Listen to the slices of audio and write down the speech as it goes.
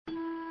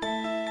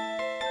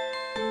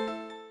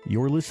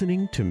You're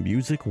listening to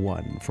Music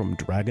 1 from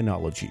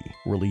Dragonology,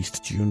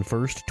 released June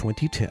 1st,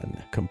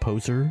 2010.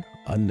 Composer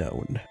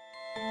unknown.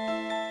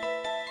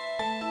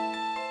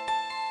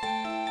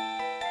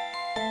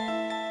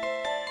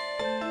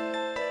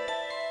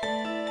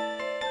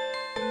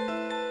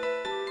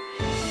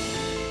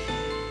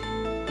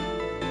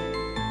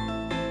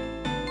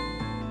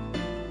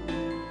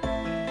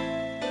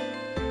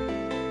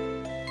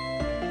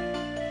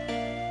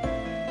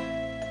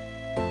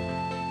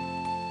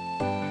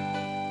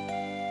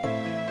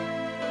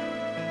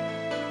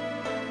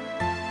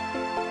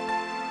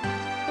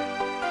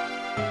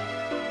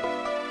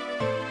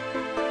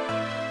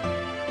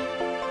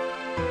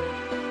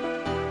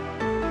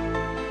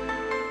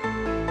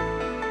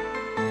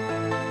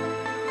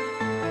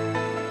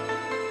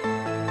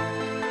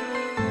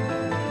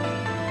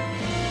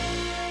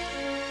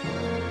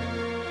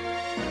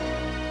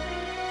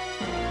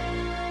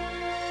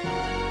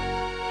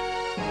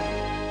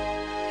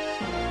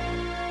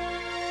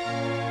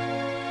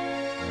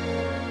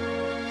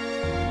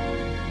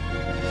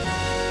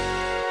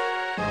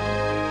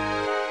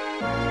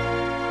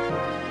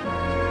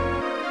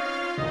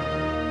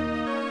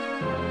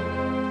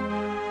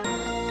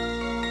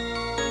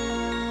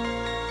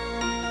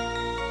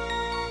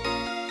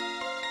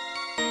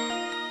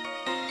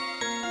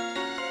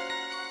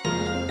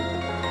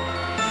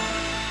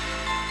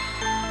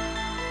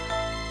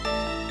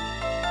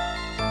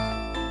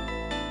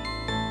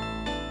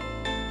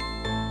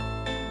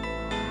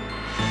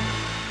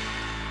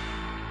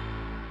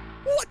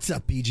 What's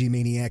up, BG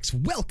Maniacs?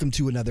 Welcome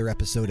to another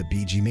episode of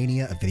BG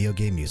Mania, a video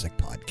game music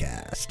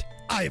podcast.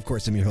 I, of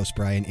course, am your host,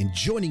 Brian, and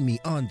joining me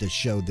on the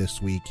show this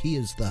week, he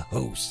is the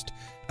host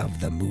of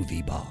The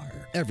Movie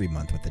Bar. Every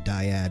month with the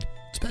dyad,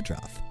 it's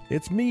Pedroth.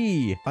 It's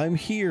me. I'm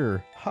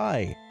here.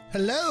 Hi.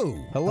 Hello.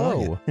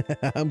 Hello.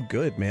 I'm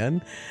good,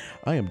 man.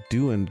 I am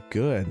doing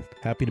good.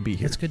 Happy to be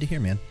here. It's good to hear,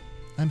 man.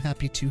 I'm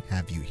happy to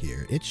have you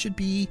here. It should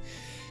be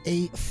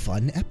a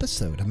fun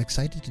episode. I'm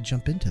excited to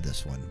jump into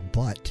this one,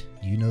 but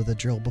you know the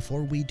drill.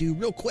 Before we do,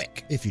 real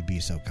quick, if you'd be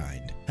so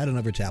kind, head on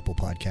over to Apple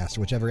Podcasts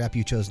or whichever app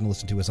you've chosen to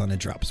listen to us on and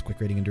drop us a quick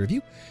rating and a review.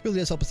 It really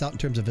does help us out in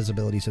terms of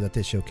visibility so that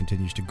this show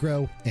continues to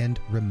grow. And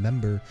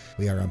remember,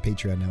 we are on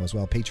Patreon now as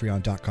well,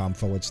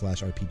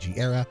 patreon.com/RPG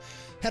era.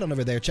 Head on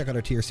over there, check out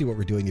our tier, see what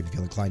we're doing. If you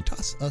feel inclined,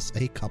 toss us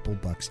a couple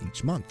bucks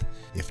each month.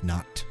 If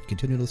not,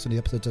 continue to listen to the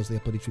episodes as they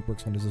upload each week.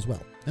 Works wonders as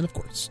well. And of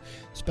course,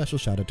 special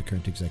shout out to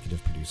current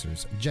executive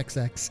producers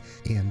Jexx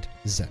and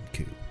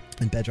Zenku.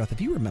 And Bedroth, if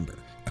you remember,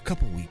 a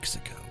couple weeks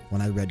ago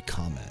when I read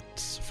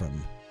comments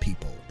from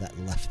people that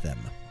left them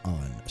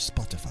on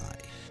Spotify,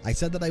 I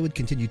said that I would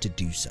continue to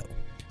do so.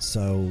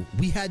 So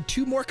we had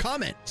 2 more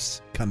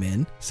comments come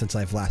in since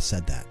I've last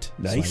said that.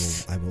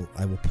 Nice. So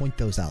I will point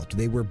those out.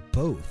 They were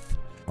both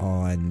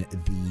on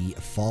the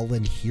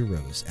Fallen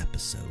Heroes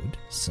episode,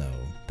 so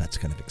that's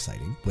kind of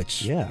exciting.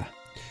 Which, yeah,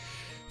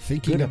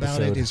 thinking good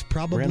about episode. it is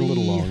probably ran a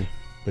little long,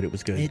 but it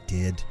was good. It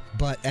did,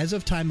 but as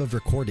of time of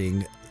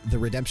recording, the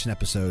Redemption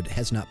episode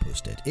has not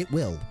posted. It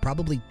will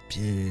probably,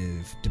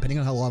 depending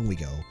on how long we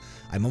go.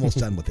 I'm almost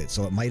done with it,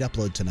 so it might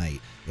upload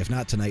tonight. If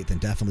not tonight, then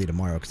definitely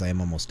tomorrow, because I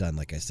am almost done,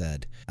 like I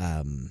said.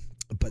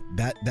 But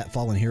that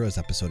Fallen Heroes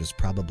episode is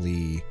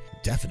probably,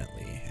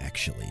 definitely,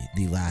 actually,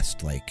 the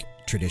last,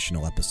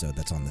 traditional episode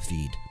that's on the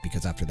feed,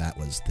 because after that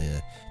was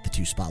the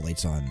 2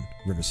 spotlights on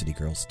River City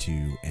Girls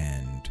 2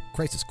 and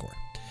Crisis Core.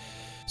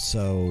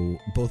 So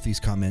both these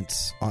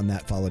comments on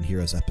that Fallen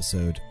Heroes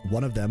episode,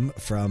 one of them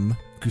from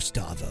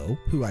Gustavo,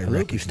 who I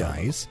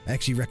recognize. I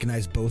actually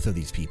recognize both of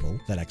these people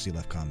that actually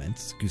left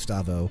comments.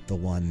 Gustavo, the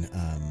one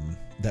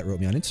that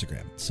wrote me on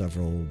Instagram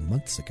several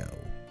months ago,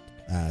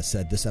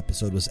 said, "This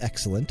episode was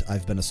excellent.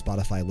 I've been a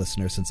Spotify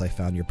listener since I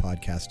found your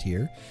podcast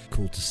here.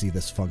 Cool to see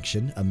this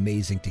function.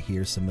 Amazing to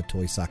hear some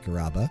Motoi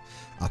Sakuraba.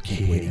 I'll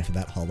keep waiting for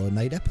that Hollow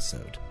Knight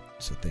episode."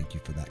 So thank you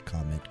for that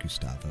comment,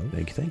 Gustavo.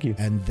 Thank you.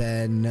 And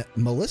then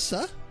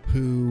Melissa,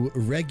 who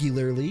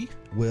regularly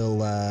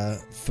will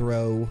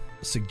throw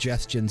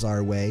suggestions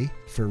our way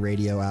for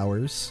radio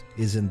hours,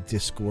 is in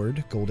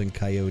Discord. Golden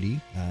Coyote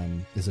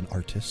is an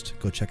artist.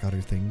 Go check out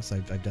her things.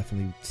 I've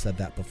definitely said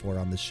that before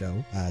on the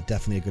show.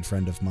 Definitely a good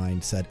friend of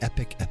mine said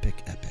epic,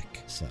 epic,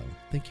 epic. So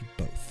thank you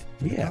both.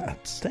 Yeah,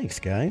 thanks,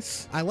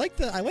 guys. I like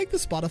the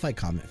Spotify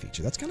comment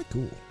feature. That's kind of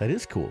cool. That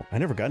is cool. I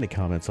never got any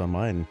comments on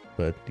mine,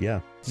 but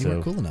yeah. You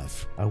weren't cool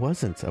enough. I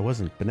wasn't.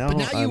 But now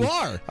you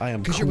are. I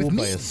am 'cause cool you're with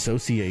by me.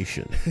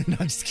 association. No,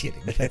 I'm just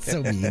kidding. That's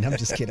so mean. I'm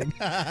just kidding.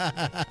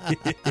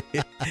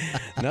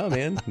 No,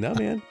 man.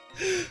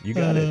 You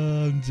got it.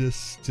 I'm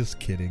just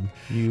kidding.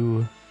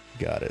 You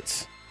got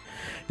it.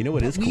 You know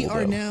what is cool, we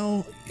are though?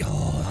 now,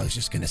 I was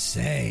just going to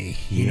say,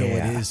 you know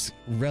what is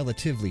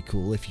relatively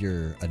cool if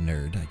you're a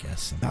nerd, I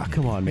guess.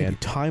 Come on, man.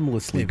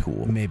 Timelessly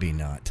cool. Maybe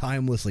not.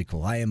 Timelessly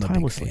cool. I am a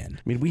big fan.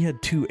 I mean,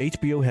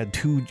 HBO had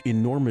 2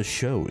 enormous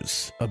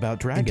shows about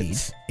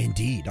dragons.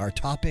 Indeed. Our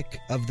topic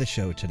of the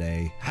show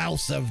today,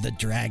 House of the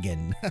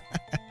Dragon.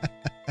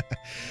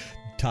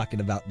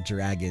 talking about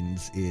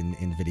dragons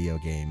in video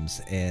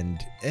games.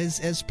 And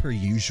as per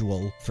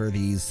usual for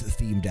these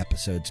themed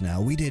episodes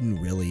now, we didn't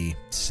really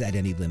set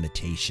any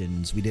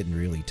limitations. We didn't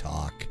really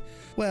talk.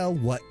 Well,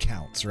 what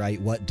counts, right?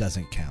 What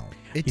doesn't count?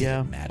 It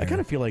didn't matter. I kind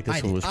of feel like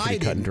this one was pretty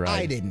cut and dry.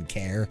 I didn't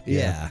care.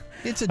 Yeah.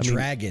 It's a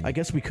dragon. I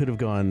guess we could have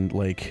gone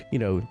like,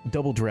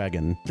 Double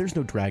Dragon. There's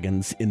no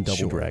dragons in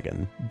Double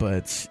Dragon.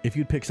 But if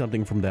you'd pick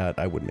something from that,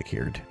 I wouldn't have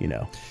cared,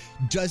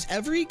 Does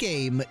every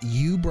game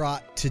you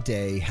brought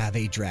today have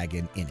a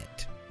dragon in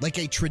it? Like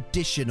a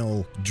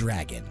traditional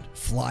dragon,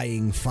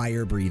 flying,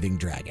 fire-breathing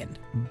dragon?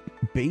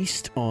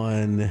 Based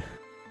on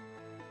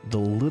the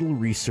little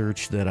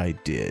research that I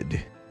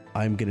did,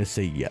 I'm going to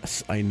say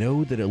yes. I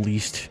know that at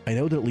least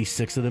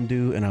 6 of them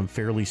do, and I'm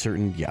fairly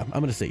certain, I'm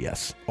going to say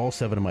yes. All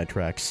 7 of my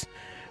tracks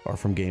are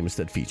from games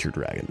that feature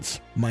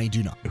dragons. Mine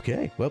do not.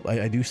 Okay. Well,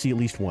 I do see at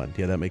least one.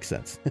 Yeah, that makes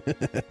sense.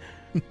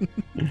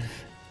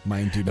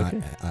 Mine do not.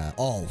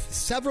 All.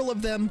 Several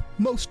of them,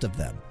 most of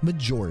them,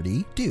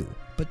 majority do,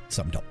 but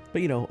some don't.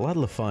 But, a lot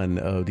of the fun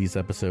of these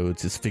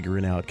episodes is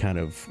figuring out kind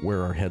of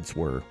where our heads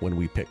were when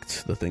we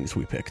picked the things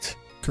we picked.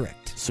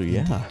 Correct. So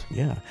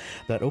yeah.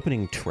 That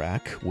opening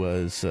track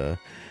was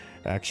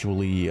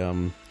actually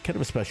kind of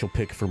a special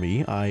pick for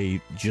me.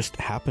 I just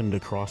happened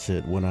across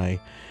it when I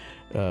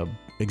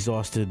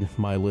exhausted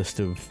my list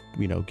of,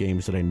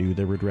 games that I knew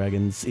there were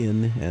dragons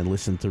in and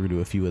listened through to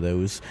a few of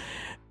those.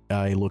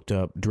 I looked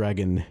up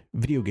dragon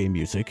video game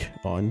music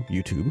on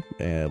YouTube,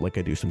 like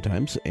I do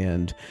sometimes,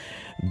 and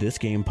this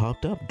game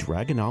popped up,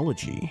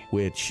 Dragonology,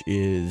 which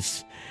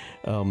is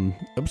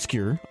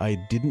obscure. I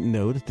didn't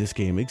know that this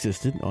game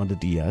existed on the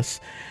DS.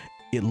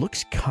 It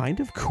looks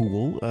kind of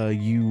cool.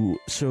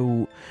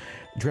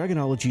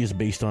 Dragonology is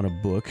based on a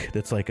book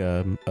that's like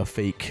a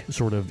fake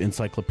sort of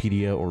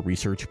encyclopedia or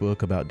research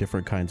book about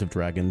different kinds of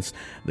dragons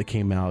that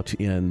came out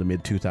in the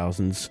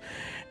mid-2000s.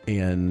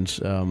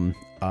 And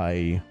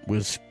I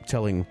was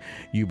telling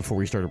you before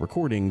we started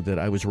recording that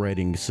I was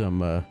writing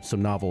some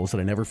novels that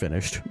I never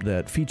finished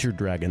that featured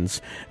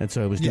dragons, and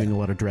so I was doing a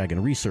lot of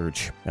dragon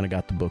research, and I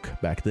got the book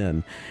back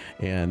then,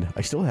 and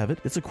I still have it.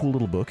 It's a cool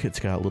little book.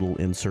 It's got little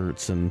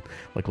inserts and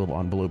like little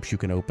envelopes you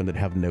can open that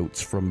have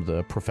notes from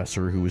the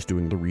professor who was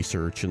doing the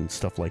research and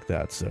stuff like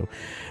that. So,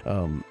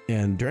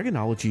 and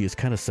Dragonology is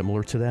kind of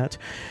similar to that.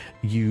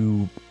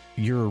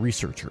 You're a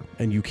researcher,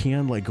 and you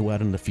can like go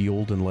out in the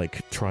field and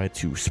like try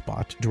to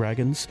spot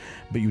dragons,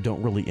 but you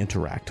don't really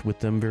interact with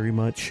them very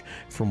much.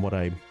 From what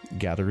I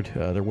gathered,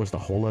 there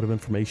wasn't a whole lot of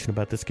information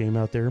about this game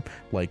out there,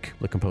 like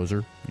the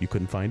composer you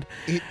couldn't find.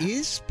 It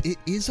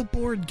is a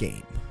board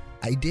game.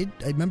 I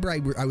remember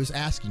I was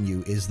asking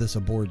you, is this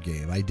a board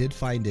game? I did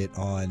find it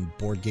on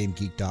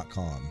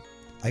BoardGameGeek.com.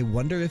 I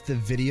wonder if the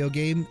video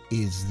game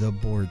is the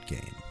board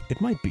game. It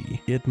might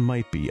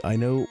be. I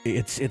know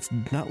it's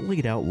not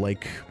laid out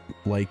like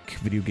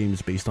video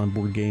games based on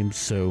board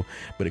games,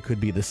 but it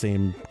could be the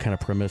same kind of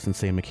premise and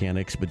same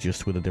mechanics, but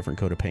just with a different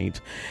coat of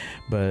paint.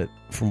 But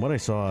from what I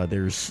saw,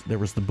 there was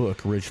the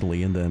book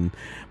originally, and then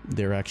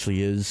there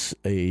actually is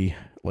a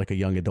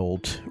young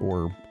adult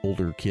or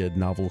older kid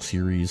novel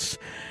series.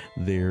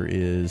 There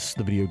is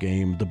the video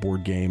game, the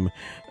board game.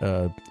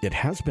 It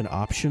has been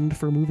optioned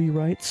for movie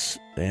rights,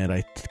 and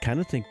I kind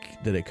of think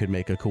that it could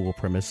make a cool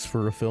premise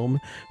for a film,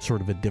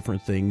 sort of a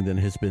different thing than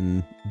has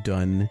been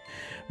done.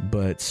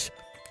 But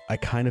I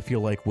kind of feel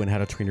like when How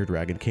to Train Your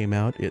Dragon came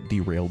out, it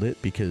derailed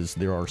it because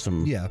there are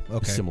some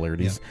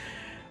similarities. Yeah.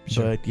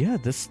 Sure. But yeah,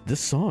 this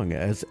song,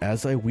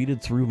 as I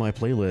weeded through my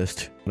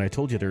playlist, and I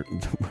told you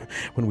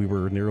when we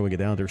were narrowing it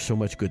down, there's so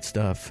much good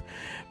stuff.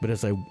 But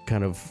as I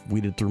kind of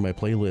weeded through my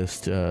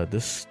playlist,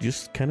 this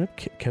just kind of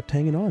kept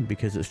hanging on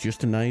because it's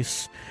just a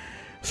nice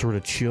sort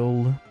of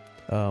chill,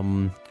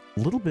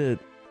 little bit.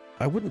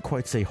 I wouldn't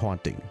quite say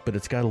haunting, but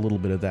it's got a little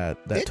bit of that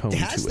tone to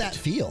it. It has that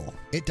feel.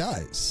 It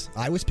does.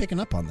 I was picking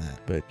up on that.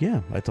 But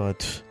yeah, I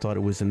thought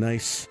it was a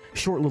nice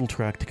short little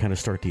track to kind of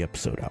start the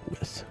episode out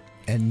with.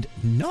 And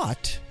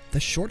not the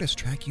shortest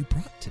track you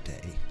brought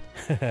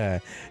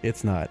today.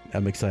 It's not.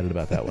 I'm excited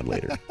about that one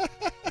later.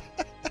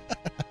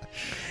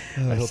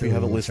 I hope you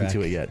haven't listened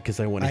to it yet, because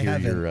I want to hear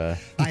your...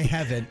 I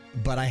haven't,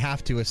 but I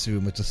have to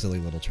assume it's a silly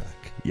little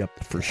track.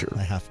 Yep, for sure.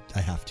 I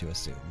have to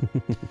assume.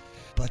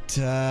 But,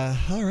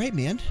 all right,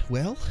 man.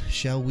 Well,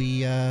 shall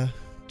we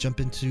jump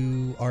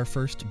into our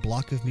first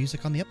block of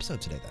music on the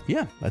episode today, then?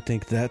 Yeah, I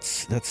think that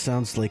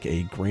sounds like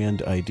a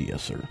grand idea,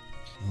 sir.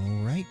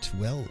 All right,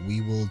 well, we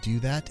will do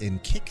that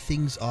and kick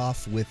things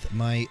off with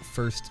my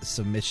first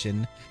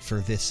submission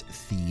for this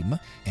theme.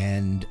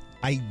 And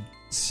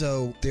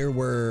so there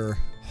were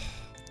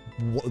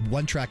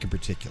one track in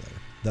particular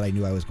that I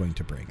knew I was going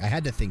to bring. I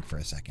had to think for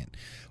a second.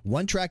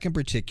 One track in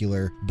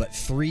particular, but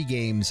 3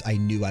 games I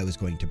knew I was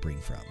going to bring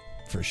from,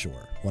 for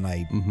sure, when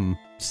I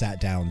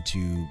sat down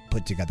to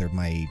put together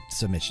my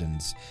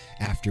submissions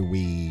after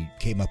we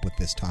came up with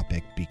this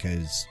topic,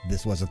 because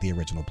this wasn't the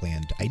original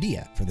planned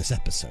idea for this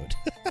episode.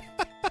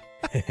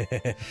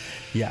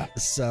 Yeah.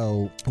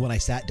 So when I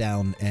sat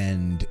down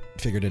and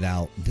figured it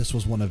out, this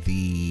was one of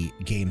the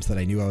games that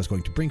I knew I was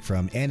going to bring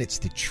from, and it's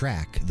the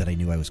track that I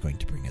knew I was going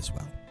to bring as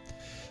well.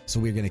 So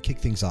we're going to kick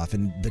things off.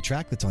 And the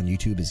track that's on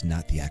YouTube is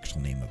not the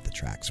actual name of the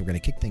track. So we're going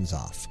to kick things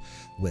off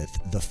with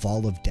The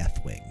Fall of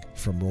Deathwing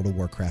from World of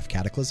Warcraft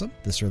Cataclysm.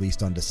 This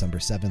released on December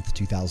 7th,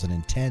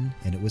 2010,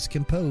 and it was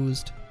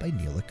composed by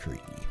Neil Acree.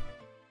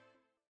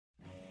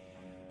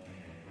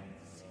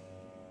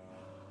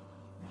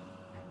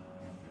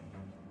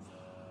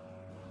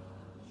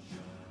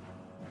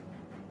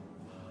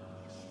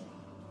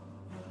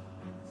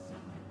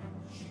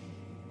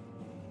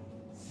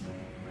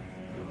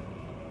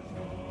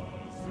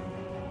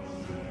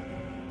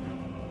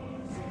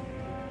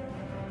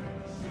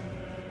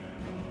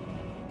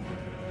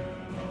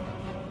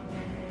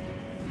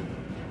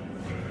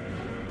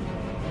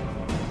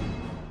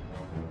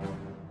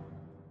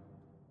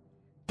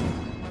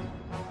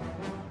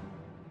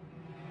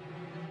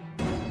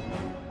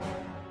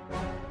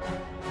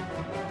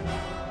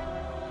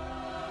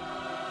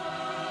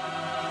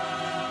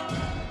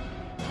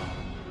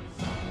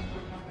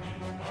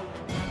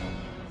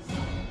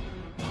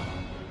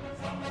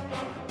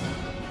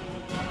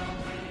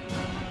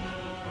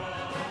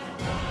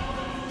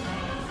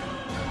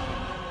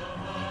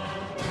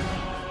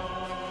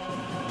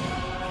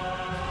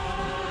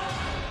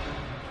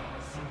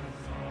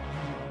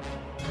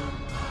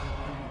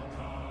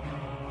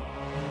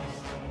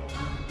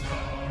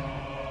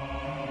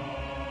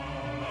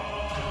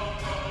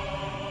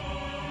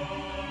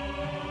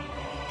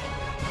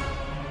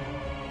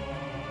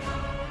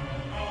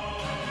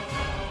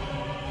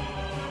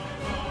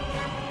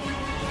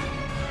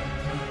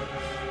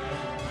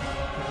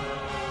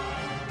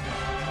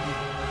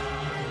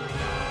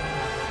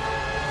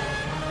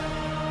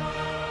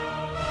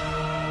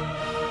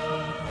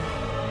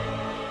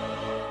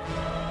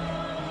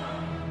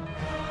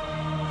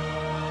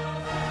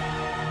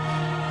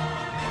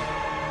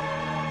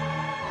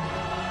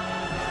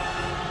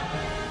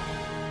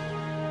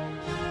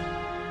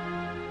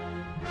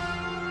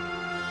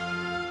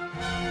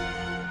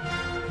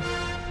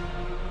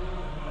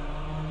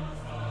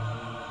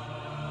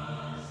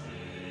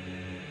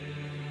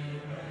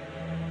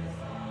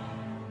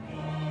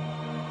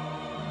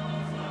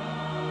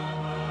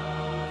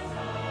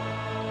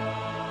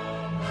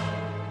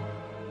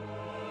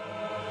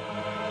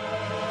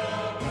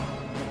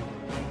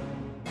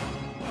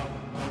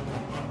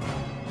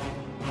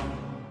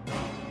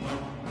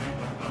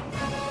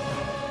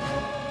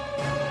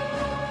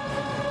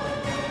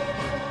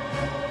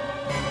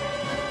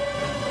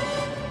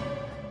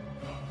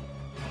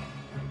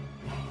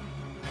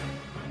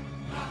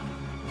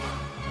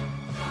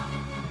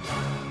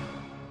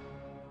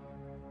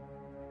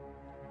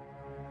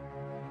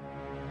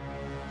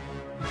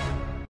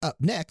 Up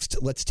next,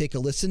 let's take a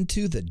listen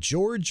to the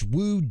George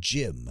Wu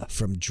Jim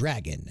from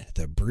Dragon,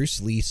 the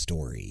Bruce Lee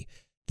story.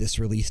 This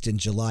released in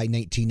July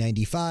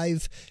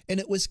 1995, and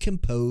it was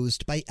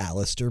composed by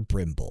Alistair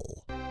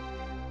Brimble.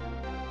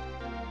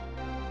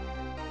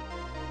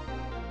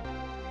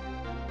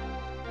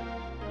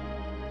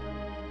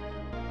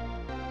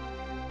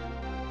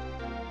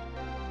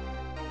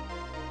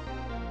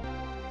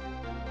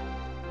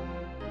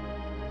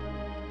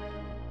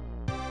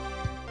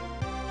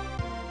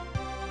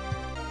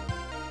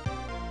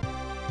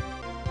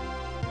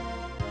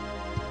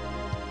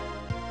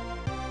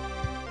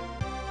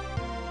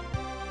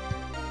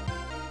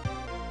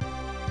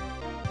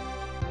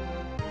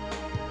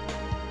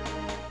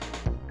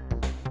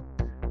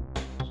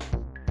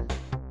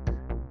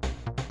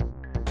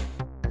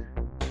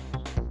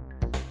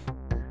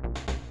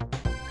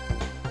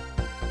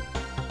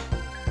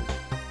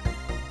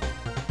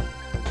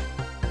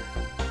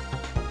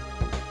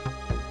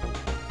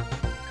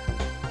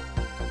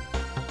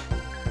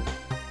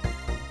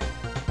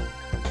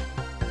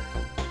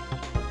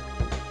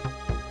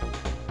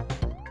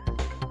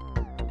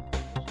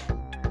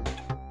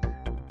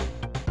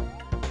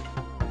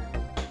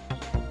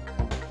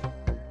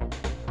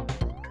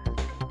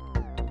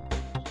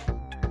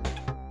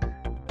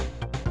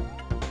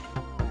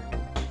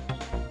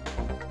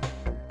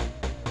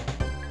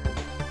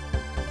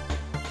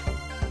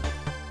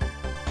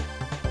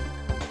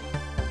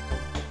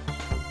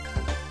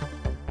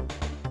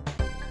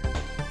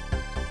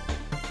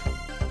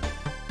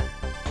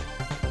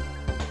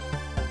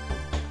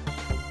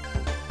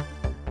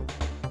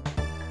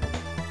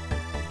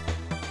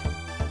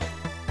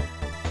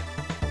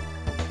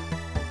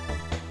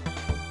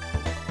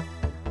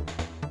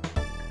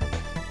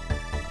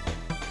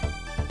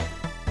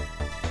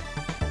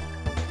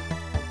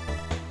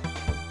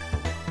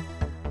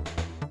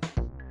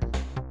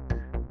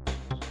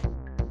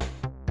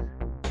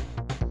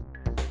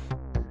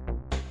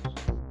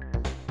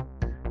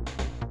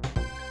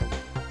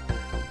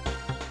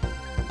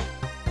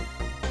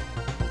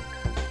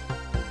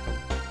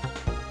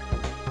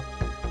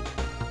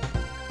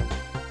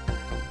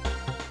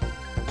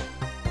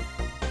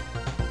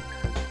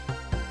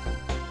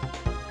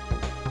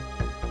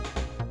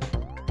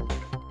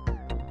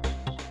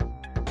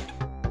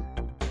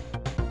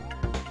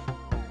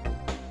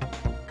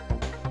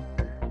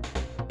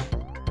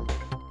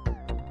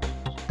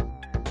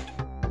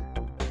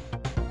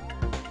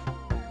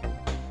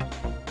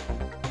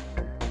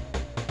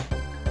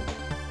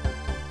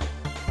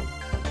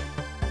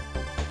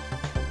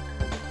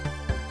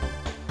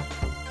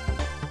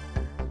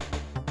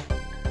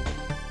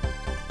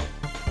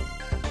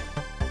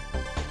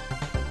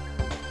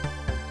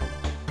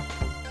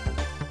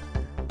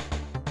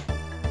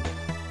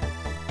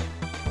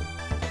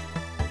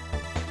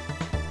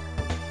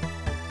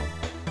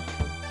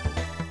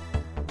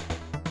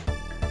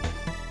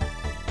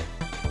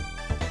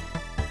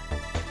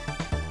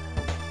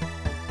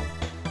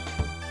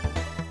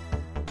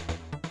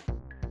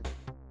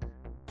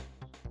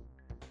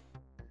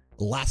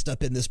 Last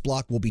up in this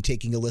block, we'll be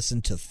taking a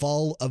listen to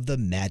Fall of the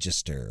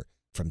Magister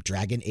from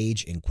Dragon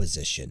Age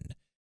Inquisition.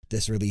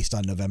 This released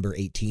on November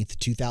 18th,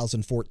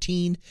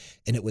 2014,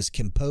 and it was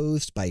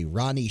composed by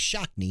Ronnie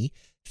Shockney,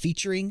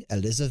 featuring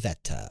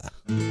Elizaveta.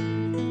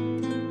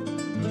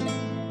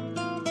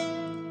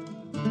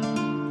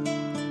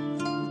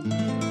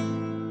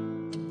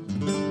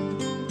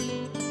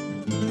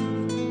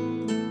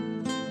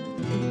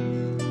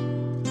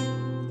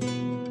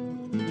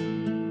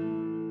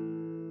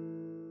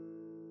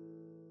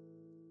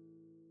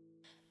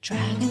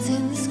 Dragons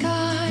in the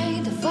sky,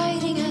 the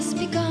fighting has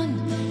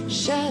begun.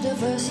 Shadow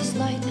versus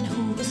light, and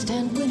who will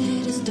stand when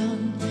it is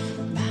done?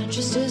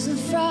 Magisters in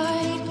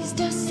fright, his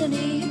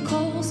destiny he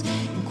calls.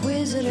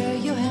 Inquisitor,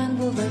 your hand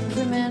will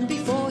reprimand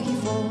before he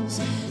falls.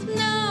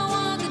 Now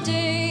are the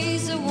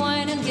days of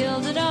wine and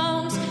gilded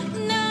arms.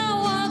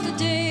 Now are the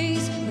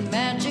days when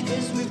magic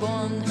is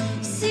reborn.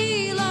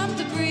 Seal up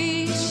the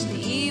breach, the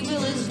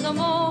evil is no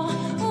more.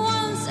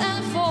 Once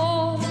and for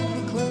all,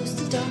 we close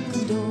the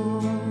darkened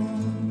door.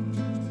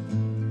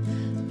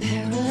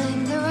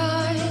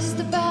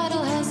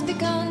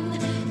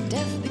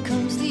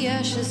 The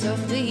ashes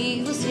of the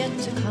evils yet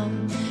to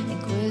come.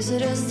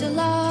 Inquisitor's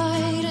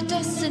delight, a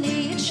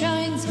destiny it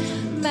shines.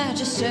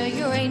 Magister,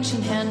 your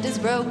ancient hand is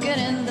broken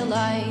in the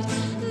light.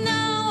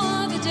 Now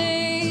are the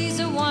days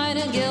of wine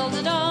and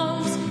gilded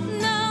arms.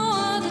 Now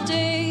are the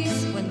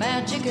days when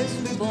magic is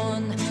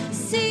reborn.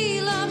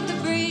 Seal up the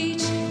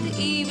breach, the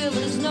evil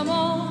is no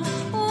more.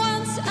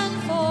 Once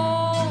and for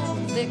all,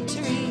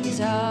 victory is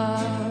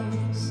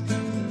ours.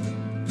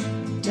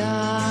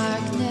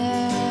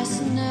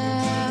 Darkness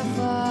never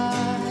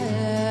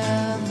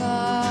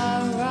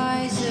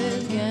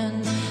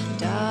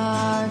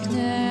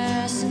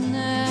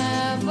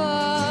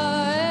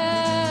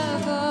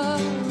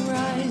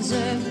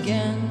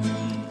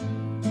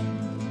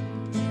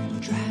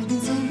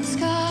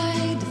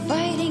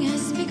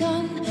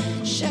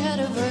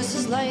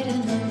light,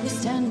 and who will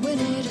stand when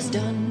it is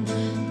done?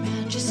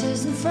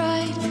 Magisters in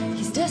fright,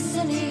 his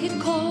destiny it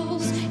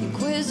calls.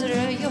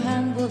 Inquisitor, your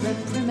hand will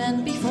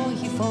reprimand before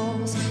he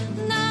falls.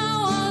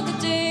 Now are the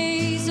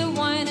days of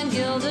wine and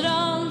gilded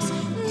arms.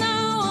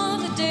 Now are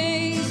the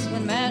days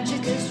when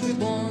magic is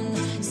reborn.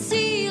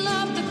 Seal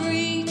up the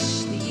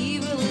breach, the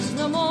evil is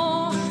no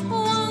more.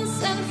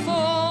 Once and for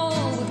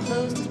all, we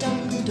close the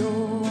darkened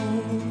door.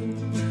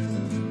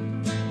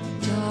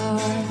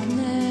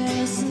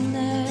 Darkness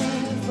never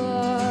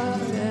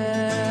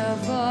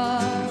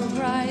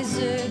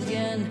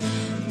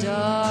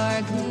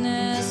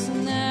darkness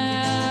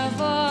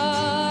never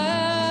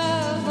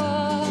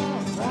ever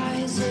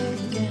rise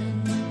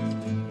again.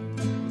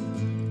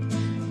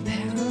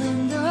 Peril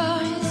in their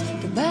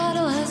eyes, the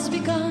battle has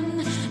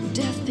begun.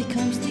 Death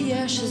becomes the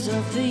ashes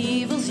of the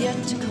evils yet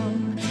to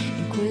come.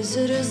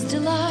 Inquisitor's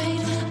delight,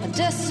 a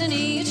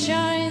destiny it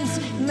shines.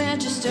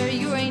 Magister,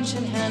 your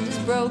ancient hand is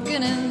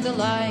broken in the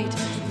light.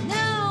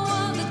 Now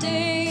are the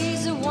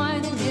days of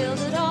wine and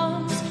gilded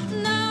arms.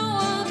 Now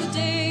are the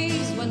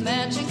days when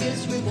magic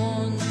is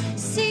reborn.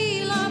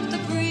 Seal up the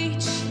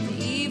breach, the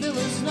evil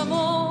is no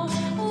more.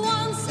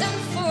 Once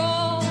and for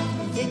all,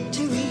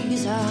 victory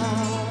is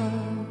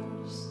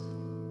ours.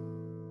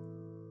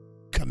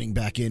 Coming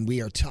back in,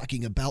 we are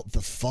talking about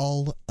the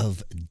Fall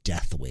of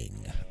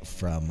Deathwing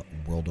from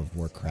World of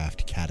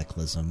Warcraft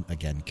Cataclysm,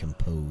 again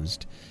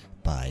composed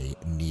by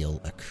Neil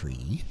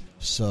Acree.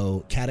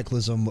 So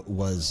Cataclysm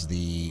was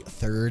the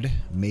third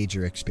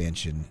major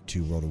expansion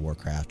to World of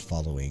Warcraft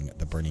following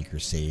the Burning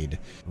Crusade,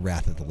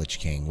 Wrath of the Lich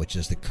King, which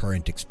is the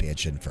current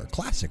expansion for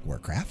Classic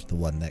Warcraft, the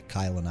one that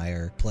Kyle and I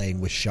are playing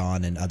with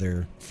Sean and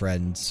other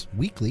friends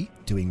weekly,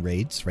 doing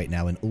raids right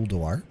now in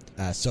Ulduar.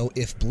 So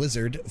if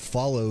Blizzard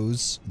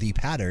follows the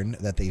pattern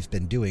that they've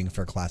been doing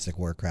for Classic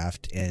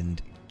Warcraft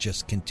and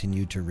just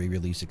continue to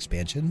re-release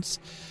expansions,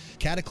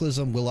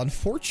 Cataclysm will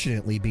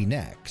unfortunately be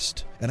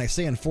next. And I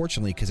say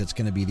unfortunately because it's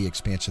going to be the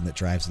expansion that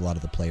drives a lot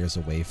of the players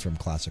away from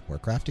Classic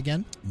Warcraft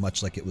again,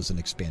 much like it was an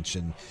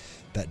expansion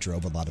that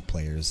drove a lot of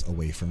players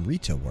away from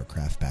Retail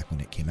Warcraft back when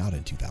it came out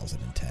in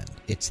 2010.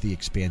 It's the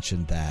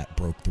expansion that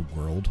broke the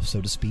world, so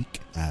to speak,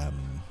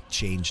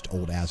 changed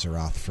Old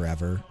Azeroth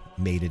forever,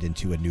 made it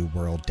into a new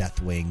world.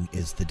 Deathwing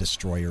is the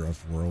destroyer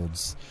of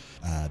worlds.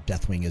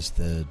 Deathwing is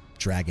the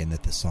dragon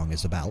that this song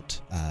is about,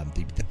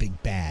 the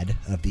big bad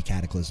of the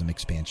Cataclysm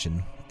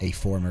expansion, a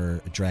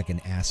former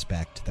dragon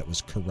aspect that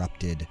was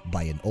corrupted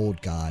by an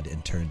old god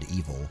and turned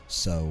evil,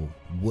 so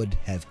would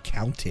have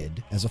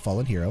counted as a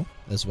fallen hero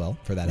as well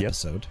for that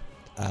episode.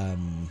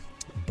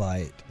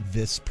 But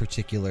this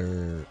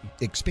particular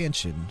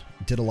expansion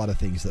did a lot of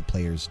things that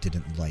players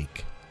didn't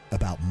like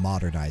about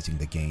modernizing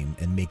the game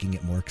and making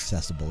it more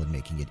accessible and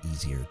making it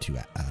easier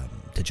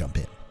to jump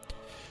in.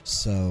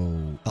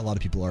 So a lot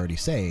of people are already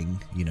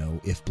saying,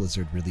 if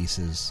Blizzard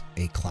releases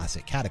a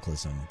classic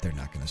Cataclysm, they're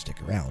not going to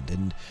stick around.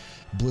 And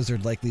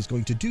Blizzard likely is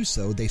going to do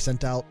so. They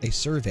sent out a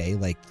survey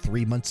like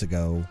 3 months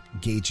ago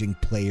gauging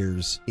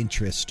players'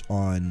 interest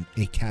on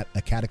a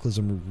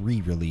Cataclysm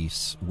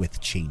re-release with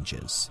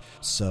changes.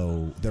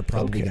 So they're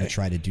probably going to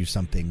try to do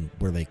something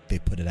where they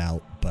put it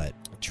out, but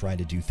try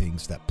to do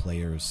things that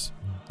players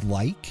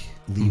like,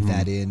 leave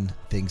that in,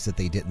 things that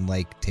they didn't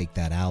like, take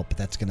that out. But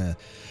that's going to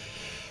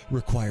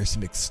require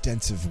some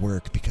extensive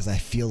work because I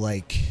feel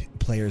like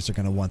players are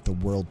going to want the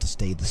world to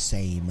stay the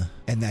same,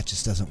 and that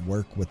just doesn't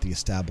work with the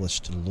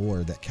established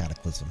lore that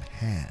Cataclysm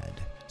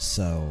had.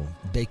 So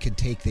they could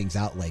take things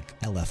out like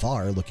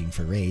LFR, looking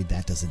for raid.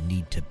 That doesn't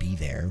need to be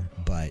there,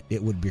 but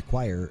it would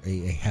require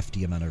a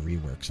hefty amount of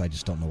rework, so I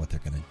just don't know what they're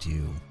going to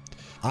do.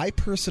 I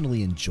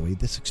personally enjoyed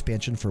this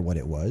expansion for what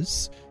it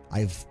was.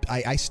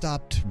 I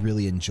stopped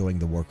really enjoying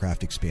the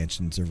Warcraft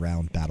expansions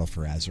around Battle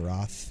for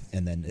Azeroth,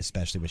 and then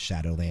especially with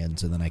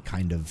Shadowlands, and then I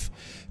kind of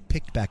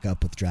picked back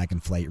up with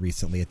Dragonflight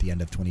recently at the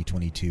end of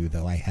 2022,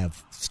 though I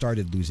have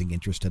started losing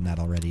interest in that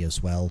already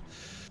as well.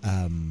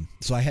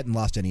 So I hadn't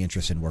lost any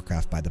interest in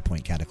Warcraft by the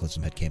point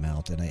Cataclysm had came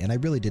out, and I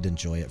really did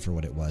enjoy it for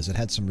what it was. It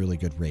had some really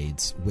good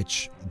raids,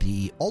 which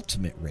the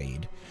ultimate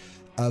raid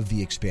of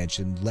the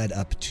expansion led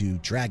up to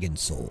Dragon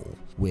Soul,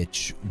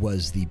 which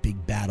was the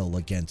big battle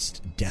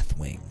against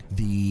Deathwing.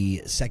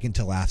 The second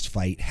to last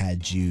fight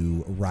had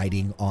you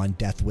riding on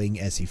Deathwing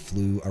as he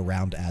flew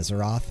around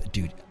Azeroth.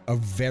 Dude, a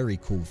very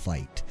cool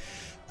fight.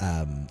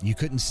 You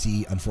couldn't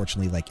see,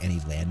 unfortunately, like any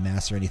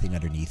landmass or anything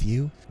underneath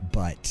you,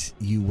 but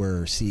you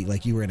were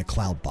in a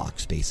cloud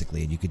box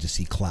basically, and you could just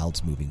see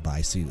clouds moving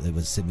by. So it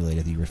was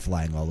simulated that you were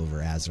flying all over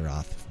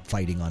Azeroth,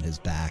 fighting on his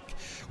back,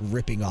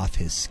 ripping off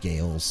his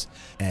scales,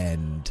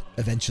 and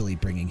eventually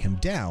bringing him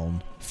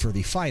down for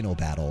the final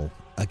battle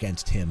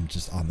against him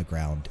just on the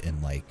ground in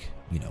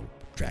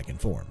dragon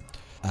form.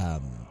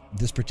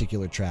 This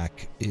particular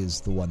track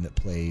is the one that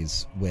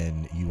plays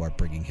when you are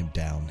bringing him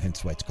down,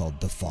 hence why it's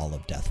called The Fall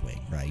of Deathwing,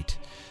 right?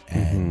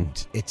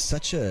 And it's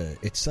such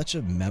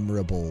a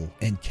memorable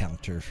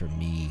encounter for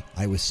me.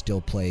 I was still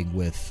playing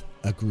with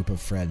a group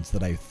of friends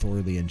that I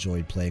thoroughly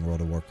enjoyed playing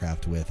World of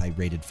Warcraft with. I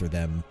raided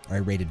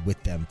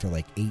with them for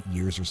like 8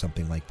 years or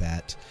something like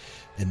that.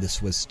 And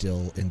this was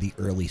still in the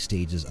early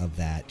stages of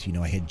that.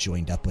 I had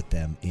joined up with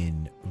them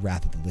in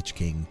Wrath of the Lich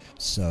King,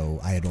 so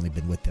I had only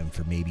been with them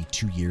for maybe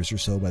 2 years or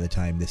so by the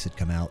time this had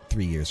come out,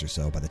 3 years or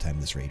so by the time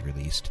this raid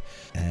released.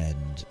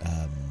 And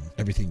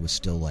everything was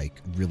still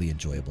really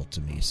enjoyable to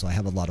me. So I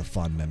have a lot of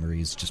fond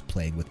memories just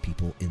playing with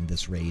people in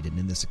this raid and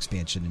in this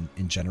expansion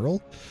in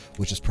general,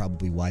 which is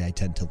probably why I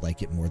tend to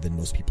like it more than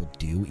most people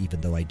do,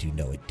 even though I do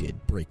know it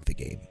did break the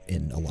game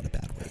in a lot of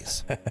bad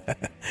ways.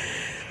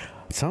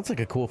 It sounds like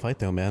a cool fight,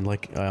 though, man.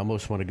 I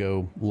almost want to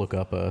go look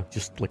up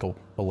just a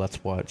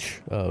let's watch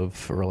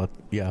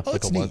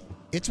it's neat.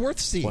 It's worth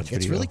seeing.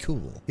 It's really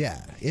cool.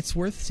 Yeah, it's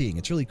worth seeing.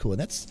 It's really cool,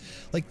 and that's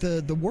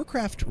the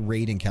Warcraft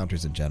raid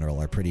encounters in general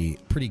are pretty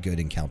good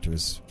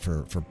encounters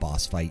for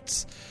boss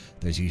fights.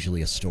 There's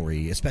usually a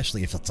story,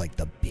 especially if it's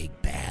the big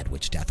bad,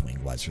 which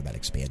Deathwing was for that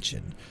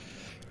expansion.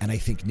 And I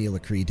think Neil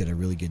Acree did a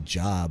really good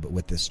job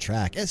with this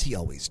track, as he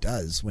always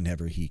does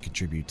whenever he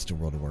contributes to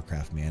World of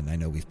Warcraft, man. I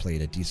know we've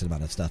played a decent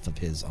amount of stuff of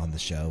his on the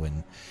show,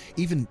 and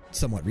even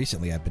somewhat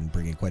recently I've been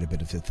bringing quite a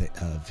bit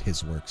of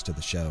his works to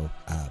the show.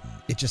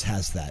 It just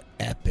has that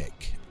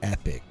epic,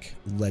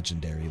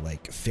 legendary,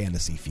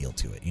 fantasy feel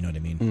to it. You know what I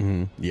mean?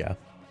 Mm-hmm.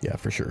 Yeah,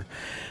 for sure.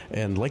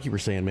 And like you were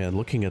saying, man,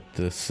 looking at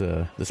this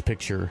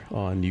picture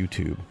on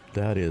YouTube,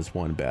 that is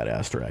one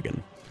badass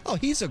dragon. Oh,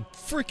 he's a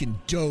freaking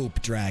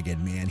dope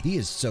dragon, man. He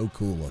is so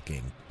cool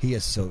looking.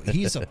 He's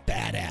a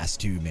badass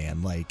too,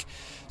 man.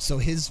 So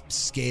his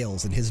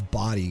scales and his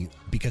body,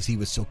 because he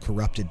was so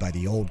corrupted by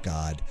the old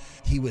god,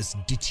 he was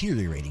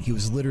deteriorating. He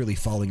was literally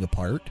falling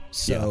apart.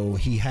 So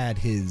he had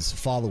his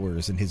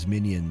followers and his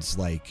minions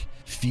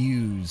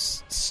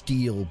fuse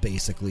steel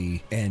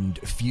basically and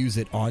fuse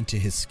it onto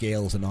his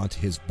scales and onto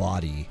his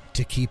body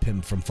to keep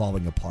him from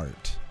falling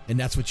apart. And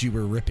that's what you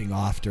were ripping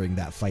off during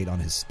that fight on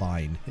his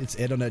spine.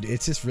 I don't know.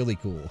 It's just really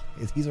cool.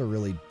 He's a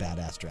really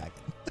badass dragon.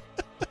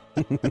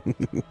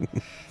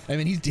 I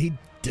mean, he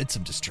did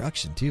some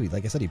destruction too.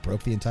 Like I said, he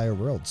broke the entire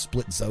world,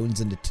 split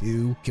zones into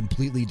two,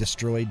 completely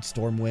destroyed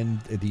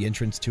Stormwind, the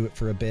entrance to it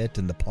for a bit,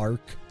 and the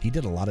park. He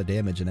did a lot of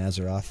damage in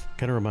Azeroth.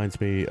 Kind of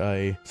reminds me,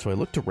 I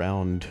looked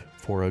around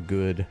for a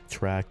good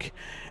track,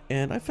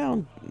 and I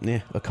found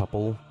a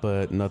couple,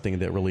 but nothing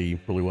that really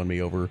won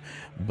me over.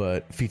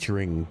 But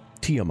featuring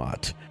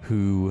Tiamat,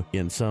 who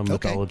in some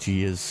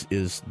mythology is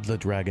the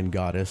dragon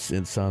goddess,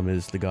 in some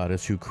is the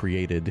goddess who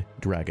created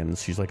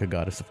dragons. She's like a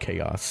goddess of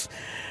chaos.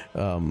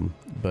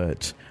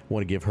 But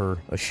want to give her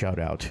a shout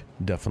out,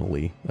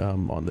 definitely,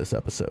 on this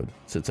episode,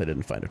 since I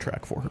didn't find a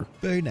track for her.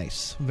 Very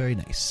nice. Very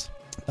nice.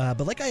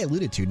 But like I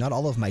alluded to, not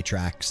all of my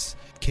tracks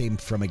came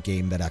from a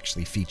game that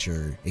actually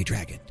feature a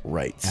dragon.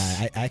 Right.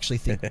 I actually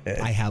think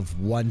I have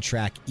one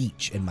track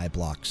each in my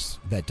blocks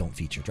that don't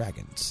feature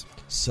dragons.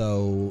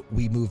 So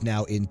we move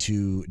now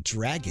into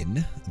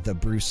Dragon, the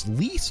Bruce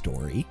Lee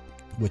story,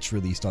 which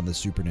released on the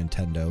Super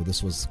Nintendo.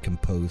 This was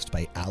composed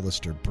by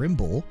Alistair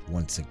Brimble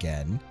once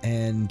again.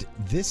 And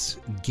this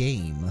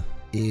game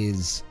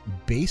is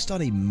based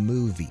on a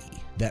movie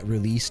that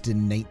released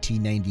in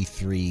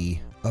 1993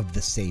 of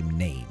the same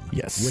name.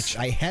 Yes. Which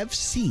I have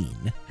seen,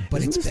 but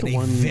Isn't it's this been the a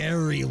one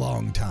very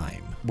long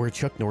time. where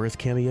Chuck Norris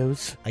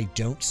cameos? I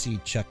don't see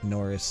Chuck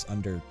Norris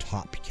under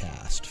Top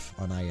Cast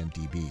on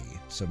IMDb,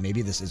 so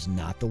maybe this is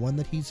not the one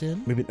that he's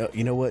in. Maybe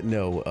you know what?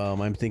 No,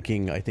 I think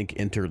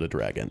Enter the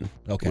Dragon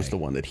was the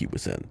one that he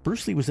was in.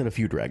 Bruce Lee was in a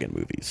few Dragon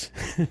movies.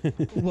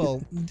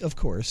 Well, of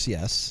course,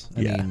 yes.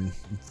 I mean,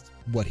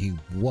 what he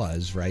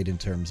was, right, in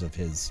terms of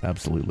his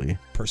absolutely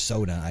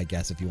persona, I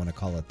guess, if you want to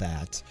call it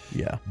that.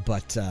 Yeah.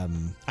 But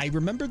I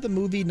remember the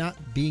movie not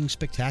being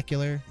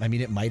spectacular. I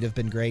mean, it might have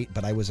been great,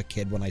 but I was a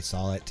kid when I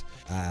saw it.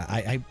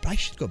 I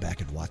should go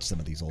back and watch some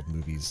of these old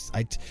movies.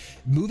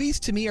 Movies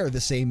to me are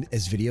the same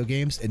as video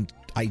games, and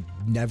I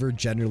never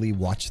generally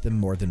watch them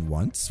more than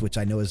once, which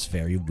I know is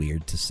very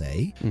weird to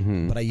say,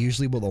 but I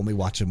usually will only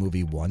watch a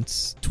movie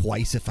once,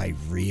 twice if I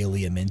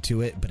really am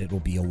into it, but it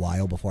will be a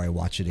while before I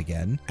watch it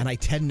again. And I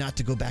tend not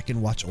to go back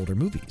and watch older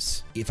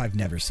movies if I've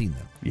never seen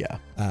them. Yeah.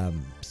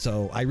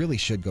 So I really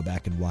should go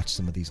back and watch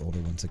some of these older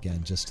ones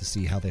again just to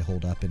see how they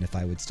hold up and if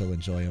I would still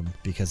enjoy them.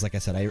 Because like I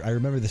said, I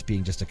remember this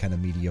being just a kind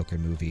of mediocre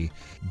movie,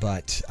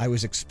 but I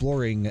was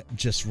exploring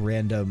just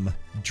random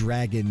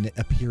dragon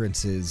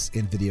appearances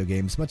in video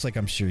games, much like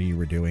I'm sure you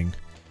were doing.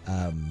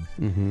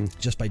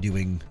 Just by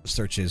doing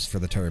searches for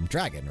the term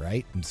dragon,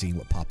 right? And seeing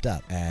what popped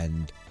up.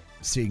 And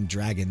seeing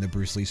Dragon, the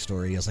Bruce Lee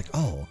story, I was like,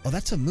 oh,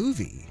 that's a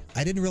movie.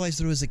 I didn't realize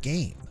there was a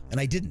game. And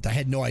I didn't. I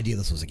had no idea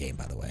this was a game,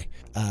 by the way.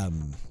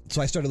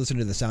 So I started listening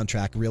to the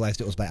soundtrack,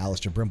 realized it was by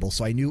Alistair Brimble,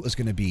 so I knew it was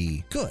going to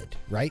be good,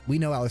 right? We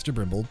know Alistair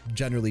Brimble,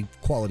 generally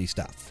quality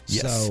stuff.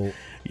 Yes. So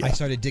I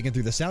started digging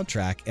through the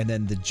soundtrack, and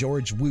then the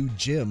George Wu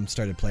Jim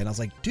started playing. I was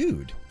like,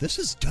 dude, this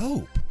is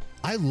dope.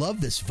 I love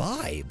this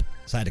vibe.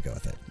 So I had to go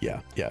with it. Yeah,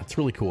 it's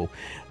really cool.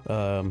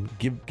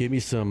 Give me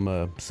some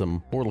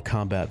Mortal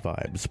Kombat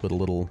vibes, but a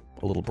little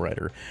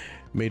brighter.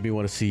 Made me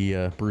want to see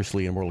Bruce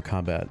Lee in Mortal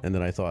Kombat, and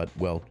then I thought,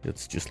 well,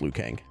 it's just Liu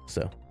Kang.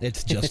 So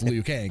it's just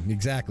Liu Kang,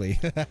 exactly.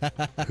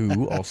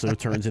 Who also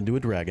turns into a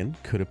dragon.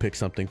 Could have picked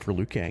something for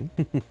Liu Kang.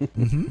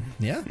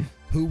 Yeah.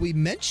 Who we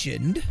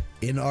mentioned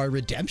in our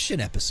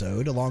Redemption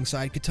episode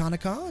alongside Katana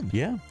Khan.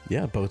 Yeah,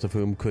 both of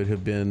whom could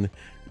have been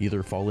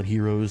either Fallen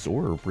Heroes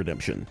or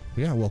Redemption.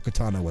 Yeah, well,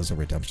 Katana was a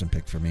Redemption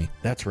pick for me.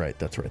 That's right.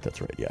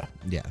 Yeah.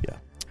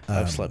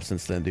 I've slept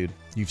since then, dude.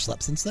 You've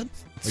slept since then?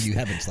 Or you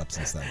haven't slept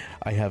since then?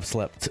 I have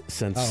slept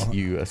since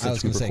we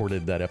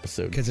recorded that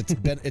episode. Because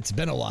it's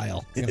been a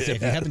while. I was gonna say,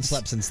 if you haven't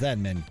slept since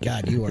then, man,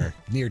 God, you are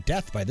near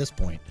death by this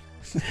point.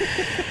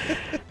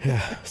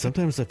 Yeah,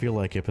 sometimes I feel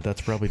like it, but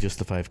that's probably just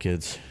the 5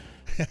 kids.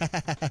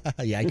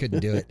 Yeah, I couldn't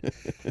do it.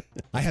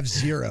 I have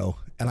 0,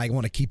 and I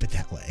want to keep it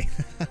that way.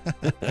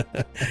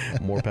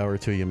 More power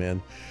to you,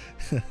 man.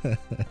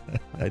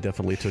 I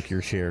definitely took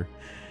your share.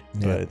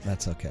 Yeah, but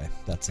that's okay.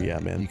 That's okay. Yeah,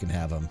 man. You can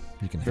have them.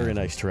 Very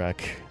nice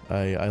track.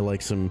 I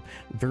like some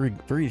very,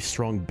 very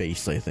strong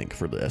bass, I think,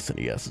 for the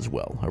SNES as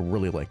well. I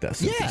really like that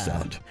synthy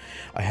sound.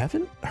 I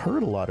haven't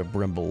heard a lot of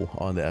Brimble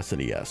on the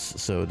SNES,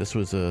 so this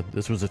was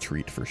a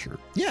treat for sure.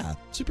 Yeah,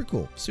 super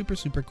cool. Super,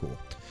 super cool.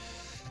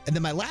 And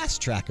then my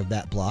last track of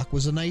that block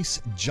was a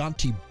nice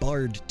jaunty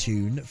bard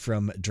tune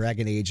from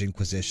Dragon Age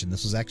Inquisition.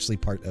 This was actually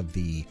part of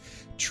the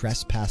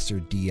Trespasser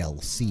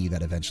DLC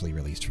that eventually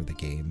released for the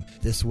game.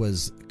 This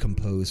was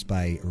composed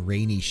by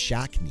Rainey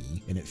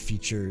Shackney, and it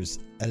features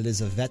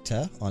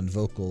Elizaveta on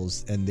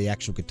vocals and the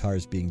actual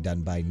guitars being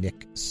done by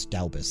Nick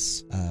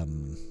Staubis.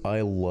 I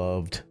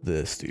loved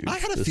this, dude. I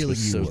had a this feeling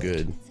was you so would.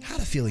 good.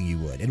 Had a feeling you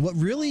would. And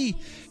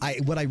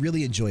what I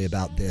really enjoy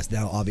about this,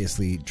 now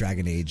obviously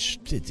Dragon Age,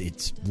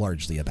 it's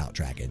largely about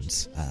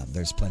dragons.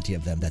 There's plenty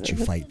of them that you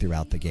fight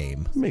throughout the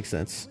game. Makes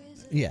sense.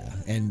 Yeah,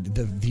 and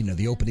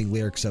the opening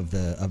lyrics of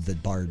the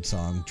Bard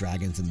song,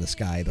 Dragons in the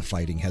Sky, the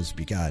fighting has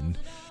begun.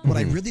 What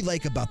I really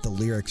like about the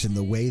lyrics and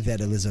the way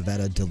that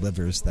Elizaveta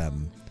delivers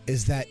them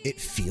is that it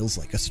feels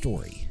like a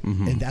story.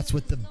 And that's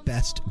what the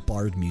best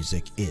Bard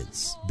music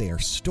is. They are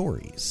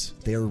stories.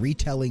 They are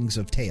retellings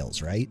of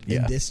tales, right? Yeah.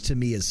 And this to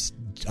me is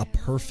a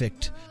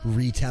perfect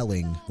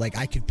retelling. Like,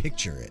 I could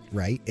picture it,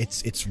 right?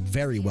 It's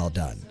very well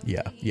done.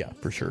 Yeah,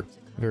 for sure.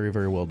 Very,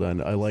 very well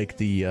done. I like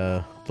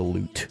the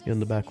lute in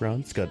the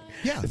background.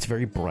 It's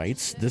very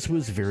bright. This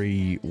was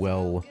very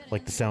well,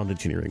 like the sound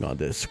engineering on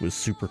this was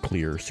super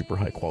clear, super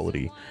high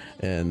quality,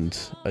 and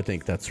I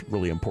think that's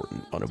really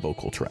important on a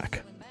vocal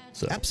track.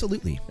 So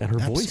Absolutely. And her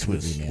voice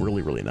was man.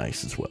 really, really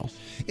nice as well.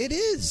 It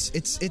is.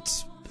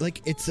 It's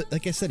like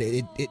I said,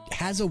 it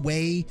has a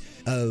way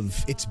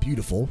of, it's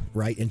beautiful,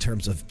 right, in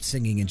terms of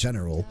singing in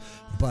general,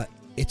 but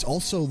it's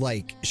also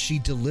like she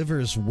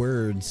delivers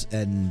words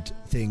and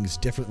things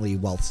differently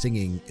while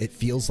singing. It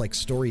feels like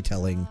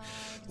storytelling,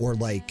 or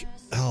like,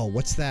 oh,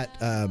 what's that?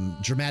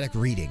 Dramatic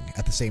reading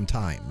at the same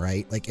time,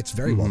 right? Like, it's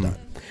very well done.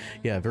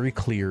 Yeah, very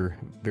clear,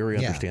 very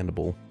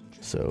understandable.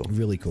 So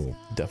really cool.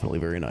 Definitely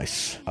very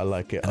nice. I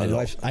like it.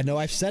 I know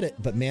I've said it,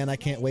 but man, I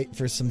can't wait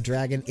for some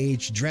Dragon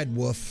Age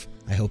Dreadwolf.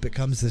 I hope it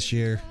comes this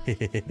year. I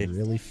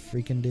really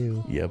freaking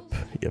do. Yep.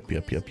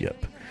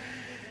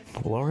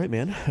 Well, all right,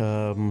 man.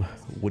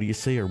 What do you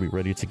say? Are we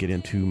ready to get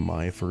into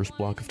my first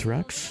block of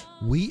tracks?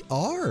 We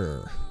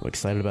are. I'm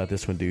excited about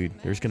this one, dude.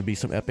 There's going to be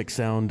some epic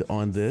sound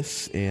on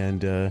this,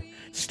 and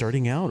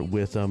starting out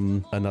with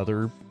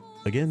another,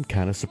 again,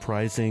 kind of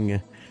surprising,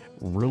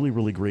 really,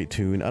 really great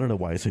tune. I don't know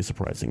why I say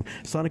surprising.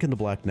 Sonic and the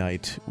Black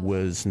Knight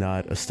was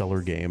not a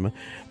stellar game,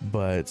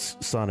 but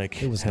Sonic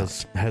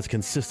has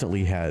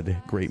consistently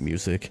had great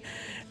music.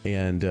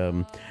 And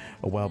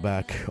a while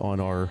back on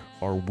our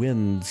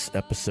Winds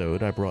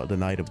episode, I brought The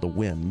Night of the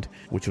Wind,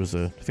 which was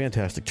a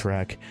fantastic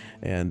track.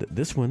 And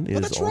this one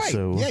is that's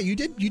also... right. Yeah,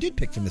 you did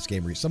pick from this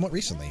game somewhat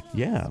recently.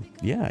 Yeah,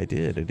 I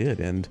did.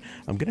 And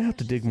I'm going to have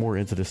to dig more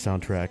into this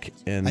soundtrack.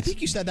 And I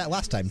think you said that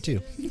last time,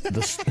 too.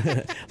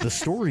 The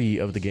story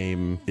of the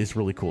game is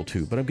really cool,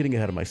 too. But I'm getting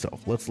ahead of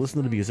myself. Let's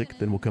listen to the music,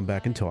 then we'll come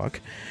back and talk.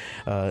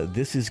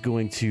 This is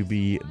going to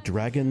be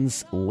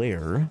Dragon's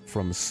Lair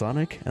from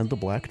Sonic and the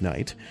Black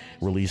Knight,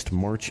 released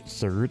March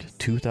 3rd,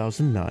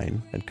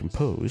 2009, and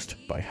composed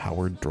by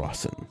Howard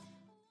Drawson.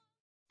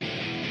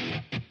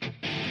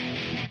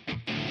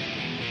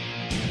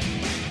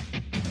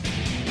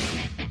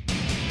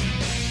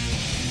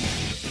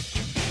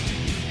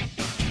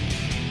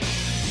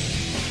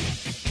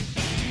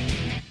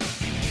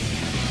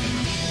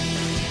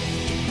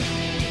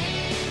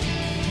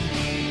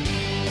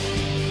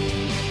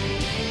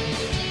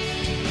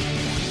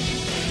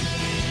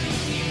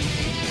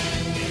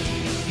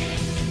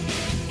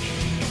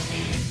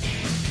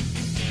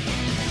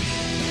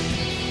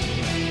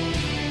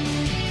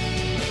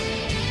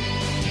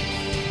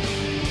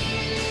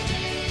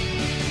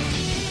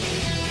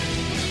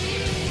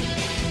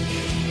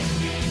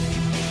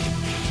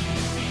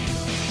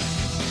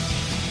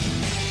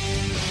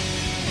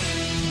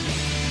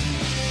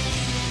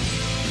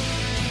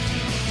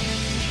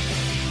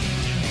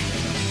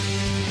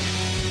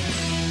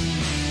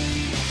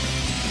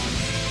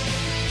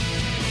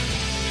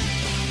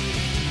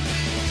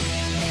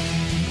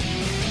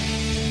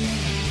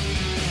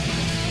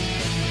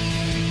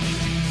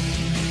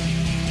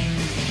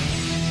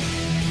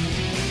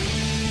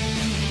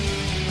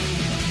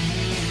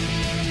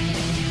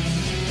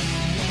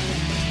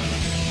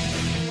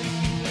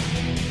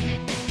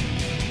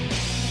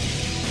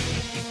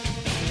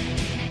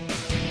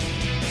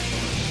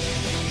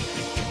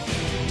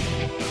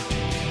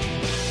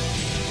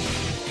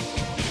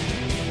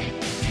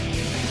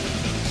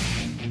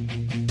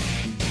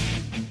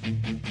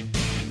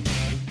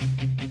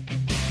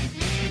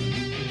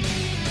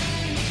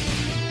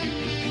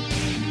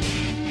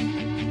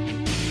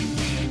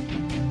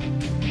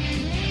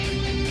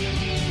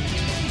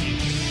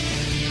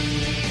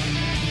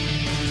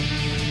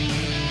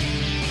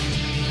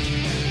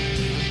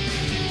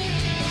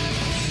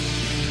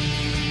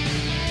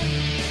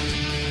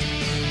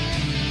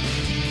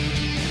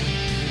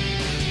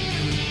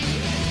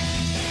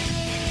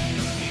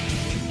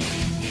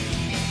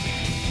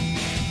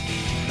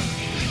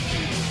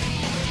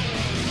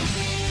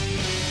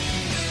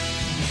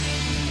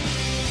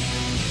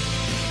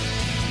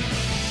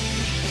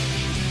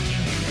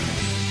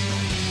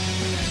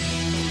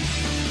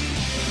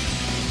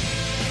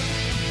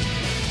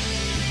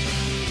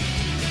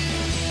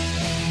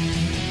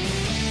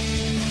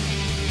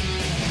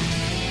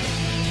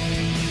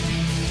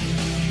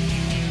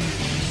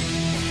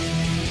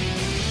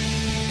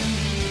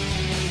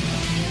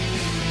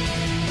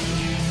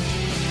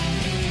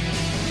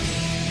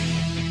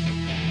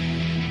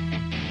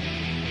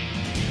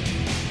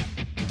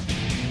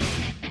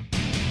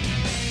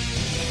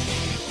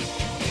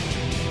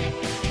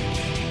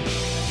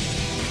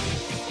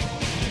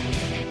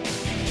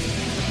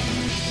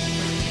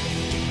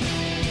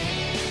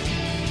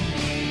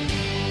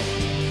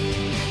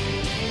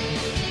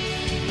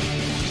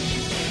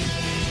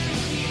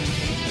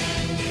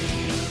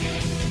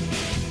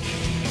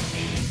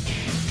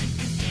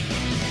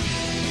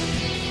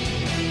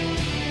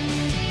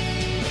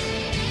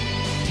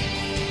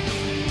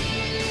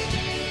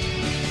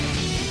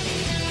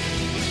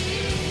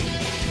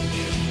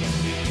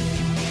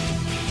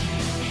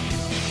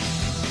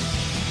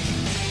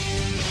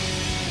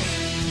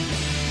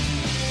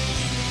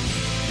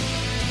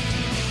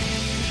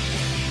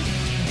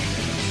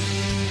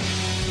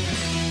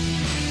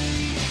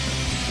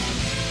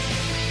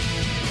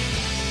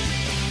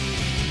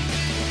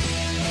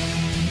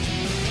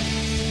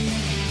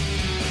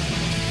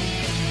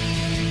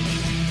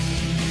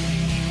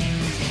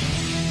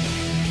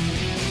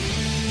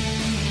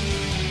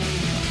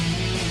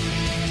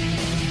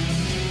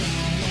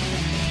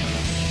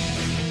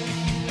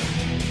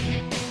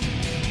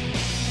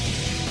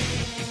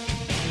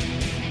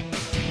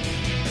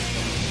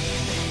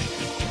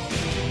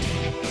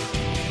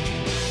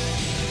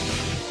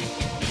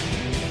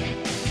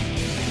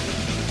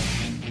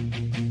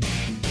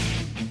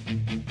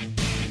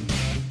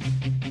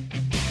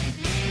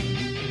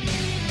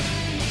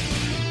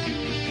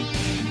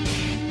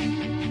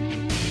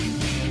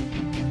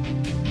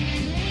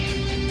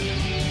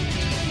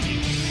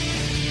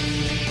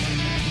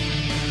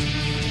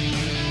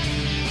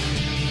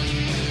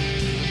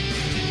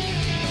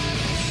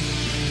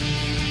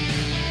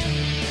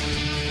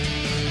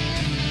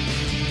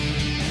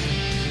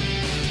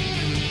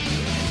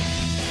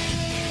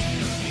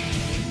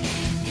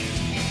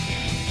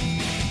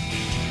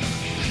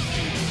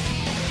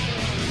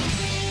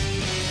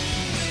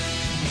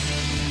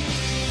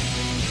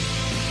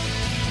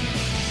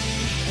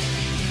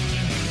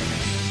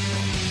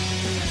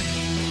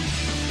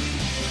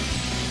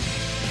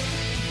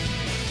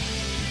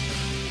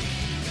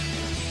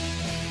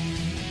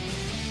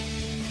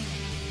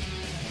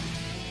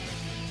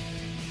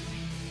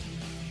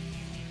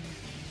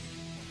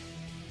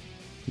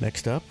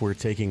 Next up, we're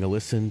taking a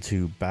listen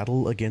to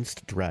Battle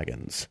Against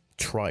Dragons,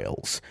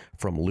 Trials,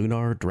 from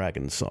Lunar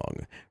Dragon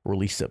Song,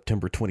 released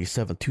September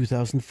 27,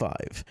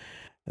 2005.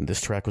 And this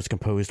track was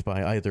composed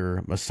by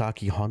either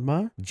Masaki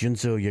Honma,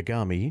 Junzo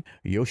Yagami,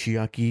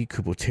 Yoshiaki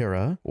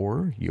Kubotera,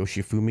 or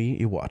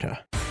Yoshifumi Iwata.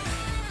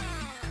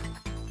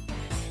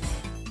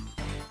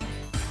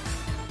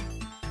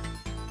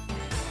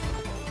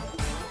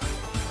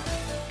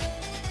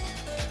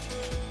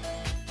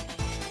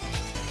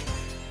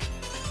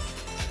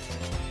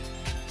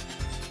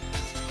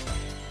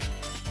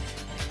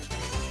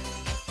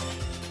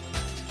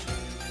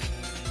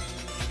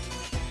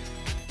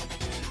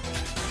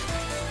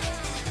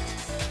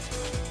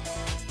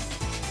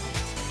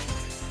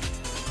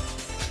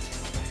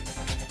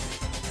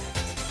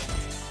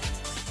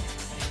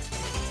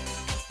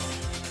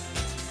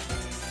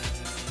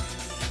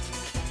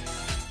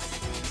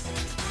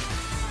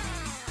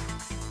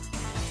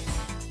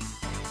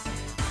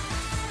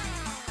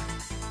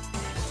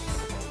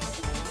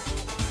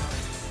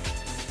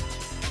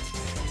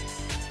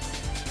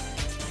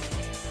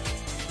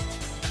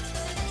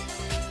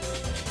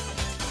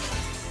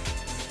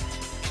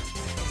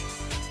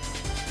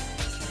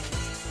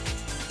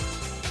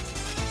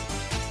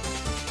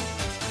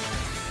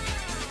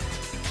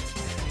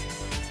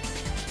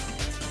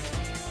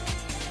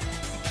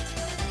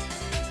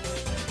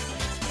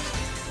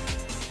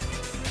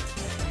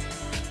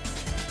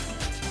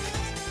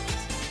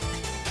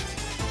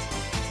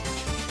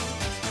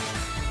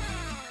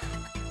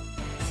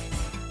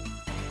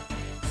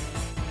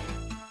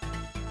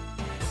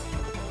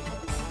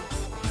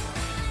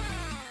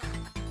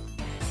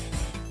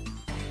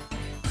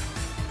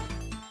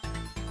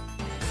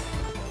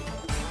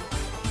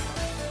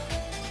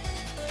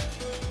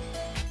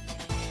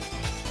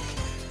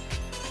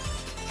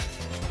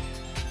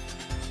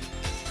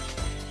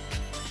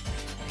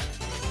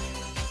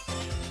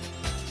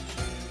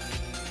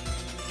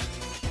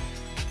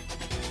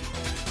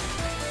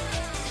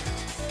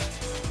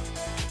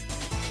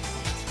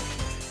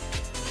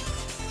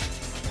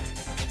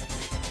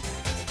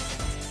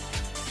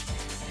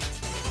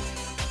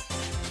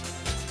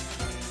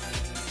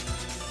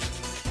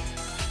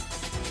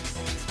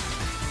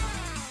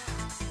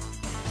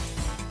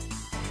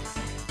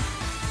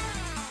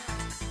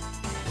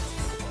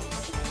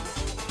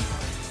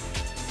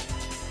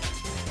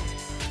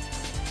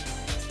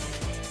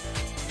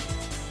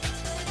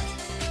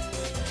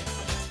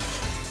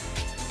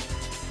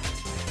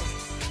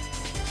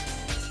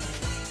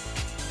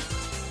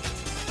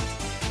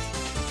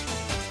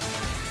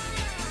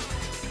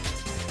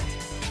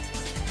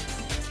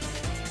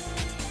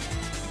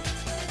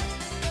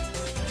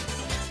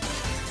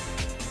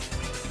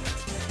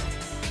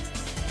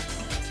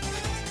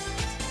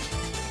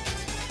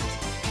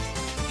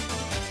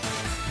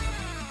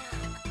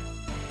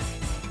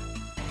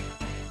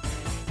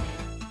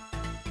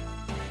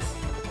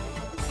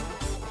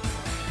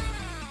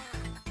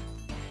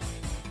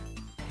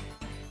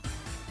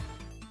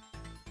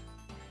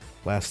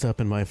 Last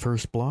up in my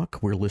first block,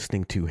 we're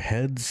listening to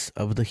Heads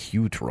of the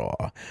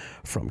Huedraw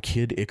from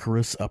Kid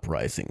Icarus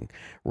Uprising,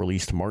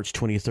 released March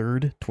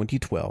 23rd,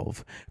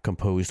 2012,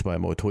 composed by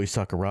Motoi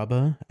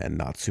Sakuraba and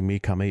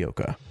Natsumi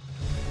Kameoka.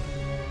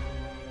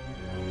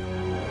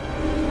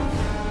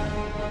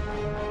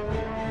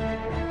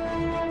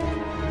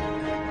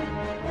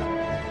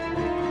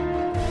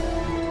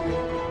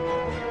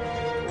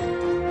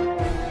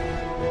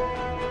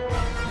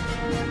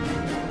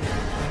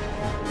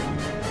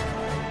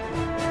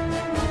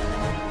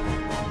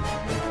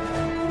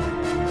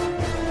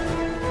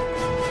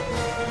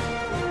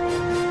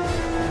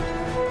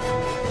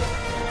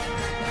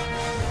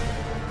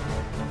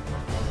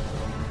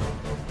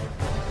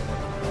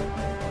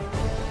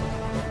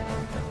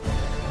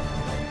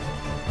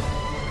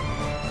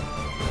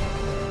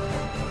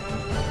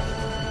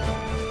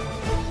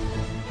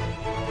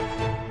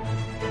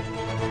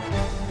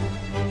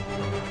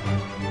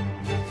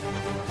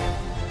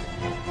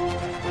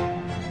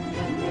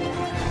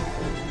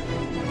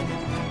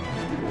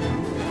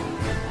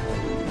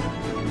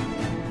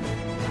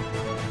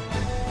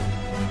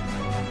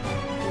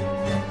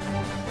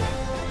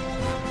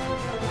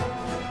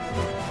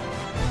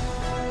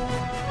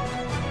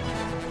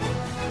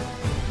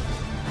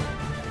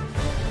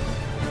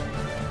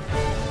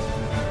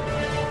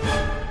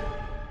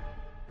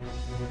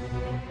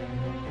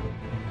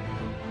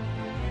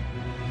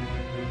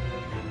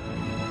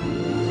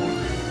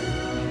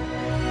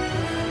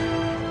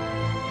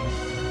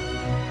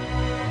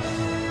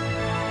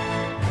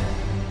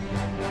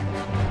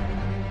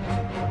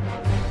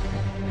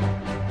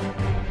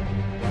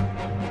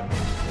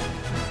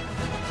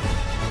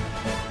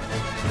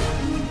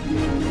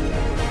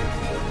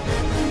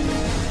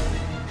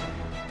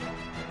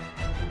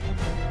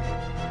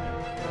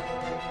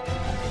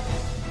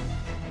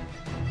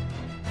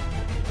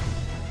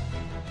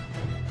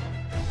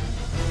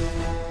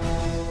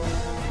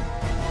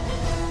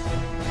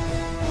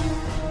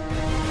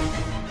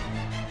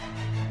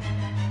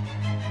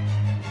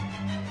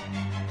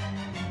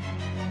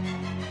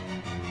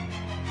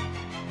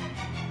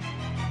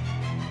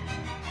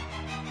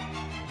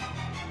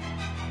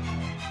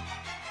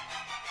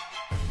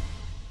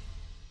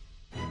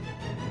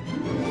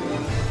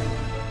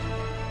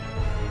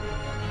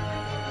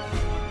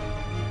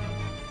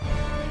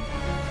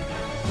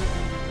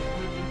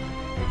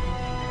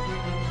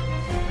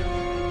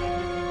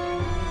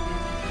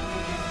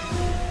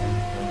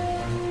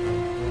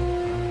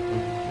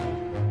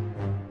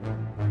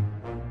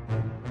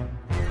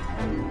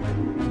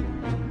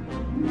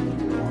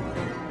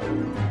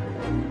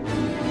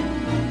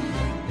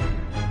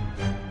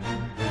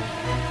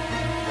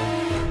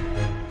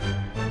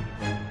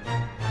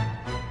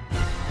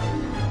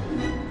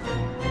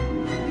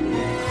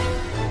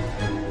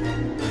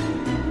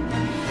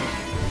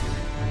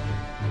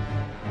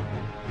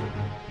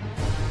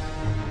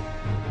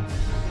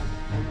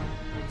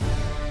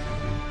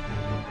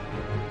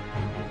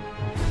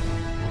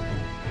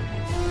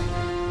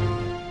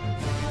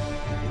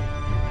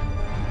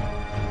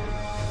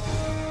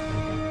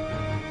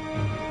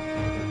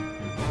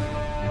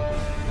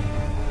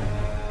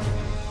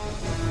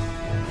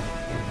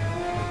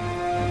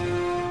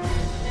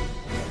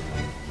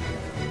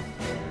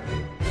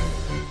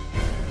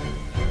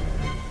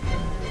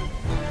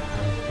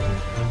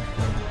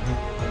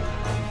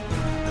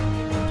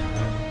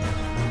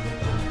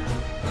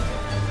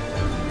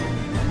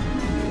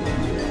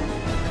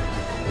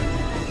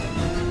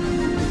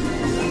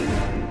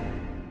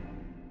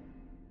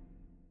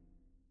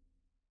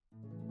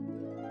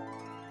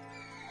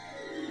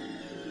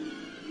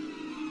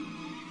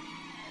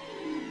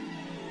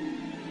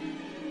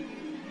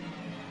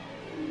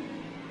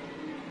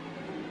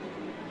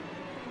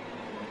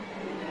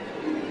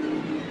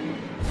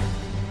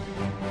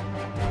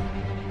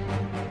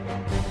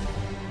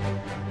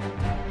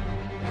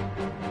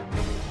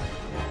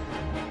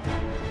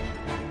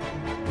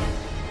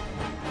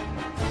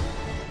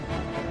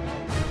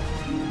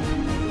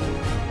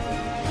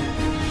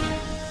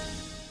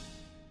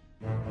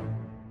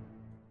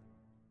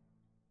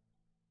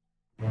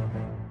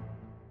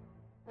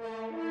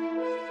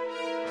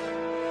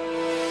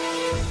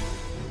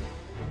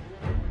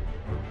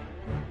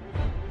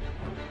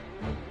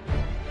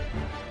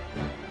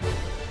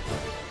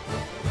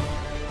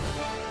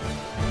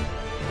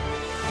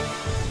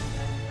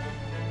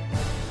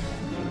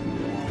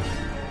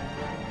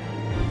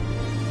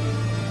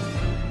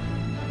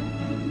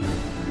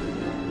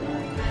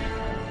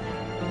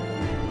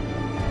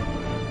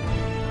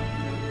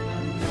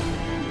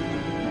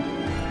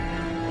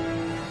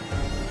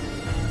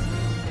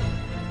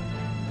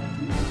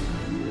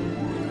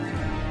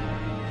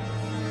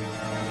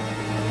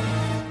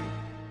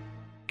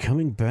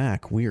 coming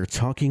back, we are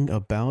talking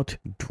about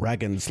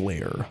Dragon's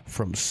Lair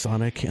from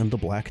Sonic and the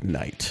Black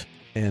Knight.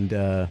 And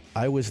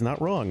I was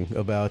not wrong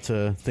about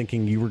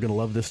thinking you were going to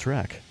love this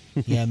track.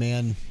 Yeah,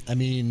 man. I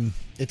mean,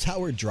 it's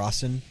Howard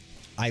Drawson.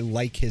 I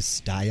like his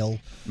style.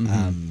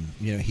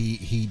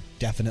 He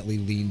definitely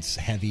leans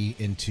heavy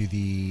into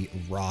the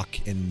rock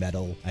and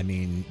metal. I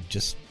mean,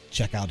 just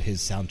check out his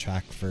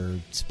soundtrack for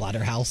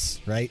Splatterhouse,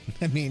 right?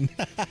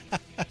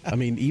 I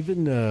mean,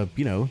 even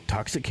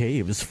Toxic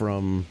Caves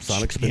from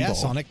Sonic Spinball. Yeah,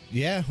 Sonic.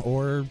 Yeah,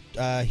 or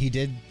he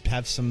did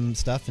have some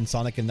stuff in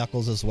Sonic and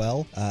Knuckles as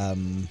well.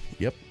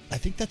 Yep. I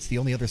think that's the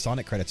only other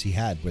Sonic credits he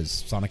had was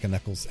Sonic and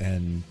Knuckles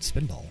and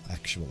Spinball,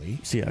 actually.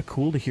 So yeah,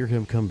 cool to hear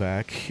him come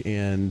back.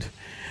 And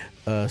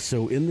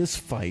so in this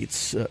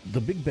fight,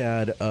 the big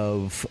bad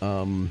of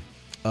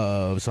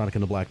Sonic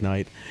and the Black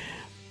Knight,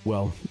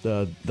 well,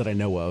 that I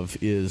know of,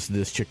 is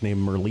this chick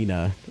named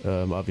Merlina,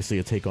 obviously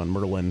a take on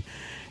Merlin.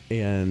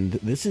 And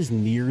this is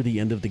near the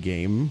end of the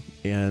game,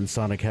 and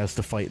Sonic has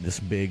to fight this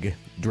big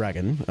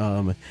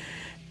dragon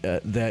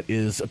that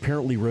is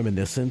apparently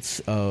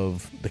reminiscent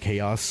of the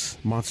Chaos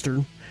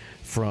monster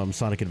from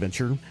Sonic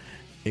Adventure,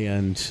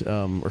 and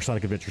or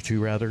Sonic Adventure 2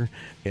 rather.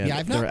 And yeah,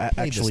 I've not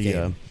played this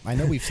game. I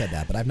know we've said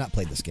that, but I've not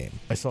played this game.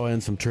 I saw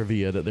in some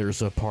trivia that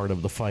there's a part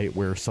of the fight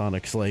where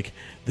Sonic's like,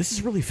 "This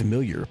is really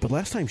familiar, but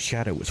last time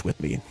Shadow was with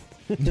me."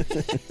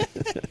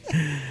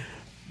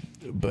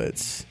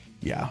 But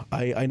yeah,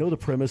 I know the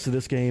premise of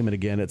this game, and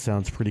again, it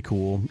sounds pretty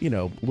cool. You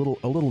know, a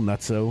little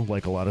nutso,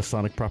 like a lot of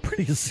Sonic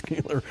properties,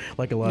 or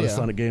like a lot of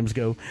Sonic games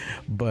go.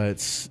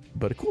 But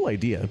a cool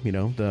idea, you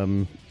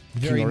know.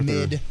 Very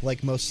mid,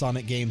 like most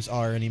Sonic games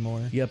are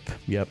anymore.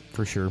 Yep,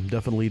 for sure.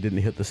 Definitely didn't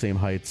hit the same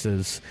heights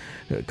as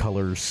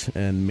Colors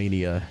and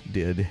Mania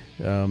did.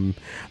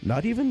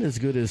 Not even as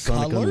good as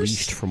Sonic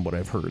Unleashed, from what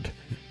I've heard.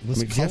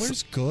 Was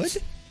Colors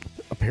good?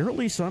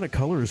 Apparently Sonic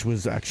Colors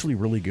was actually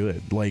really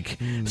good, like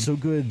so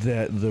good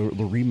that the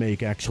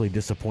remake actually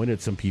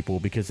disappointed some people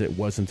because it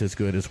wasn't as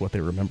good as what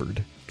they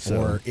remembered. So,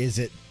 or is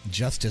it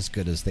just as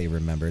good as they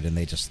remembered and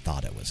they just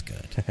thought it was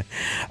good?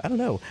 I don't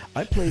know.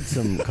 I played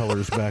some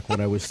Colors back when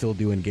I was still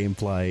doing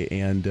Gamefly,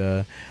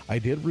 and I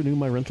did renew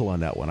my rental on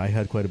that one. I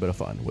had quite a bit of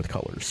fun with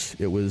Colors.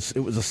 It was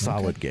a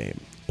solid game.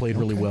 Played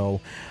really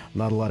well.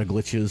 Not a lot of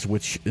glitches,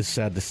 which is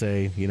sad to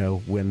say, you know,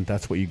 when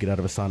that's what you get out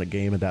of a Sonic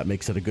game, and that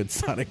makes it a good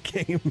Sonic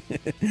game.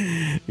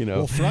 You know,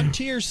 well,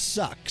 Frontiers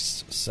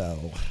sucks,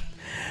 so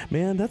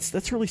man,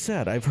 that's really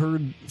sad. I've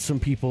heard some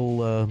people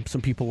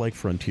like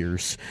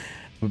Frontiers,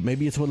 but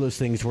maybe it's one of those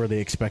things where they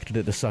expected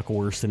it to suck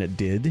worse than it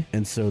did,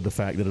 and so the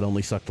fact that it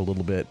only sucked a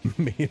little bit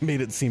made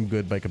it seem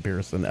good by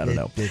comparison. I don't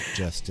know. It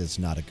just is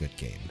not a good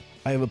game.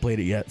 I haven't played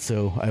it yet,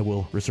 so I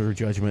will reserve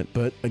judgment.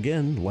 But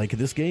again, like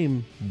this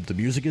game, the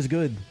music is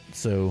good.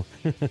 So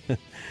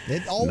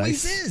it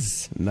always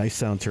is.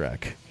 Nice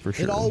soundtrack for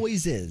sure. It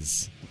always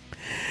is.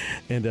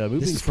 And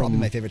this is probably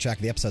my favorite track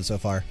of the episode so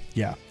far.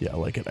 Yeah, I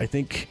like it. I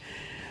think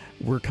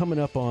we're coming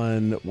up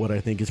on what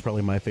I think is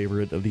probably my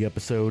favorite of the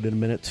episode in a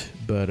minute.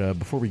 But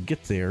before we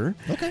get there,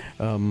 okay.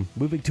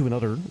 Moving to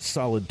another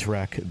solid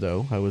track,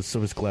 though. I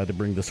was glad to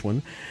bring this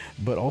one,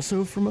 but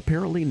also from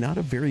apparently not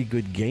a very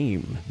good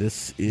game.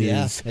 This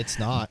is it's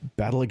not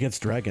Battle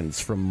Against Dragons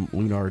from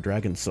Lunar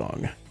Dragon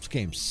Song. This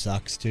game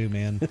sucks too,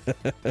 man.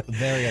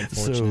 Very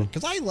unfortunate,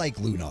 because I like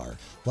Lunar.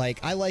 Like,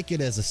 I like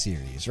it as a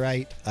series,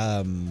 right?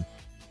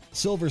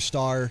 Silver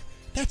Star,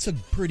 that's a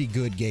pretty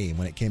good game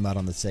when it came out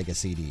on the Sega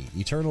CD.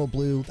 Eternal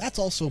Blue, that's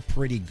also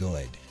pretty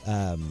good.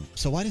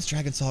 So why does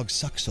Dragon Song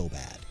suck so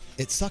bad?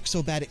 It sucks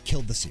so bad it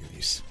killed the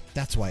series.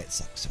 That's why it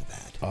sucks so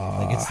bad.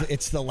 Like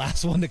it's the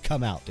last one to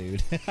come out,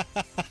 dude.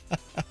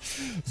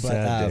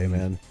 Sad day,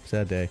 man.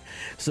 Sad day.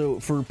 So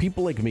for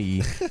people like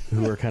me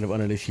who are kind of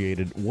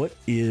uninitiated, what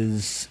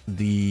is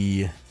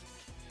Lunar?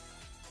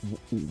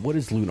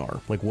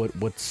 Like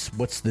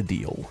what's the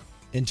deal?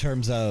 In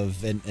terms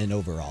of an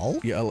overall?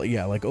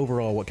 Yeah, like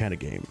overall, what kind of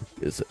game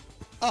is it?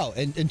 Oh,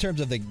 in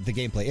terms of the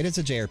gameplay, it is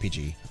a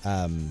JRPG.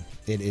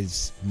 It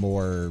is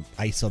more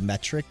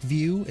isometric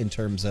view in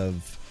terms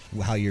of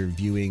how you're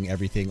viewing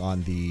everything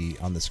on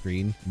the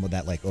screen, with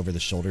that like over the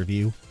shoulder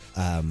view.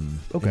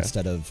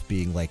 Instead of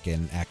being like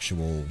an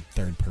actual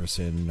third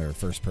person or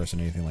first person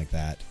or anything like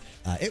that.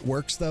 It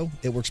works though.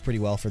 It works pretty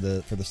well for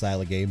the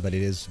style of game, but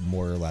it is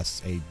more or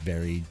less a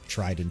very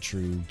tried and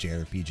true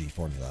JRPG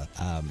formula.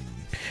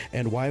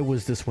 And why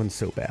was this one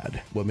so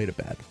bad? What made it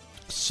bad?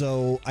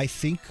 So I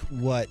think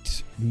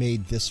what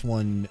made this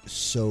one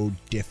so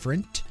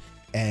different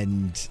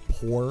and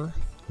poor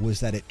was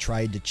that it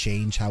tried to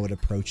change how it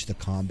approached the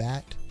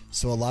combat.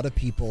 So a lot of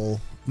people,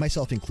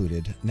 myself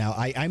included, now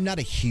I'm not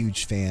a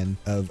huge fan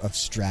of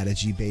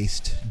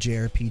strategy-based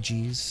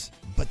JRPGs,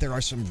 but there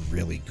are some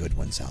really good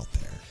ones out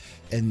there.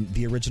 And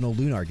the original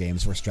Lunar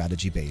games were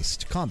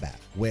strategy-based combat.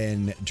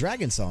 When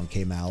Dragon Song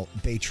came out,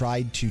 they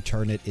tried to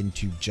turn it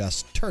into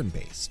just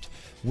turn-based,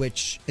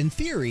 which in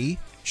theory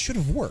should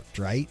have worked,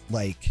 right?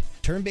 Like,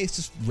 Turn-based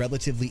is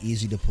relatively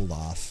easy to pull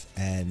off,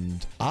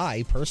 and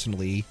I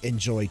personally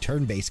enjoy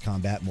turn-based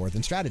combat more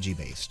than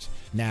strategy-based.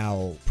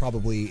 Now,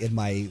 probably in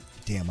my...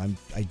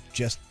 I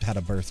just had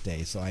a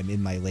birthday, so I'm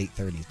in my late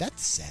 30s.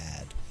 That's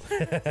sad.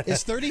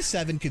 Is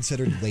 37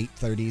 considered late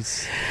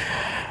 30s?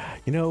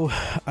 You know,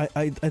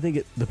 I think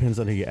it depends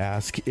on who you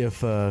ask. If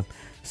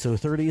so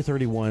 30,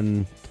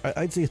 31,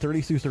 I'd say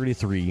 30 through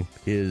 33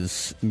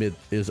 is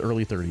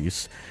early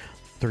 30s.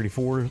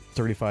 34,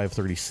 35,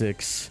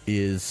 36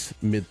 is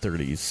mid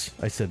 30s.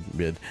 I said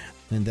mid.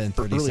 And then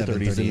early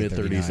 30s and mid 30s,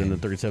 39. and then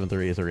 37,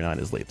 38, 39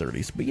 is late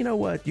 30s. But you know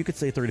what? You could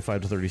say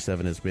 35 to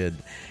 37 is mid.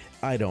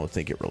 I don't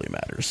think it really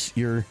matters.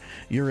 You're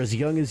as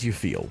young as you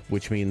feel,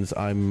 which means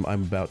I'm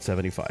about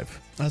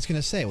 75. I was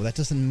going to say, well, that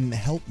doesn't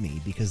help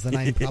me because then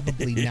I'm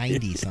probably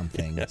 90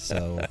 something.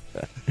 So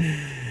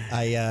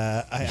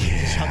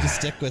I'll just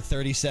stick with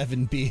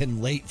 37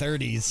 being late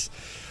 30s.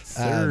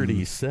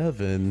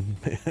 37,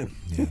 man.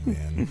 Yeah,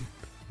 man.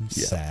 I'm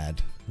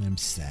sad. I'm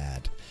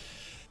sad.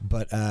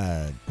 But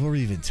what were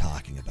we even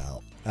talking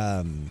about?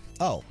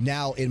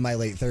 Now in my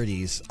late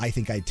 30s, I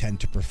think I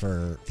tend to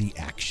prefer the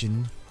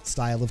action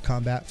style of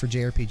combat for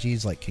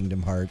JRPGs like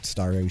Kingdom Hearts,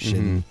 Star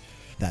Ocean,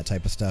 that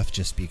type of stuff,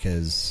 just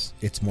because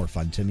it's more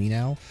fun to me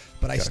now.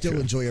 But I still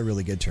enjoy a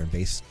really good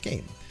turn-based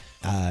game.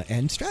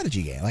 And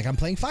strategy game. Like I'm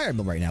playing Fire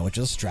Emblem right now, which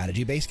is a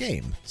strategy-based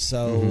game.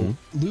 So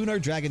Lunar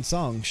Dragon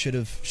Song should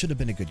have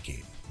been a good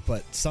game.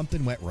 But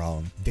something went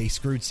wrong. They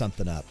screwed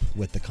something up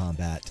with the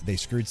combat. They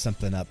screwed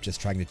something up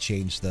just trying to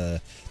change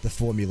the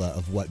formula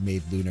of what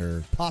made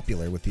Lunar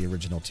popular with the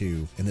original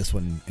 2. And this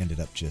one ended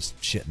up just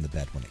shitting the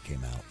bed when it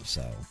came out.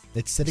 So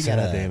it's sitting at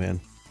a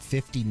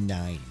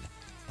 59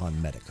 on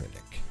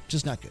Metacritic.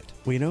 Just not good.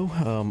 Well, you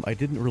know, I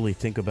didn't really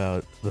think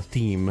about the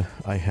theme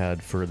I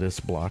had for this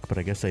block, but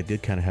I guess I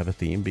did kind of have a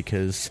theme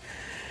because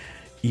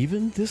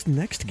even this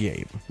next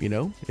game, you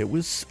know,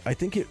 I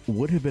think it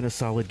would have been a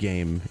solid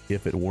game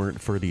if it weren't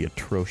for the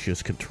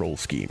atrocious control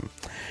scheme.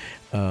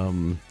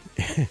 And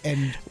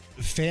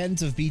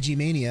fans of BG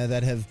Mania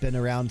that have been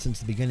around since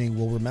the beginning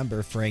will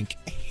remember Frank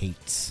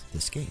hates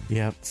this game.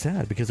 Yeah,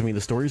 sad, because, I mean,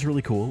 the story's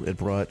really cool. It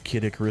brought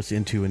Kid Icarus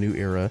into a new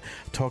era.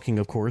 Talking,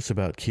 of course,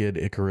 about Kid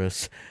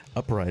Icarus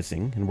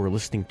Uprising, and we're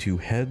listening to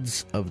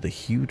Heads of the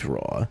Hue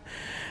Draw,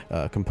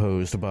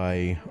 composed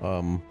by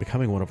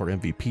becoming one of our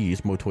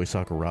MVPs, Motoi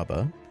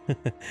Sakuraba.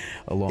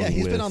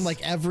 He's been on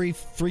like every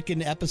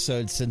freaking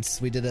episode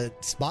since we did a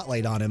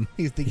spotlight on him.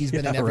 I think he's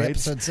been in every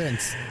episode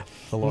since.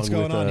 What's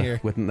going on here?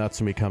 With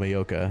Natsumi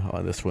Kameoka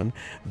on this one.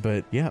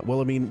 But yeah,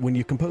 well, I mean, when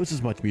you compose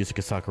as much music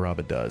as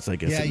Sakuraba does, I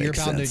guess it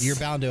makes sense. You're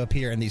bound to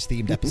appear in these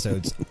themed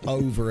episodes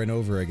over and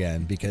over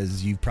again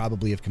because you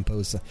probably have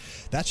composed.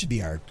 That should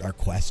be our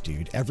quest,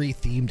 dude. Every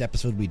themed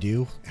episode we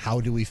do,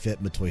 how do we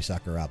fit Motoi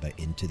Sakuraba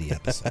into the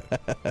episode?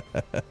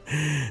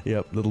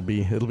 Yep, it'll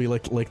be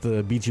like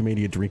the BG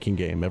Mania drinking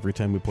game. Every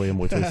time we play a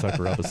Motoi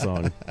Sakuraba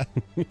song.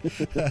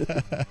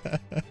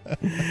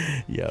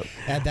 Yep.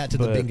 Add that to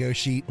the bingo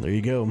sheet. There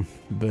you go.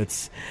 But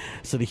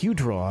so the Hue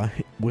Draw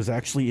was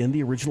actually in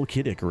the original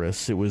Kid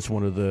Icarus. It was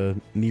one of the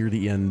near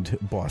the end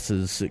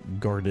bosses. It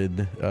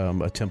guarded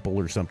a temple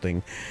or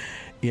something.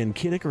 In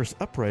Kid Icarus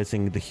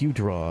Uprising, the Hue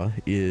Draw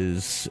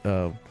is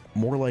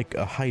more like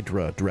a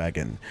Hydra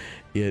dragon.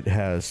 It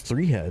has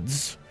 3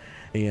 heads,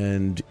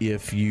 and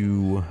if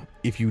you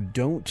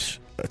don't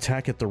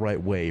attack it the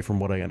right way, from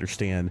what I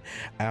understand,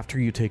 after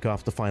you take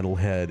off the final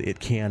head,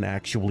 it can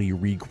actually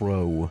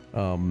regrow,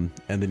 and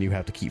then you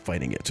have to keep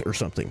fighting it or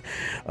something.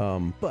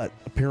 But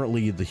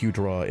apparently the Hue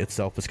Draw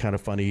itself is kind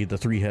of funny. The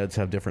 3 heads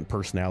have different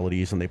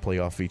personalities and they play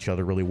off each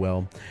other really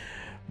well.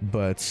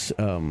 But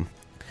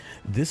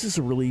this is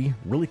a really,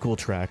 really cool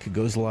track. It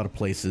goes a lot of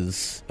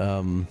places.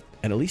 And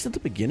at least at the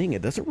beginning,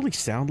 it doesn't really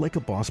sound like a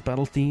boss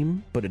battle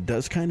theme, but it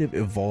does kind of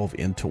evolve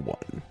into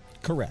one.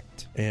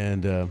 Correct.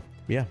 And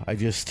yeah, I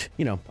just,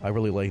 I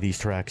really like these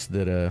tracks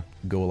that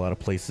go a lot of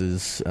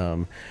places.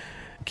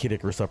 Kid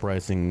Icarus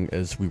Uprising,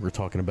 as we were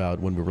talking about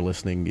when we were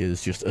listening,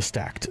 is just a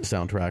stacked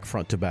soundtrack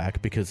front to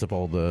back because of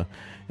all the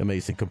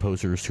amazing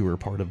composers who are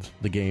part of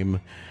the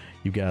game.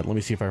 You've got, let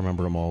me see if I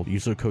remember them all,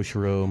 Yuzo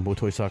Koshiro,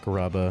 Motoi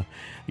Sakuraba,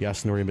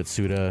 Yasunori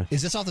Mitsuda.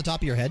 Is this off the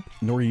top of your head?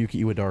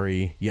 Noriyuki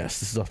Iwadari.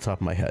 Yes, this is off the top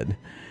of my head.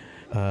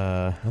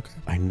 Okay.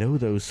 I know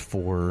those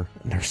 4.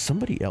 There's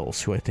somebody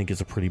else who I think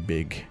is a pretty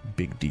big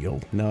deal.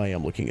 Now I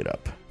am looking it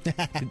up.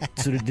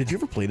 So did you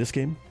ever play this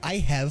game? I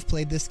have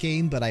played this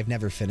game, but I've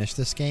never finished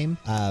this game.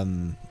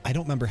 I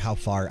don't remember how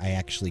far I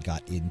actually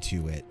got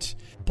into it,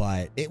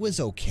 but it was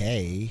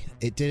okay.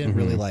 It didn't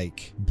really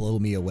blow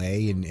me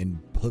away and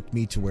hook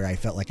me to where I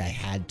felt like I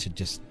had to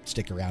just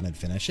stick around and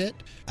finish it.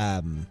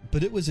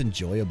 But it was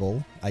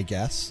enjoyable, I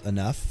guess,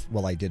 enough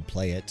while I did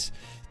play it.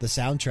 The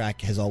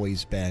soundtrack has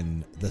always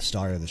been the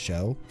star of the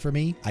show for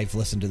me. I've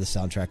listened to the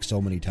soundtrack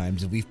so many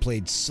times, and we've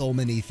played so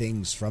many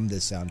things from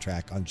this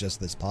soundtrack on just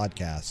this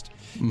podcast.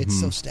 It's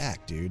so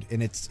stacked, dude,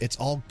 and it's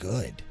all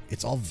good.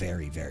 It's all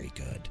very, very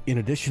good. In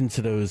addition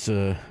to those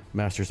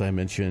masters I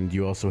mentioned,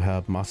 you also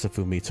have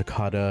Masafumi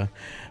Takada,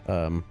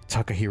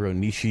 Takahiro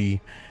Nishi,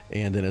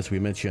 and then, as we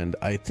mentioned,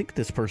 I think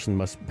this person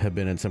must have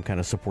been in some kind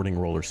of supporting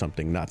role or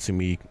something,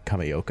 Natsumi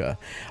Kameoka.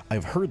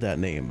 I've heard that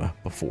name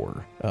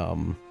before,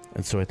 and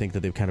so I think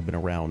that they've kind of been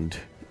around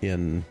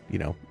in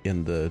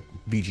the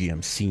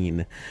VGM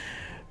scene.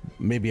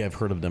 Maybe I've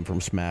heard of them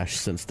from Smash,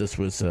 since this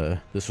was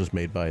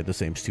made by the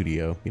same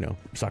studio,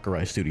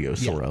 Sakurai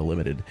Studios, Sora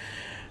Limited.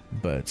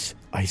 But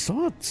I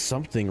saw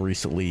something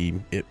recently.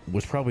 It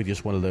was probably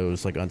just one of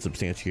those like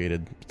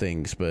unsubstantiated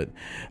things, but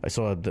I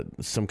saw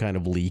some kind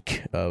of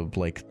leak of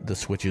like the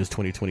Switch's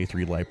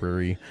 2023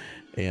 library,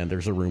 and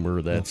there's a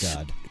rumor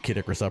that Kid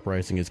Icarus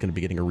Uprising is going to be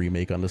getting a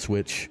remake on the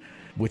Switch,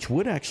 which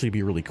would actually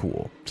be really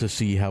cool to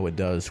see how it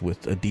does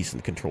with a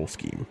decent control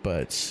scheme.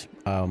 But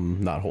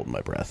I'm not holding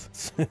my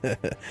breath.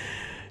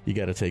 You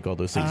got to take all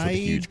those things with a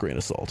huge grain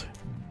of salt.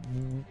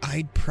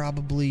 I'd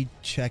probably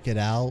check it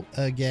out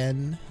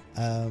again.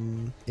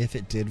 If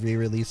it did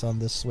re-release on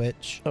the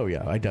Switch. Oh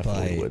yeah, I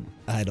definitely would.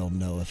 I don't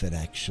know if it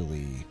actually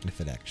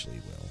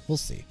will. We'll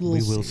see.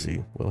 We will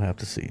see. We'll have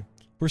to see.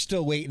 We're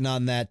still waiting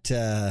on that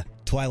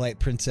Twilight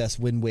Princess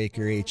Wind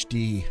Waker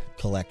HD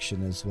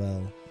collection as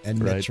well, and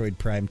Metroid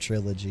Prime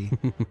Trilogy.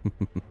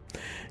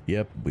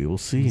 Yep, we will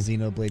see.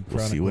 Xenoblade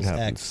Chronicles X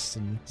X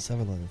and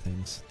several other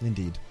things.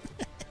 Indeed.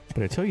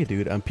 But I tell you,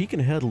 dude, I'm peeking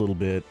ahead a little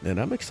bit, and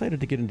I'm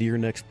excited to get into your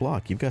next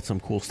block. You've got some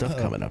cool stuff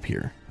coming up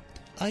here.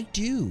 I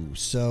do.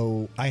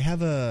 So I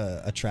have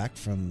a track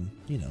from,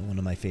 one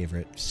of my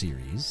favorite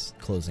series,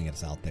 closing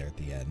us out there at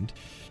the end.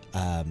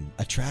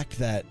 A track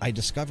that I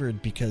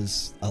discovered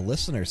because a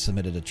listener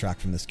submitted a track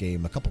from this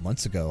game a couple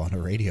months ago on a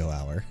radio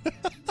hour.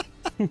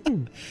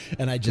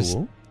 And I just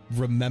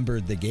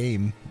remembered the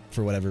game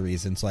for whatever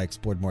reason, so I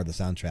explored more of the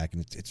soundtrack,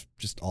 and it's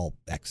just all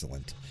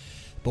excellent.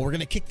 But we're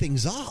going to kick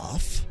things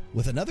off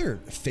with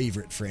another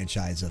favorite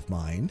franchise of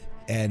mine.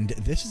 And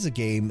this is a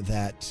game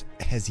that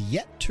has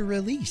yet to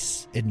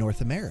release in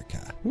North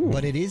America,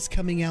 but it is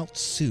coming out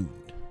soon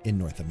in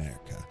North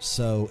America.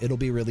 So it'll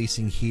be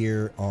releasing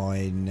here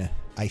on,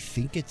 I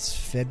think it's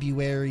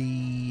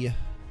February...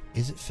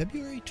 Is it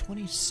February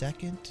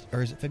 22nd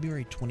or is it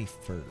February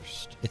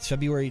 21st? It's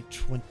February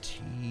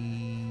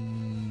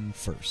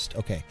 21st.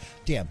 Okay.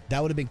 Damn,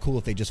 that would have been cool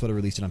if they just would have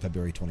released it on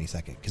February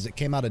 22nd, because it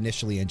came out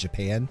initially in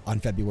Japan on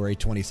February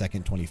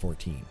 22nd,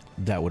 2014.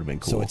 That would have been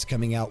cool. So it's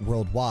coming out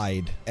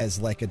worldwide as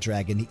Like a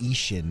Dragon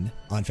Ishin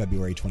on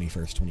February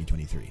 21st,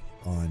 2023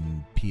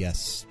 on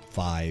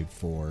PS5,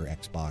 for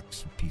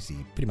Xbox,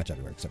 PC, pretty much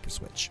everywhere except for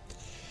Switch.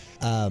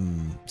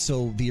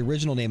 So the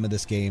original name of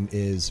this game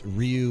is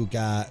Ryu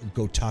ga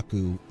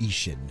Gotoku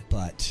Ishin,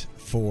 but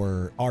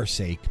for our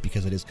sake,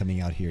 because it is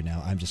coming out here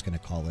now, I'm just going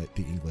to call it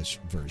the English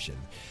version.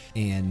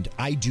 And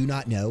I do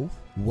not know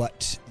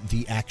what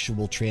the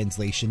actual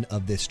translation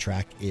of this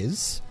track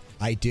is.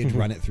 I did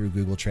run it through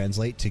Google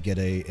Translate to get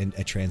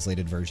a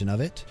translated version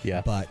of it.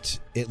 Yeah. But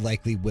it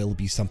likely will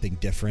be something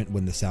different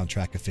when the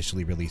soundtrack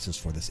officially releases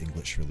for this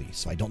English release.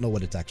 So I don't know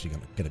what it's actually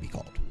going to be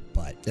called.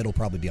 But it'll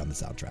probably be on the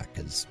soundtrack,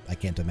 because I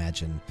can't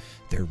imagine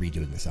they're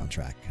redoing the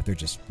soundtrack. They're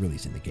just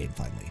releasing the game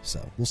finally.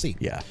 So we'll see.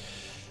 Yeah.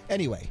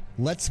 Anyway,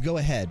 let's go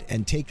ahead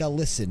and take a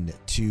listen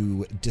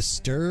to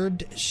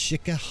Disturbed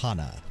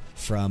Shikahana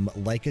from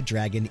Like a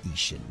Dragon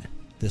Ishin.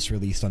 This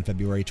released on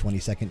February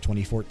 22nd,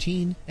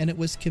 2014, and it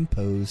was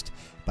composed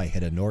by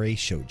Hidenori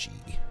Shoji.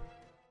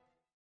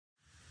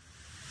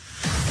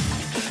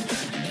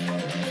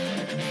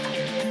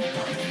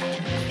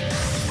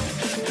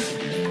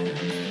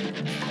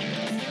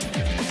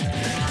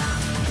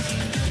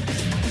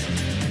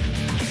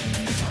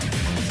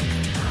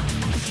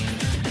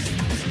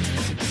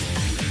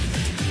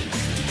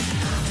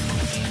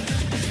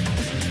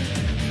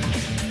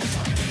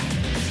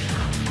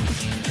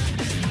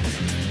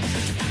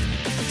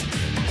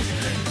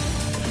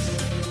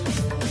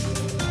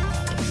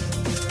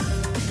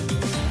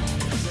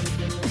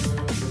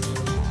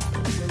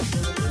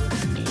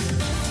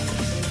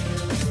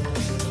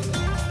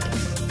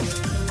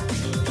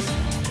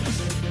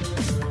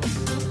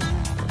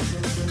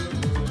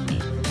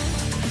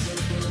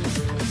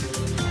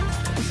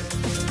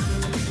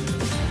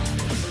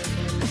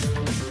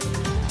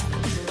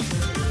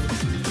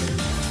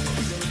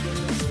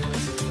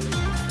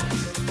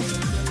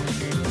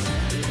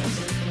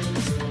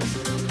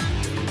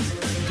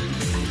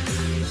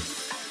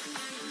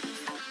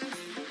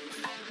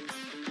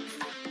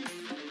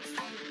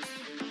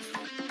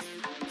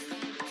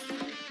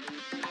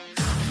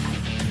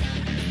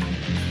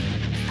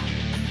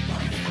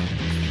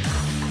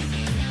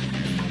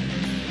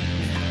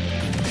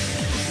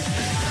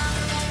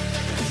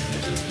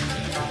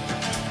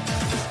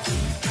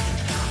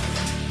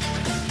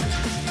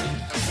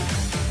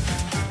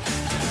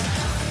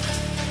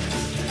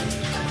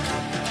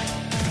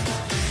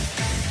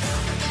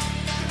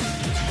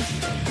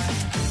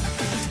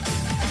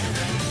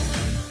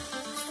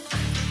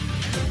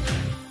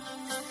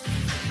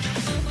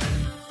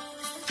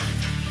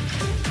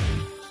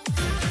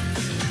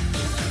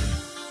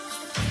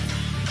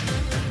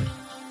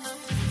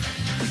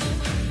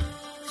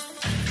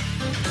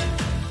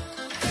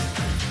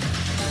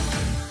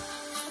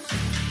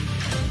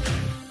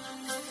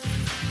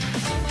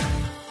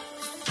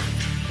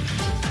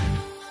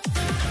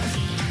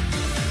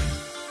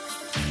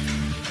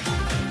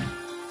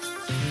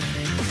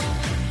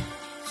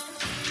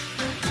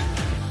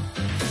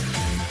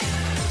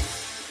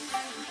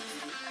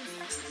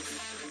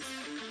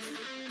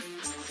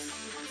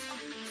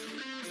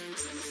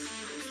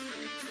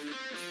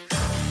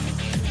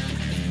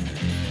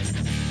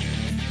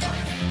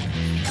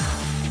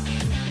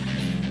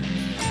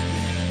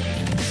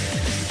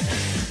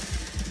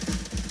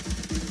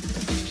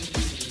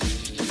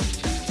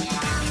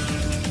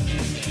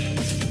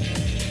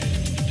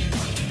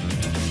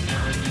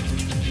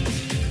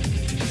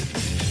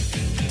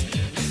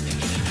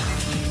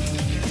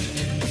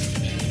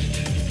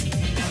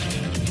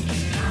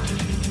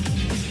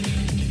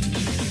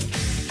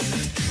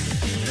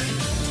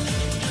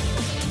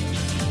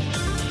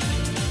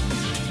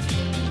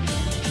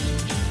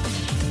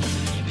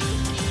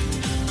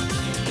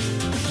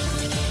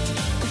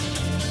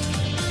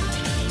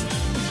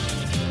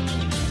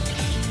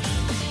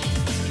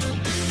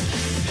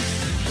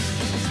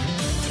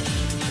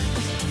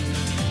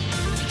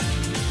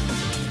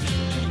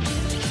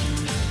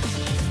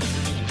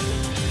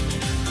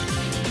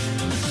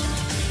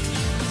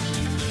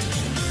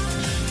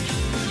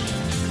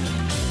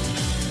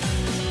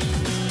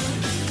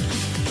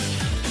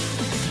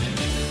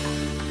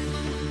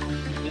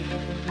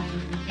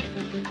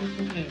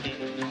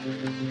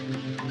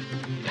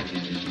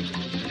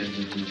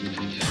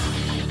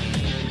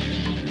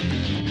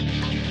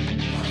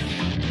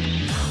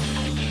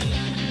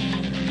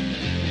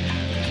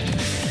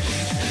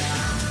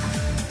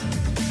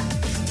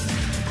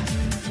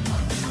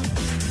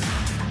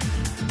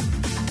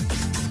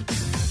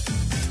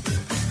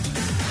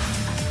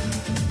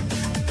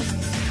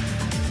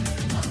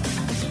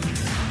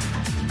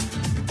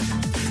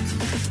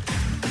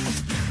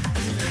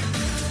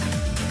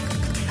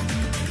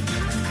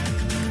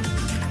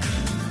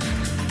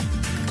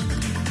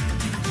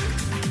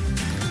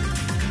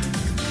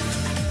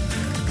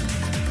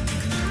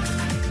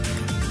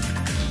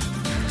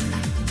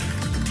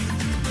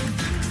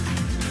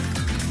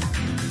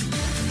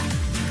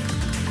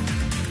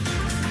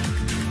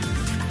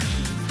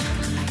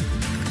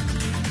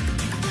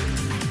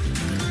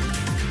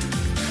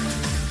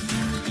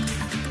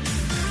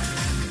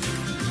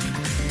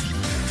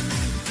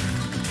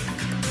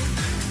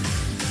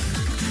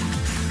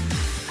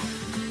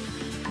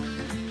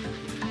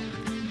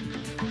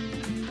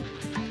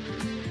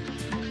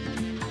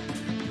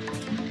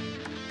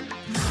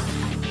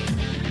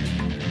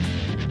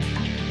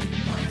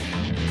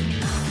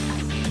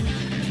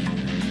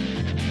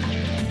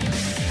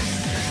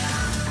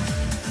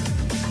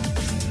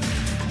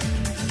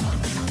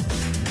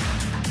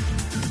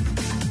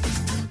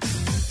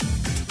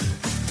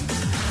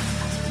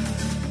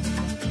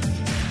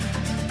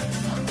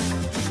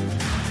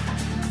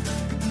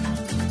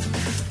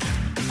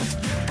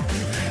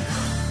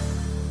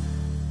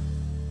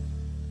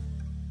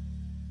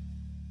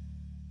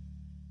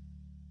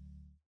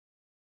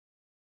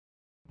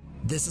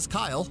 This is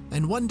Kyle,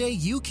 and one day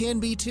you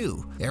can be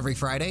too. Every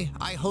Friday,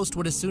 I host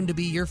what is soon to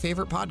be your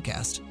favorite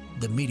podcast,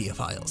 The Media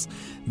Files.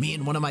 Me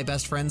and one of my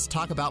best friends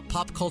talk about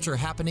pop culture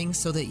happenings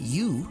so that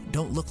you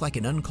don't look like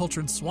an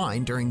uncultured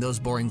swine during those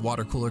boring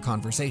water cooler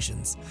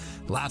conversations.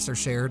 Laughs are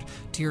shared,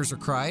 tears are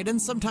cried,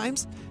 and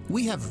sometimes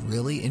we have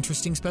really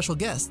interesting special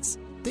guests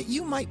that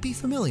you might be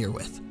familiar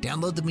with.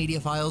 Download The Media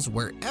Files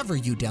wherever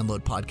you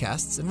download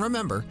podcasts, and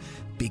remember,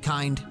 be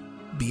kind,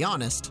 be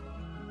honest,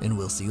 and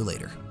we'll see you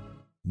later.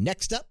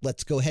 Next up,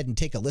 let's go ahead and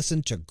take a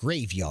listen to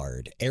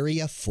Graveyard,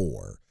 Area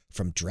 4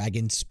 from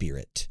Dragon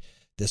Spirit.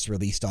 This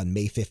released on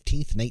May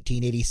 15th,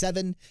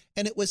 1987,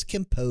 and it was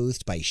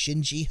composed by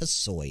Shinji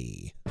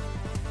Hasoi.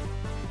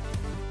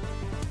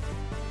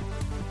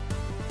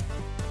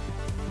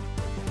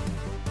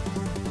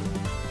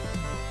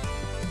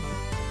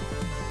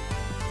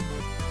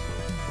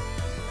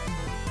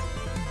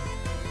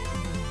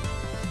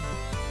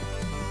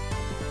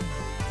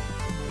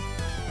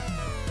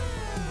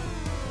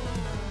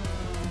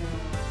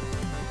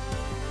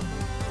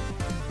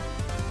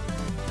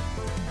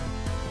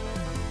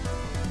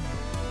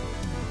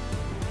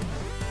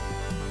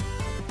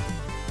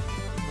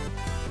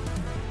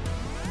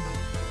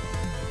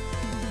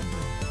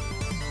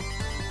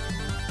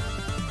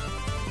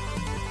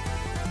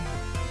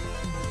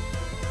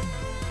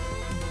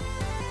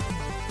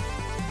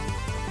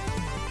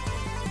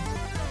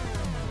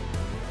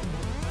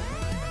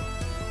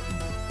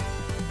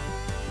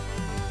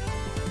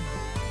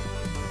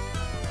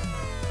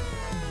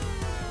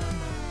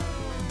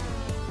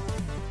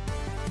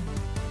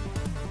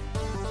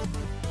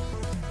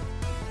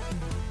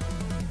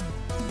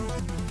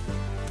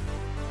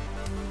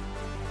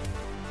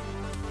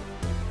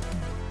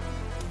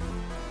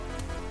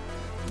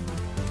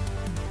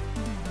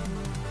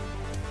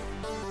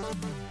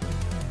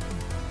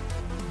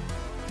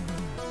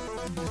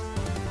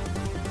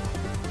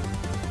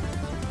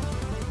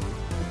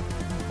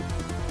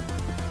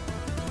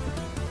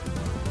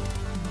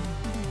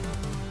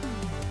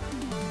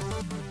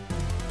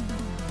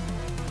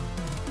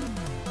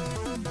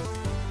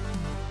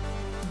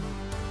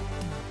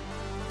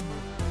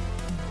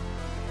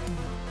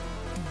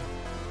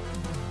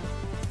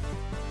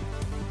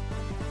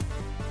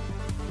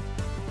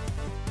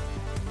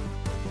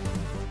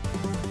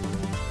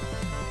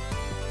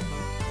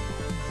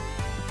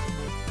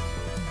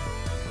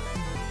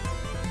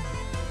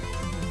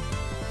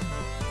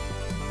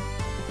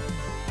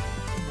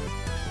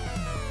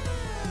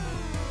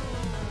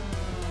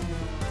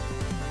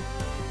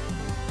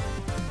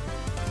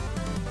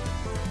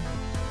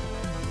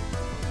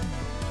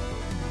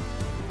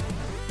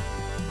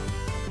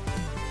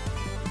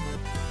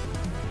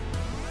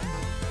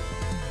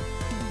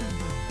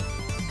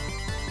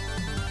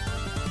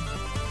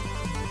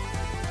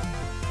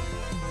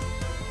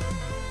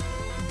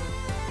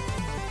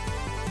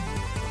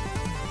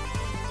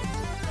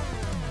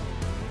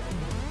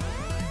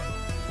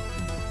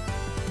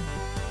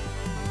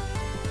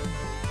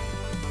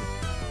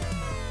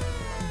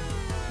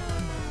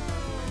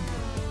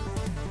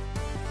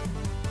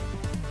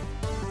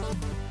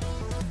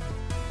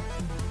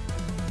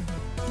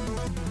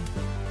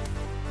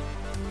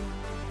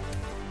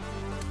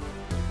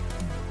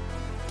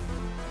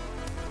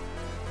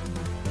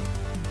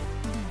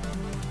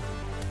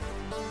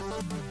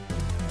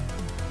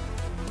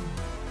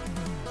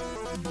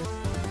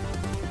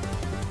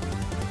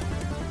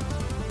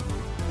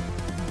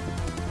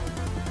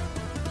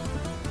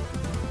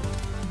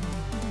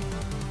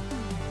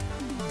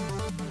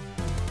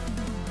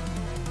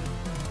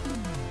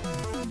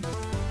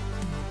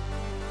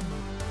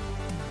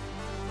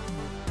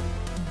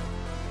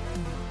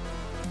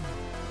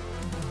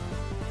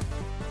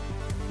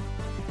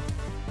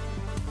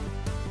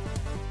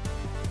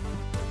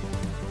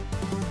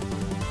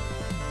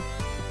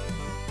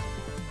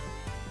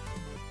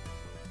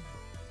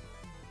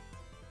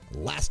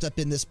 Last up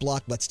in this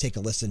block, let's take a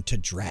listen to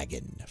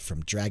Dragon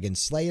from Dragon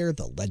Slayer,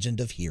 The Legend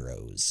of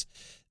Heroes.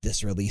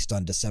 This released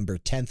on December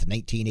 10th,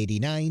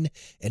 1989,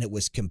 and it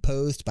was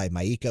composed by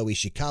Maiko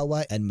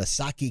Ishikawa and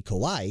Masaki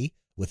Kawai,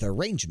 with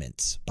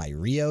arrangements by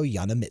Ryo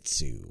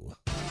Yanamitsu.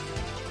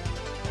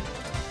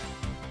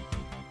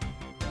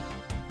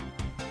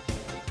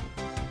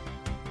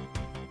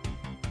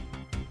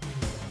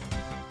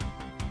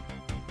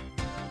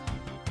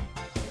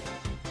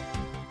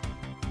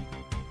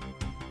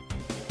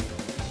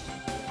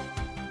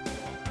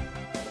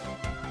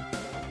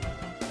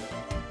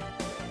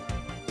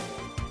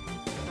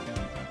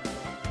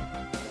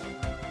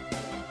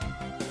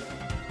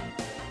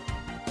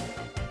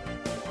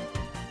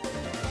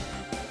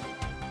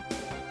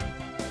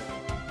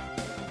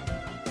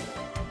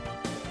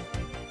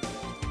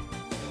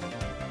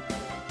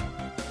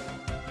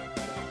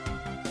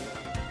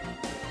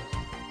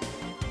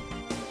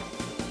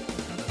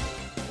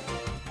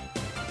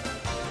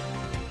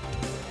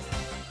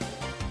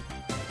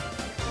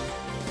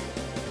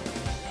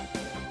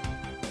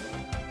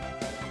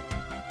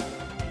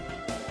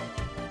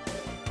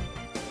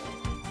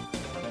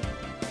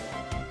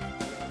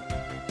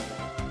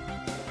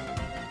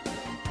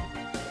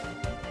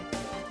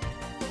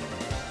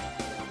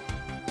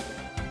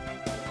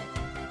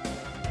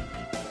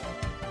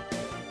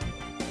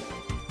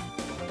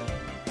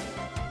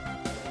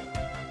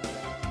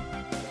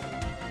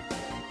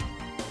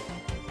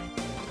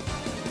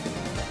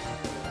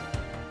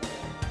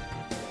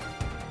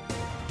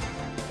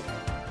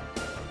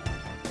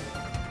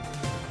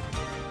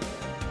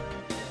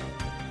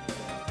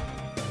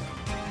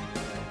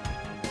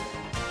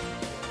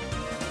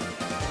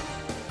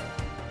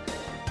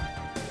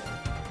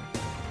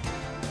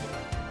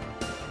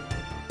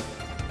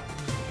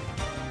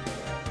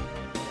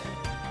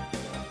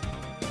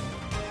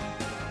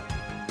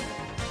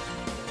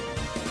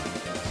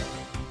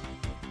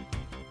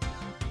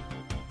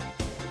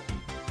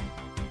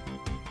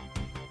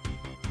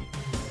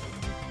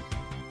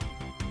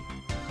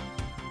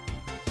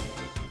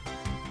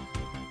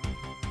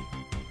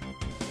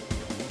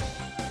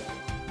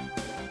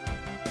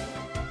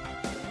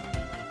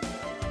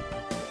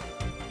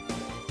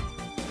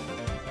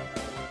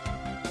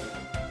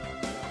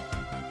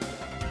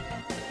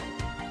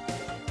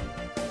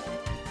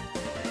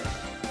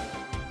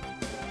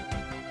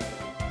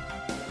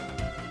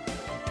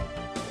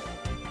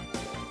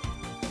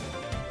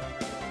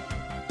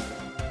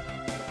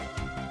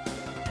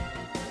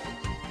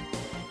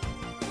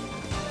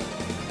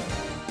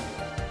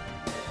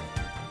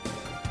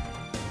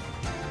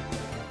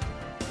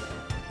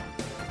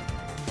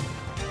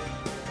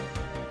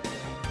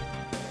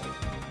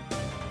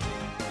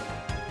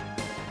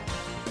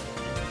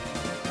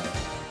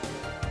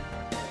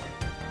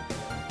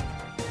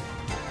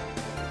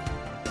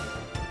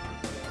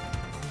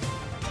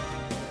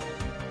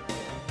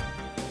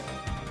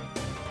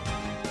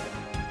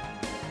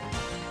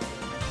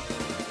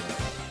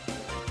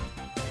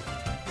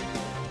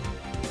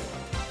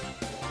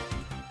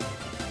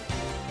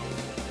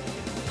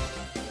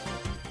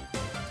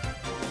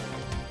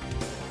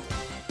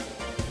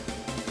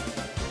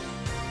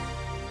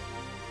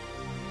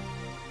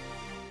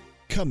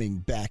 Coming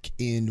back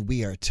in,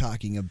 we are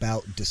talking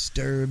about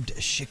Disturbed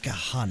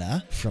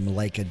Shikahana from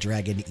Like a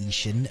Dragon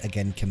Ishin,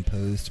 again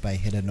composed by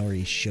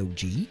Hidenori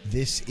Shoji.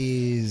 This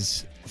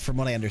is, from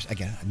what I understand,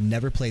 again, I've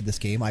never played this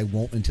game. I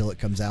won't until it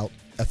comes out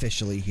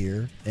officially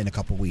here in a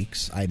couple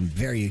weeks. I'm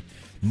very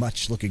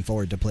much looking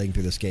forward to playing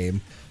through this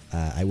game.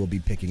 I will be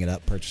picking it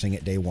up, purchasing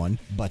it day one.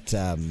 But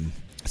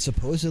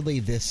supposedly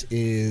this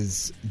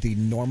is the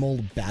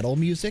normal battle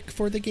music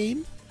for the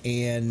game.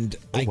 And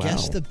I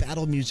guess the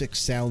battle music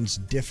sounds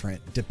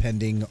different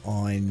depending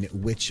on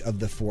which of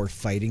the 4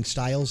 fighting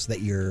styles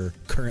that you're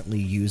currently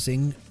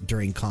using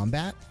during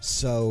combat.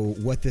 So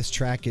what this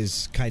track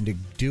is kind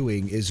of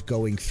doing is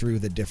going through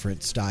the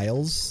different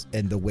styles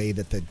and the way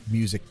that the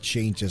music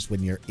changes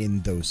when you're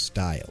in those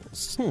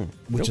styles.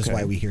 Which is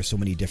why we hear so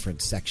many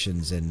different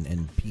sections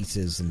and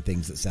pieces and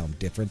things that sound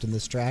different in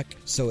this track.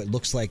 So it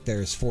looks like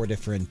there's 4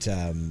 different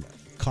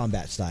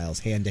combat styles: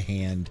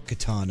 hand-to-hand,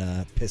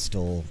 katana,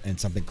 pistol, and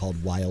something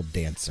called Wild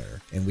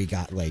Dancer. And we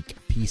got like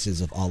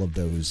pieces of all of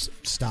those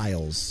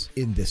styles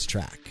in this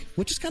track,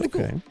 which is kind of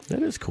cool.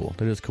 That is cool.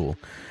 That is cool.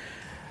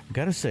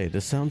 Gotta say,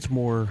 this sounds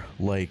more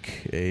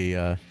like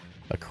a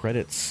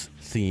credits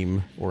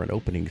theme or an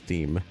opening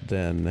theme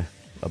than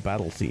a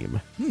battle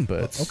theme.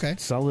 But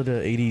solid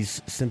 80s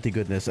synthy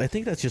goodness. I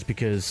think that's just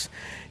because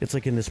it's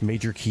like in this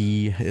major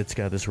key. It's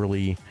got this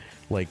really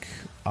like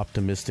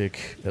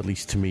optimistic, at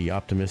least to me,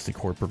 optimistic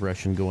chord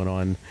progression going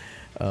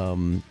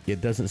on.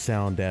 It doesn't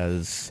sound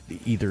as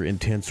either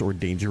intense or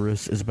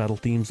dangerous as battle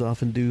themes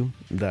often do.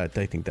 That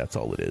I think that's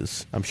all it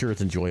is. I'm sure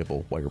it's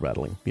enjoyable while you're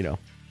battling, you know.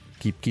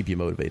 Keep you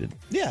motivated.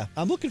 Yeah,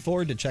 I'm looking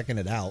forward to checking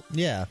it out.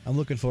 Yeah, I'm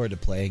looking forward to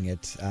playing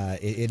it.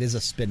 It is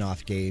a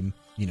spin-off game,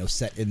 you know,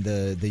 set in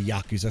the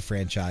Yakuza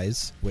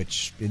franchise,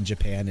 which in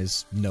Japan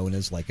is known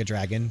as Like a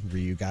Dragon,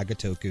 Ryuga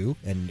Gotoku,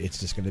 and it's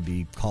just going to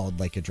be called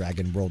Like a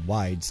Dragon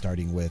worldwide,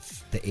 starting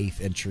with the 8th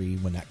entry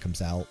when that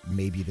comes out,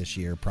 maybe this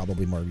year,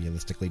 probably more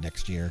realistically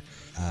next year.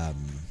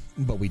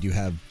 But we do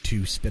have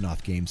 2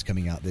 spin-off games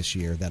coming out this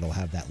year that'll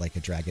have that Like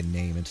a Dragon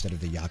name instead of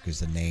the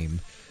Yakuza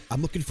name.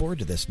 I'm looking forward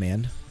to this,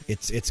 man.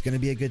 It's going to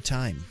be a good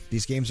time.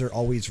 These games are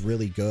always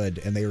really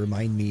good, and they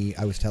remind me,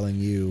 I was telling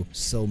you,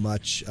 so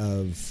much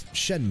of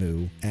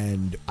Shenmue,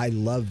 and I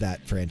love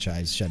that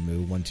franchise,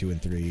 Shenmue 1, 2,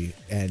 and 3,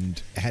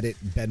 and had it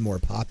been more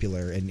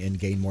popular and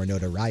gained more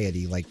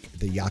notoriety like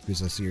the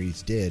Yakuza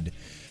series did,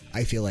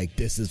 I feel like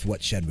this is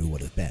what Shenmue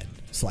would have been.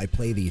 So I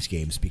play these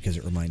games because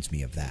it reminds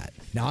me of that.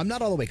 Now, I'm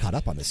not all the way caught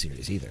up on the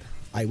series either.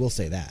 I will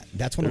say that.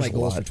 That's one of my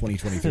goals for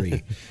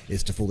 2023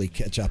 is to fully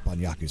catch up on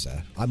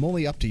Yakuza. I'm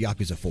only up to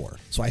Yakuza 4,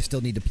 so I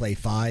still need to play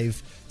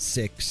 5,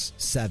 6,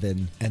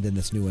 7, and then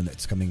this new one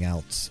that's coming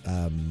out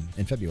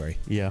in February.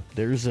 Yeah,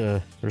 there's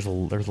a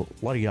lot of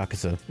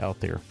Yakuza out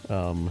there.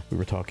 We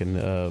were talking.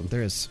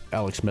 There is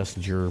Alex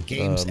Messenger,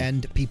 games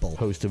and people,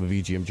 host of a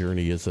VGM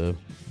Journey, is a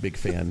big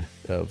fan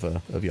of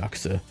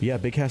Yakuza. Yeah,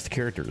 big cast of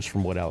characters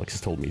from what Alex has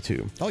told me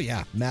too. Oh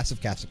yeah,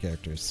 massive cast of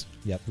characters.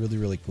 Yep, really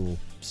really cool.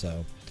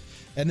 So.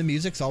 And the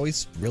music's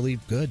always really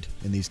good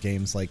in these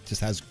games, like just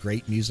has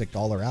great music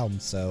all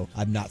around, so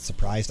I'm not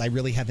surprised. I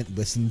really haven't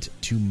listened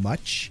too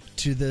much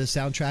to the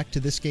soundtrack to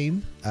this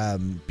game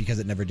because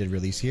it never did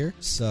release here.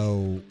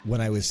 So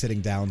when I was sitting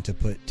down to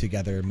put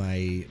together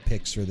my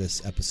picks for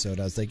this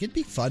episode, I was like, it'd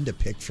be fun to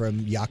pick from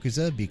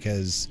Yakuza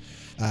because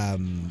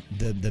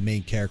the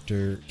main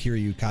character,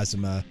 Kiryu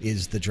Kazuma,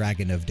 is the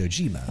Dragon of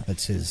Dojima.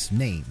 That's his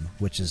name,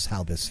 which is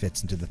how this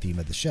fits into the theme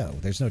of the show.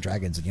 There's no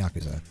dragons in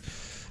Yakuza.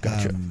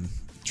 Gotcha.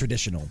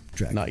 Traditional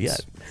dragons. Not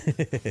yet.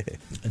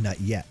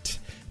 Not yet.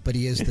 But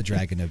he is the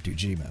Dragon of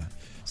Dojima.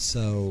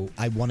 So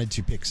I wanted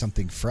to pick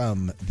something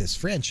from this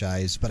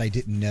franchise, but I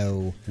didn't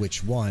know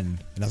which one.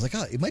 And I was like,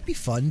 oh, it might be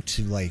fun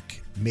to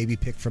like maybe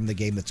pick from the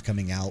game that's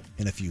coming out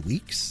in a few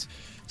weeks.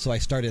 So I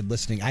started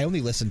listening. I only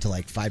listened to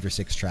like 5 or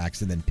 6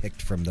 tracks and then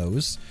picked from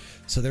those.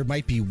 So there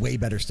might be way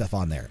better stuff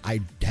on there.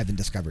 I haven't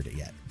discovered it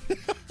yet.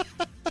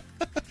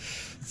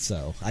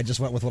 So I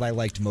just went with what I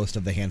liked most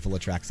of the handful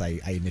of tracks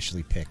I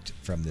initially picked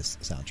from this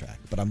soundtrack.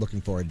 But I'm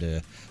looking forward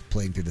to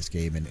playing through this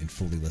game and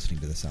fully listening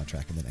to the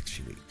soundtrack in the next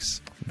few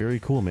weeks. Very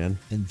cool, man.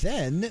 And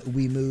then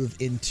we move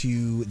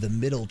into the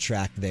middle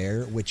track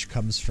there, which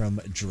comes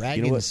from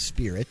Dragon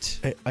Spirit.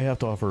 I have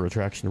to offer a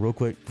retraction real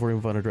quick before we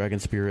move on to Dragon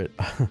Spirit.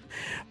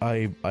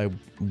 I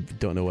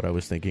don't know what I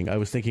was thinking. I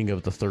was thinking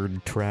of the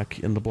 3rd track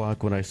in the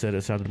block when I said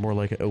it sounded more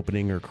like an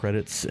opening or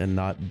credits and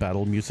not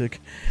battle music.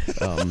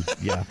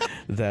 Yeah,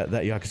 that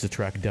Yakuza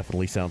track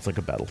definitely sounds like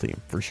a battle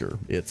theme for sure.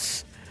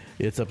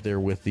 It's up there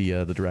with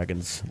the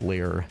Dragon's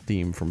Lair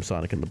theme from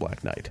Sonic and the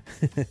Black Knight.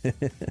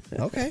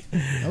 Okay.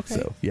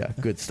 So yeah,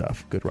 good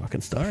stuff. Good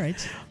rockin' stuff. All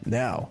right.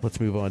 Now let's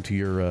move on to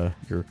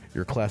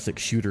your classic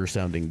shooter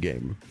sounding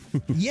game.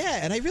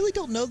 Yeah, and I really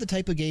don't know the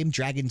type of game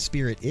Dragon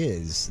Spirit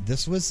is.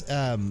 This was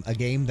a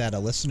game that a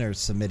listener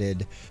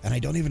submitted, and I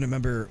don't even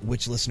remember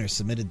which listener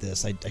submitted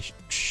this. I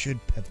should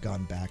have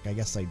gone back. I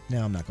guess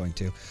no, I'm not going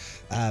to.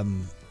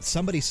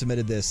 somebody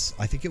submitted this.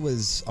 I think it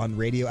was on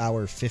Radio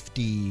Hour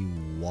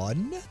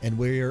 51, and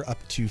we're up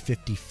to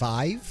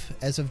 55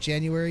 as of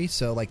January.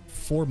 So like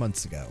 4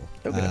 months ago,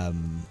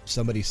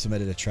 somebody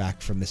submitted a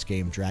track from this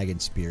game, Dragon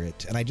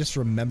Spirit, and I just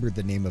remembered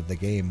the name of the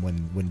game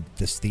when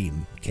this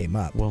theme came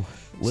up. Well,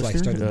 so I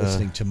started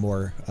listening to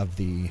more of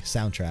the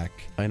soundtrack.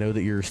 I know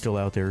that you're still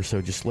out there,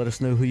 so just let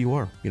us know who you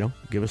are.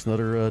 Give us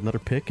another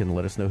pick and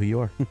let us know who you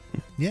are.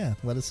 Yeah,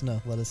 let us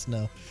know.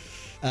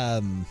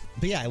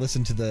 But yeah, I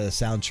listened to the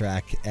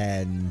soundtrack,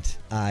 and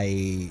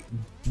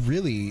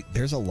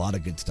there's a lot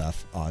of good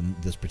stuff on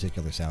this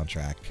particular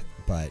soundtrack,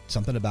 but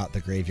something about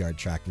the Graveyard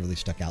track really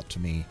stuck out to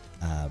me.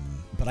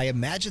 But I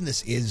imagine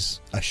this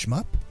is a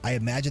shmup. I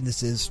imagine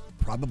this is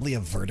probably a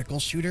vertical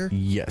shooter.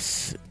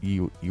 Yes,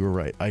 you were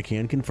right. I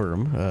can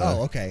confirm.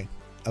 Okay.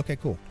 Okay,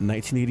 cool.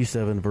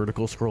 1987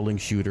 vertical scrolling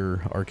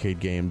shooter arcade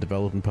game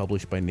developed and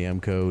published by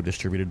Namco,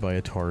 distributed by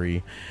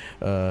Atari.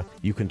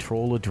 You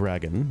control a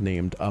dragon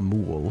named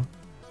Amul,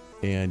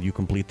 and you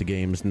complete the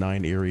game's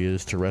 9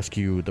 areas to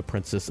rescue the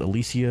Princess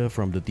Alicia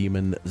from the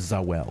demon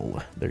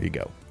Zawel. There you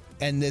go.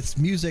 And this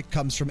music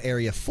comes from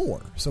Area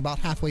 4, so about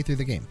halfway through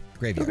the game.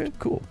 Graveyard. Okay,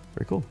 cool.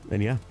 Very cool.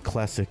 And yeah,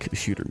 classic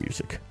shooter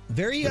music.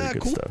 Very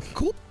good cool stuff.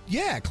 Cool.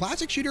 Yeah,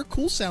 classic shooter,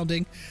 cool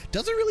sounding.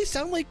 Doesn't really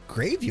sound like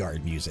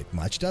Graveyard music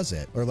much, does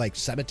it? Or like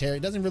Cemetery. It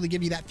doesn't really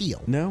give you that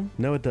feel. No,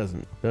 it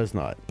doesn't. It does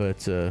not.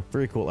 But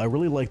very cool. I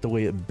really like the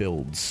way it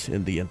builds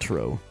in the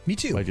intro. Me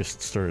too. I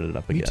just started it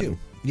up again. Me too.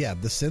 Yeah,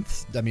 the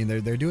synths, I mean,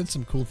 they're doing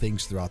some cool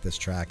things throughout this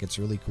track. It's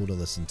really cool to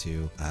listen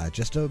to.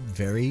 Just a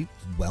very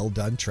well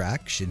done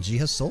track. Shinji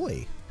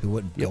Hasoi, who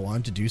would go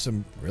on to do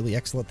some really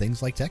excellent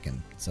things like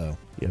Tekken. So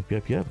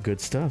Yep. Good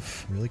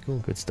stuff. Really cool.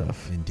 Good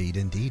stuff.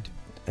 Indeed.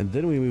 And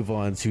then we move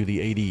on to the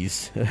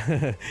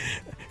 80s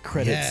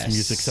credits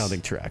music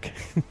sounding track.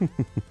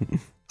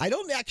 I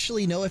don't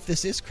actually know if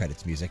this is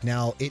credits music.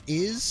 Now, it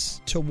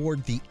is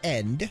toward the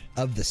end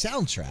of the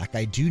soundtrack.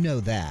 I do know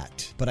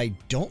that. But I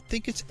don't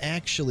think it's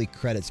actually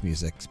credits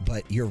music.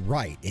 But you're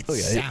right. It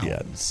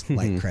sounds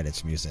like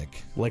credits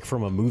music. Like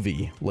from a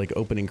movie. Like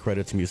opening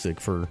credits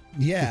music for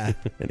an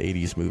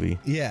 80s movie.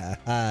 Yeah.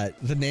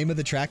 The name of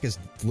the track is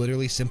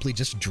literally simply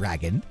just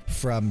Dragon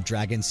from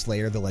Dragon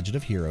Slayer, The Legend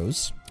of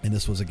Heroes. And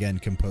this was, again,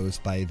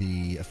 composed by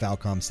the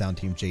Falcom sound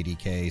team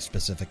JDK,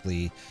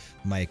 specifically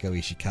Maeko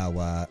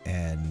Ishikawa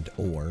and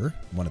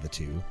one of the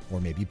two, or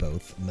maybe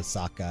both,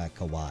 Masaka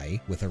Kawai,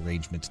 with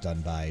arrangements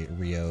done by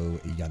Ryo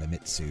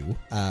Yanamitsu.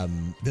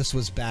 This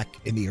was back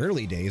in the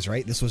early days,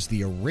 right? This was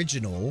the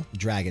original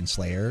Dragon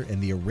Slayer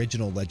and the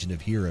original Legend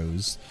of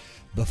Heroes,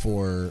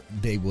 before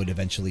they would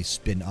eventually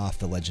spin off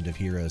the Legend of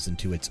Heroes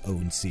into its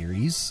own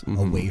series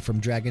away from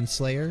Dragon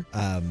Slayer.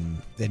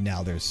 And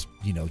now there's,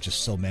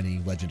 just so many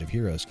Legend of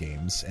Heroes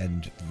games,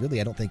 and really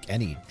I don't think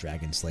any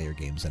Dragon Slayer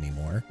games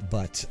anymore.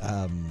 But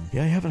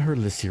yeah, I haven't heard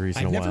of this series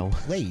in a while. I've never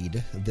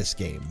played this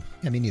game.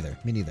 Yeah, me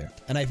neither.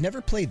 And I've never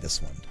played this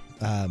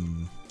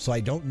one. So I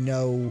don't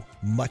know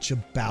much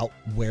about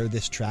where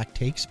this track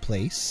takes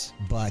place,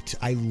 but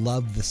I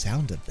love the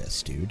sound of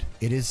this, dude.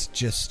 It is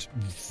just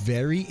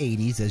very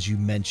 80s, as you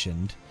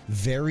mentioned,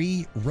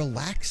 very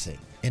relaxing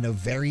in a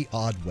very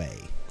odd way.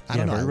 I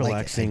don't know. Very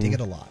relaxing. I dig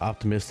it a lot.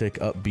 Optimistic,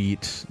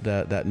 upbeat,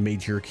 that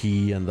major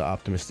key and the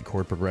optimistic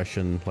chord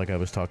progression, like I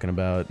was talking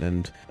about,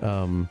 and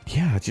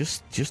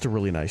just a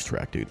really nice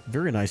track, dude.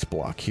 Very nice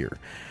block here.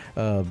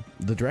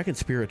 The Dragon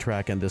Spirit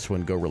track and this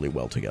one go really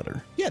well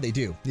together. Yeah, they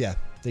do. Yeah,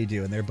 they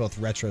do. And they're both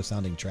retro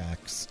sounding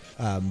tracks.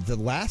 The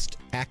last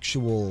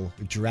actual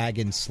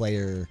Dragon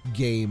Slayer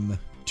game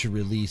to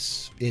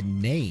release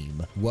in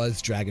name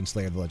was Dragon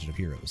Slayer: The Legend of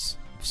Heroes.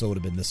 So it would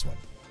have been this one.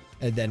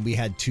 And then we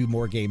had 2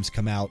 more games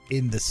come out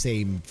in the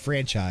same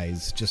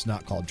franchise, just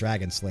not called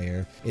Dragon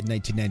Slayer. In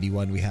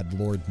 1991, we had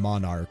Lord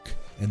Monarch.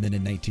 And then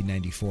in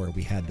 1994,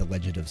 we had The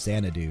Legend of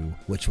Xanadu,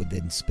 which would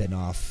then spin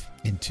off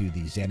into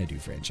the Xanadu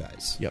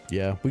franchise. Yep.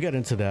 Yeah, we got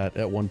into that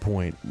at one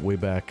point way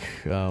back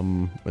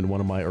in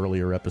one of my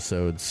earlier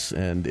episodes.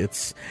 And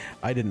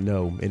I didn't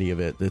know any of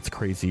it. It's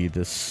crazy.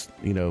 This,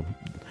 the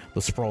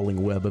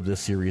sprawling web of this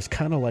series,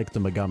 kind of like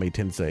the Megami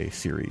Tensei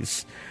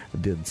series,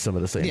 did some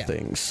of the same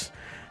things.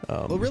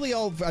 Well, really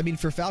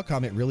for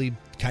Falcom, it really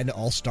kind of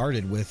all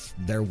started with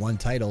their one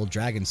title,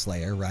 Dragon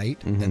Slayer, right?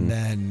 Mm-hmm. And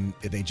then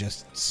they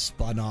just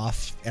spun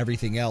off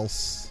everything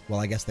else. Well,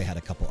 I guess they had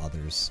a couple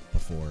others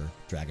before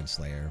Dragon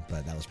Slayer,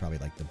 but that was probably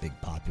like the big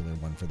popular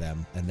one for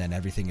them. And then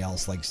everything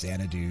else like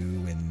Xanadu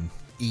and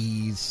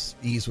Ys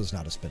was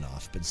not a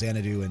spin-off, but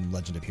Xanadu and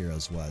Legend of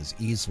Heroes was.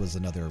 Ys was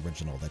another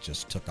original that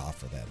just took off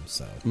for them,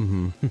 so.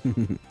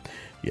 Mm-hmm.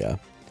 Yeah.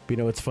 But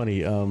it's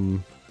funny.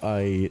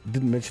 I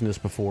didn't mention this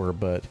before,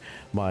 but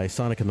my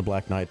Sonic and the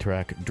Black Knight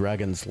track,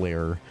 Dragon's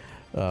Lair,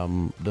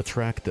 the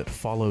track that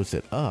follows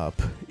it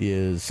up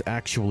is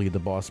actually the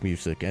boss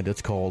music, and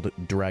it's called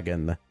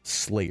Dragon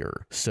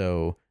Slayer.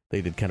 So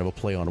they did kind of a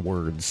play on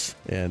words,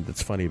 and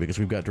it's funny because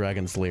we've got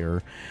Dragon's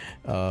Lair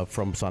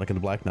from Sonic and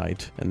the Black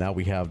Knight, and now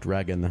we have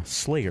Dragon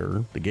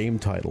Slayer, the game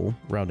title,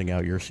 rounding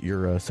out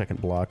your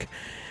second block.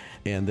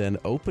 And then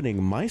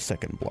opening my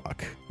second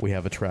block, we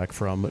have a track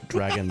from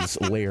Dragon's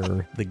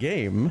Lair, the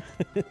game.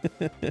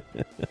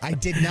 I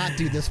did not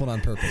do this one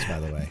on purpose, by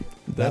the way.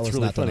 That was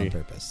really not funny. done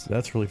on purpose.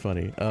 That's really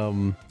funny.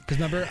 Because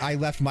remember, I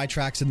left my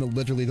tracks in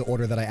literally the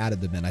order that I added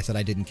them in. I said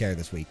I didn't care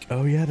this week.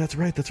 Oh, yeah, that's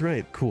right. That's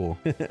right. Cool.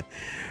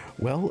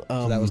 Well,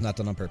 So that was not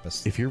done on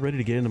purpose. if you're ready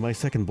to get into my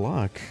second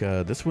block,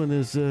 this one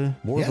is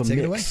more of a take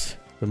it mix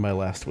than my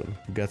last one.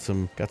 We've got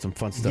some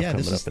fun stuff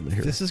coming up in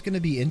here. This is going to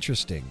be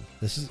interesting.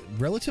 This is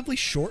relatively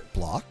short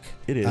block.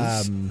 It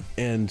is,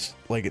 and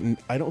like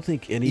I don't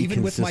think any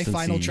even with my consistency-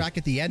 final track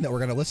at the end that we're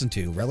going to listen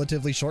to,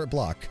 relatively short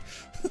block.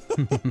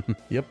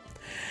 Yep.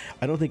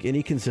 I don't think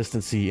any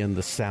consistency in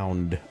the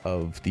sound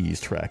of these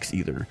tracks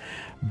either.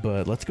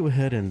 But let's go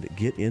ahead and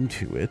get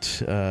into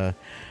it.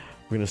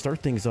 We're going to start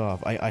things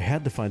off. I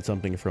had to find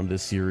something from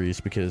this series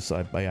because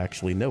I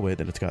actually know it,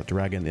 and it's got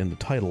dragon in the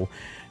title.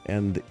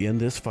 And in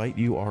this fight,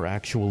 you are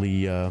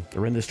actually,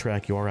 or in this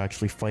track, you are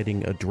actually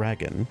fighting a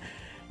dragon.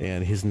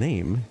 And his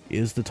name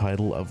is the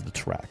title of the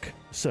track.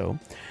 So,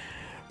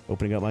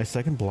 opening up my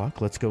second block,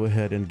 let's go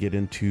ahead and get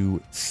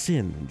into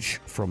Singe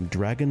from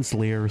Dragon's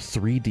Lair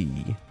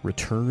 3D,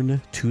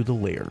 Return to the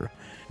Lair.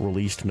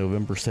 Released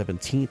November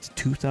 17th,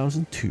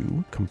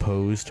 2002,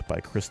 composed by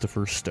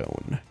Christopher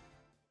Stone.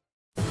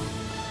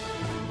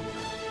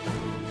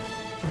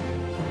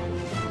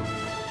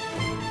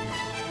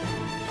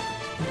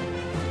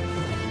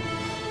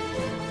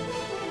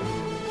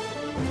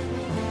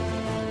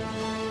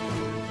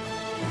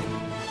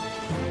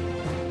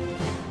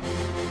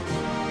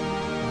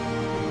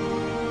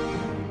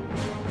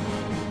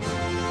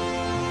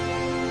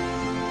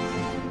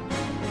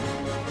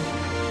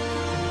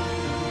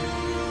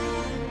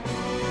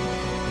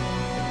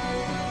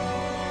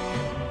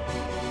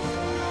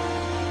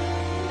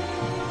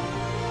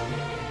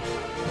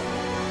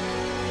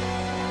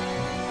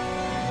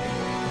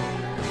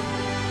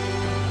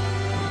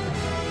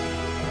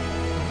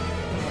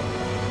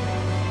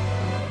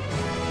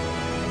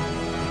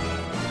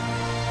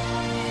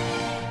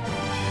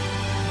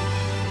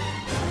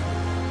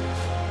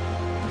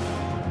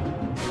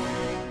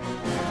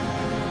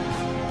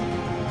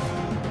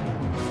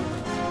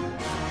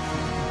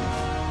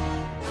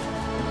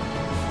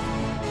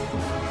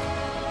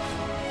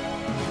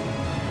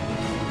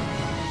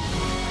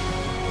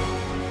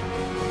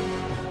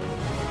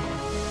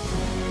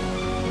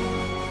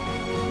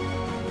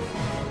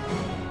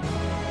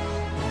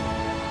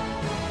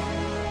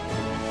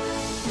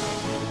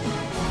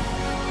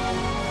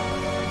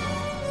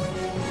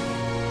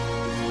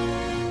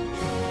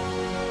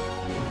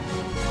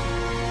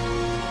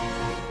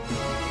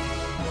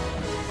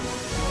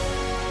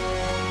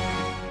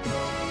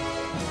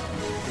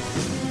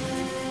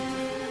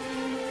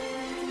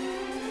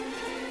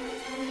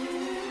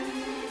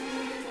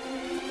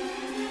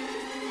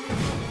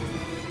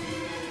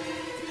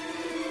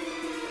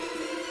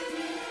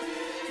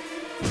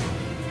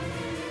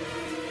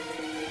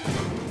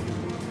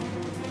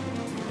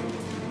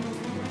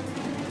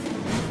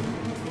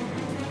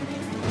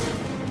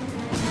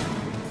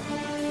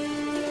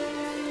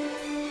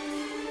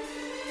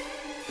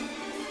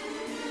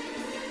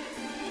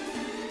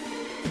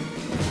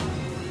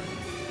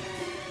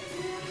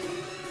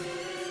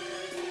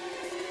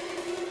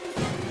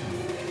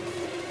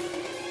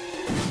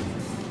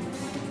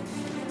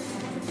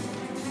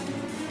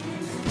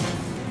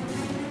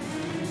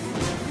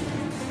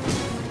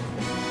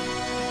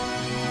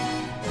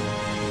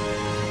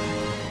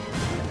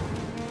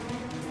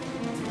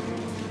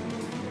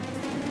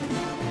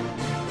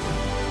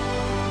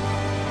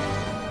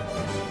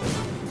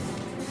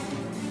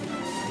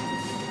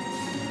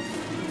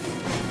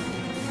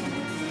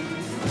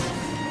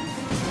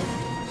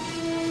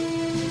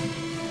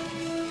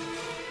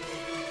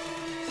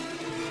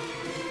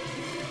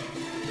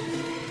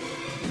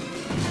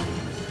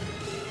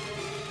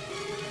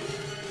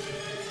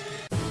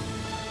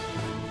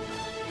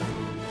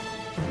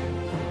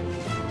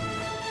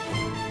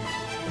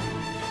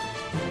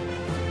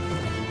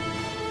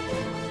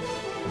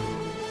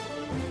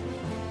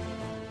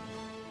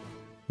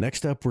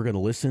 Next up, we're going to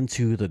listen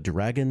to The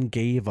Dragon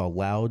Gave a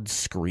Loud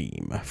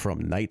Scream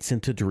from Nights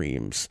into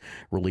Dreams,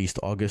 released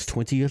August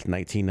 20th,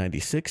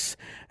 1996,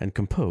 and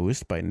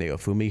composed by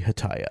Naofumi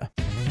Hataya.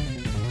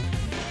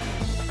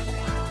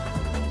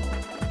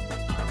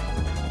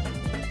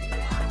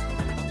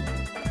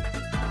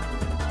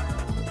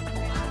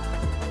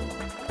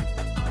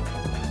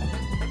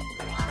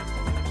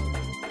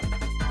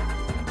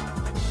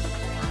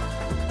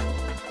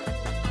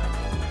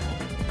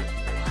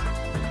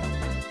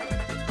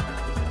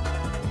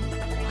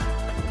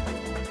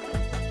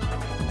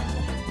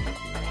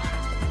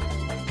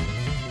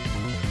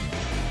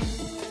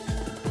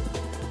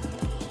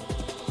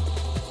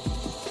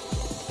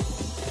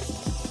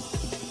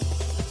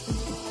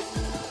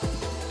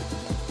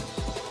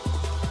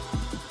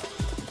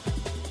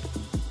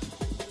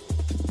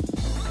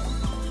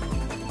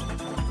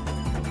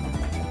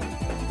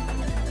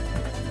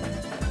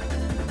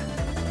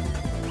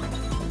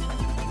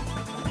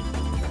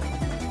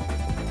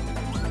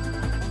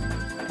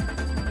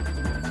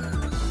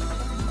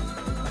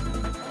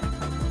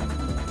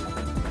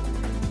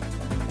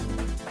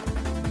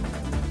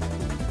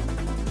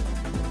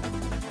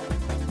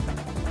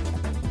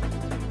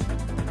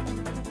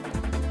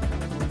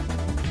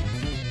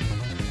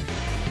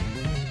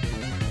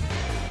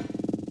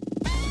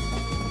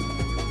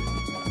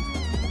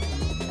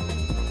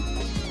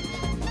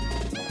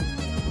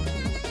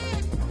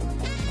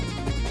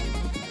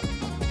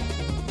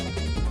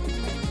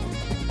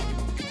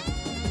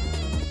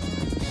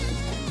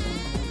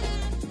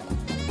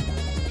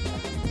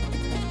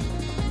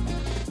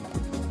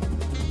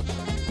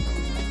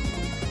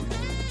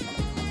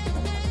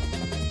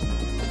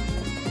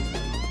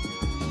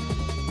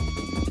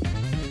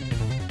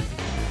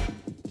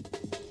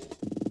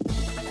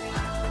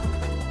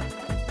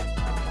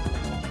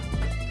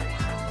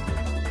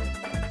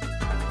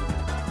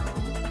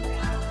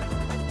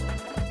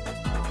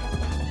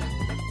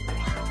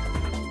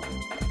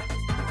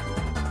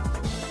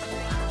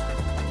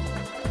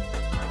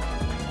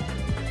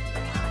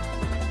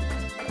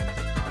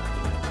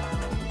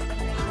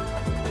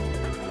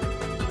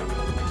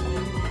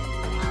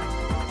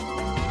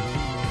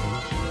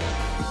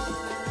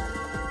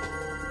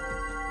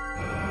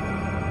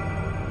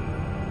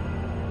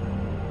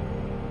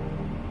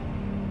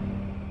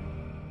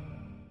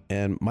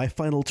 And my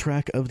final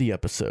track of the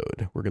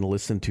episode, we're going to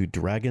listen to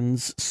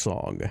Dragon's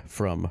Song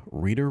from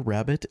Reader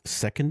Rabbit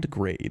 2nd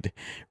Grade,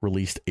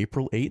 released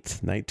April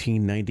 8th,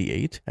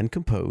 1998, and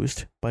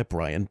composed by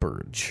Brian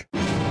Burge.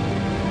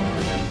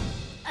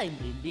 I'm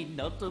really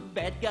not a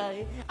bad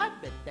guy, I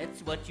bet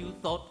that's what you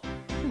thought.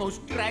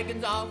 Most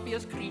dragons are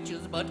fierce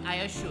creatures, but I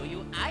assure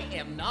you I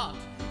am not.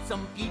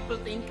 Some people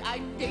think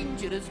I'm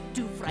dangerous,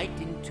 too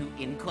frightened to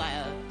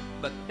inquire.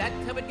 But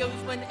that's how it goes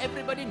when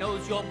everybody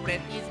knows your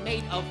breath is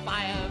made of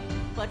fire.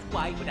 But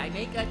why would I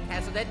make a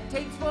castle that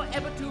takes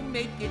forever to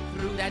make it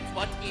through? That's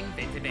what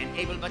inventive and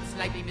able but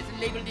slightly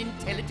mislabeled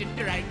intelligent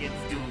dragons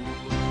do.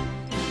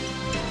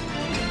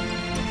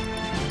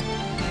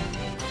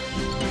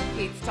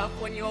 It's tough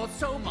when you're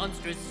so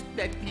monstrous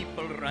that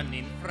people run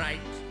in fright.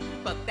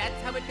 But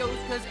that's how it goes,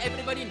 cause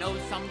everybody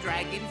knows some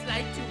dragons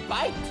like to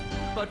bite.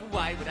 But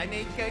why would I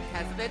make a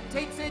castle that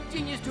takes a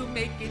genius to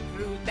make it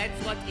through?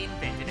 That's what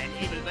inventive and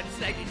able but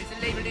slightly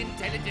mislabeled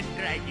intelligent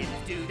dragons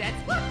do.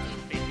 That's what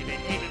inventive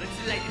and able but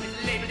slightly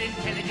mislabeled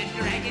intelligent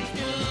dragons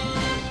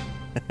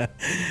do.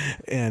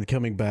 And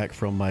coming back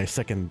from my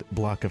second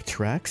block of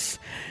tracks,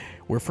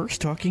 we're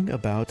first talking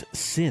about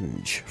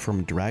Singe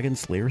from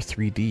Dragon's Lair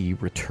 3D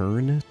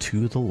Return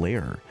to the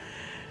Lair.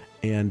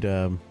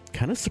 And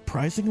kind of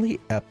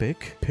surprisingly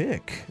epic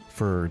pick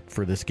for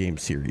this game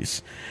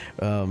series.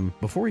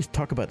 Before we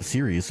talk about the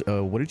series,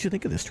 what did you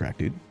think of this track,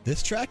 dude?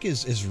 This track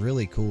is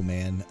really cool,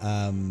 man.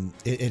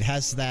 It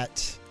has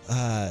that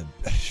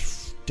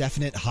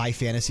definite high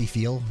fantasy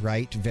feel,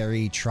 right?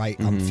 Very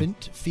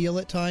triumphant feel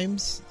at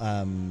times.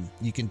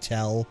 You can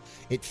tell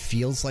it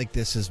feels like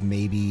this is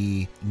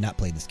maybe not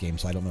played this game,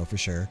 so I don't know for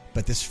sure,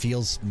 but this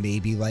feels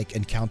maybe like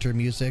encounter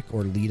music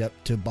or lead up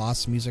to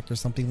boss music or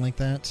something like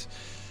that.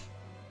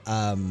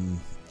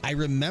 I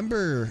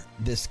remember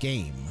this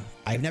game.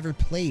 I've never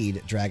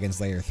played Dragon's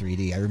Lair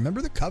 3D. I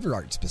remember the cover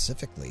art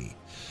specifically.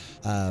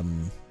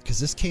 Because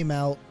this came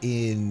out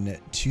in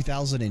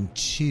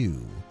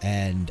 2002,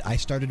 and I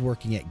started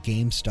working at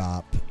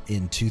GameStop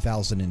in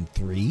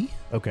 2003.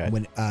 Okay.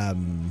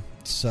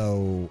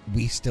 So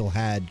we still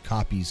had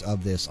copies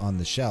of this on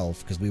the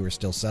shelf because we were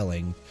still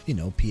selling,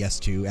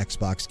 PS2,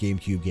 Xbox,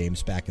 GameCube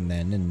games back and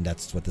then, and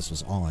that's what this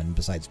was on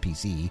besides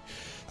PC.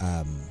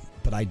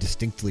 But I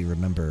distinctly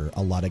remember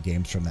a lot of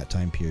games from that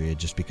time period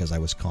just because I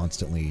was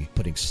constantly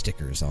putting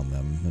stickers on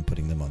them and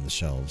putting them on the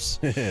shelves.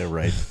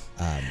 Right.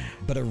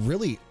 But a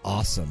really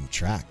awesome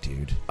track,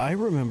 dude. I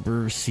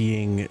remember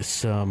seeing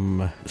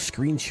some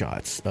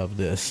screenshots of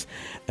this,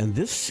 and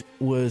this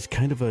was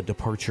kind of a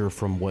departure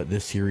from what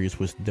this series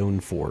was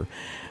known for.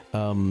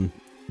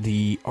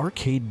 The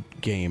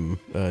arcade game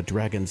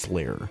Dragon's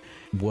Lair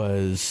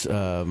was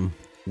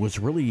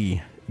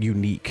really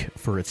unique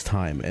for its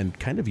time and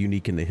kind of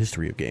unique in the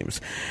history of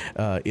games.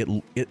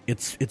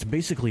 It's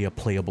basically a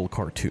playable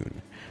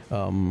cartoon.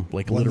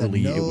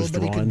 Literally, it was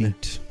drawn.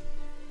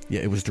 Yeah,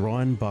 it was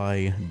drawn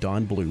by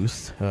Don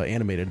Bluth,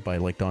 animated by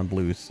Don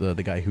Bluth,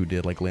 the guy who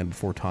did Land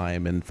Before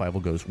Time and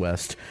Fievel Goes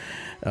West,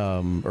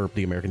 or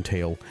The American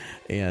Tail,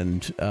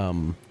 and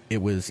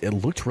it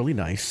looked really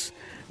nice.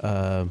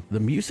 The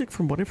music,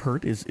 from what I've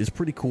heard, is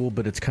pretty cool,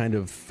 but it's kind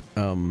of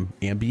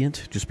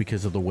ambient just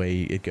because of the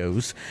way it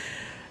goes.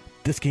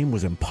 This game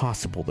was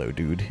impossible, though,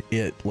 dude.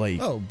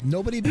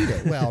 Nobody beat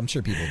it. Well, I'm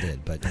sure people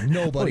did, but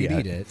nobody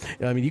beat it.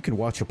 I mean, you can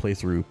watch a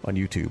playthrough on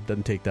YouTube.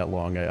 Doesn't take that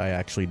long. I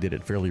actually did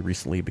it fairly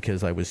recently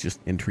because I was just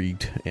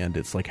intrigued, and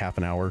it's half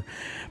an hour.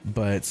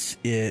 But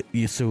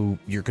so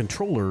your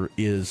controller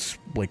is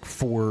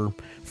four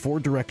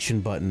direction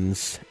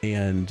buttons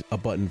and a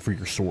button for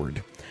your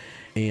sword.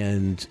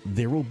 And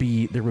there would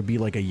be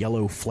a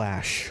yellow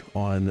flash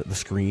on the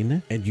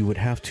screen, and you would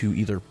have to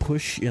either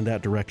push in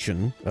that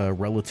direction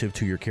relative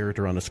to your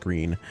character on the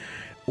screen,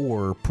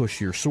 or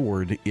push your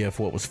sword if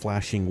what was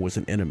flashing was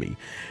an enemy.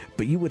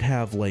 But you would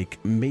have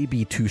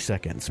maybe 2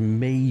 seconds,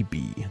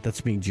 maybe, that's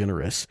being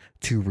generous,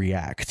 to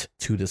react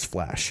to this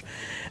flash.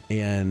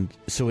 And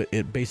so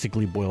it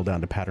basically boiled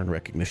down to pattern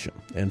recognition.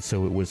 And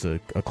so it was a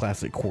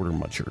classic quarter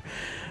muncher.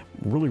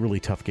 Really, really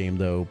tough game,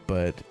 though,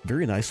 but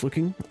very nice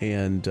looking.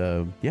 And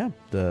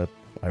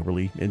I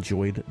really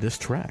enjoyed this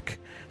track.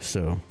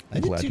 So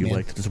I'm glad you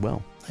liked it as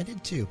well. I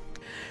did too.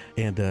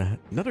 And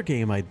another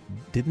game I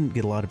didn't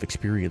get a lot of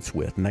experience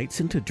with,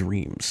 Nights into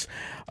Dreams.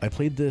 I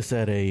played this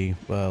at a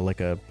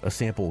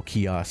sample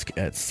kiosk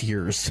at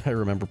Sears. I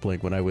remember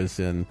playing when I was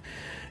in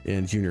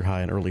junior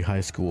high and early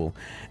high school,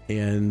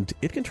 and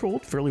it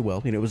controlled fairly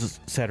well. It was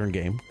a Saturn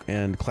game,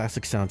 and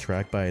classic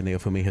soundtrack by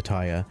Naofumi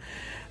Hataya.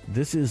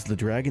 This is The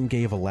Dragon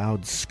Gave a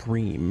Loud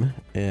Scream,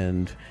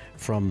 and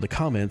from the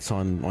comments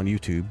on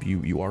YouTube,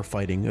 you are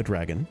fighting a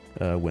dragon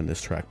when this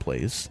track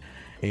plays.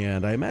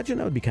 And I imagine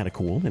that would be kind of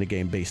cool in a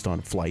game based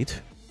on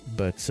flight.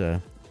 But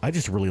I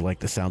just really like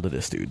the sound of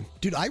this, dude.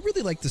 Dude, I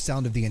really like the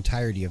sound of the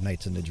entirety of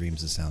Nights into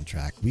Dreams'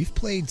 soundtrack. We've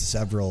played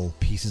several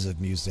pieces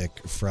of music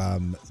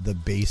from the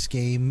base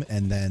game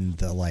and then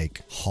the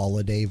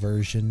holiday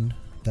version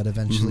that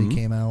eventually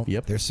came out.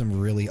 Yep. There's some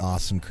really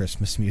awesome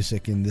Christmas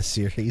music in this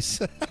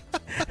series.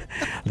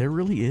 There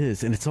really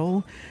is, and it's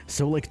all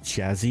so like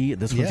jazzy.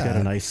 This one's got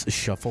a nice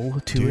shuffle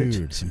to it.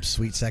 Dude, some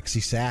sweet, sexy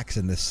sax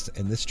in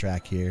this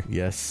track here.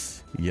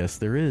 Yes,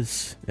 there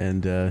is,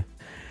 and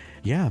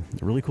yeah,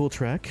 really cool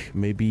track.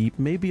 Maybe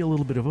a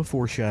little bit of a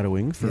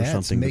foreshadowing for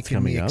something that's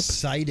coming up.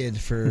 Excited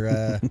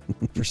for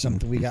for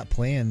something we got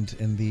planned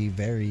in the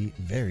very,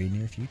 very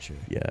near future.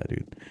 Yeah,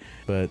 dude.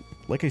 But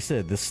like I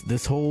said,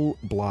 this whole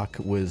block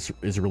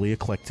is really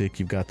eclectic.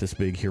 You've got this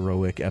big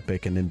heroic,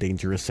 epic, and then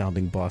dangerous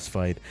sounding boss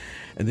fight,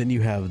 and then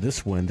you have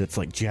this one that's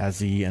like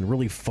jazzy and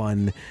really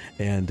fun,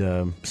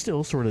 and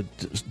still sort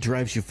of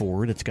drives you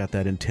forward. It's got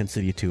that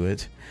intensity to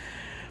it,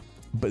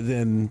 but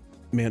then.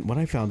 Man, when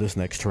I found this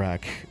next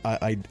track,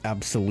 I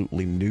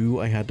absolutely knew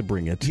I had to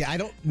bring it. Yeah, I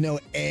don't know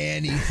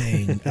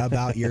anything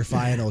about your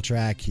final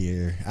track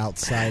here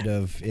outside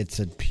of it's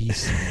a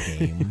PC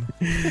game.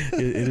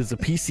 It is a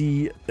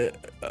PC,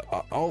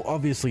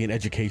 obviously an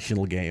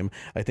educational game.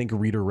 I think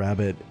Reader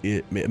Rabbit,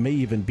 it may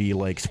even be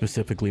like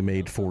specifically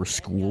made for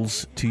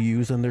schools to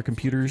use on their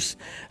computers.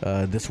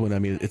 This one, I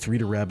mean, it's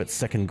Reader Rabbit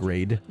 2nd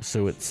grade,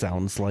 so it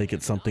sounds like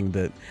it's something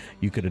that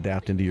you could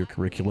adapt into your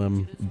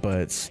curriculum,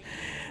 but...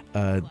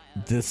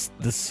 this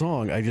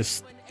song,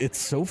 it's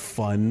so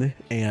fun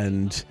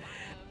and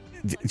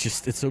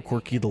it's so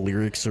quirky. The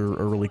lyrics are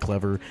really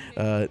clever.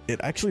 It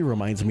actually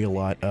reminds me a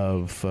lot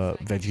of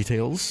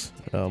VeggieTales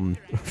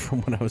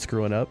from when I was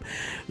growing up,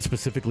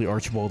 specifically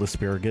Archibald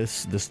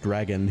Asparagus, this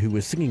dragon who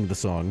was singing the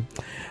song.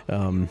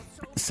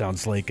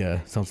 Sounds like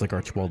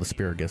Archibald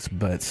Asparagus,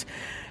 but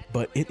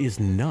it is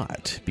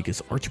not,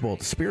 because Archibald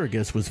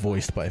Asparagus was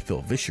voiced by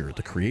Phil Vischer,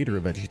 the creator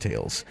of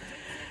VeggieTales.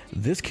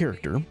 This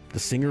character, the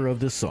singer of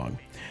this song,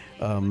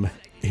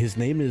 his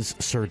name is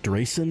Sir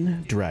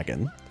Draisen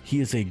Dragon. He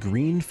is a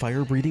green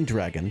fire-breathing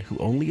dragon who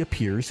only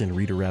appears in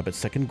Reader Rabbit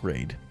 2nd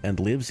grade and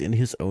lives in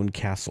his own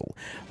castle.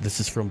 This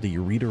is from the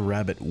Reader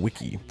Rabbit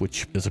wiki,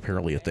 which is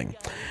apparently a thing.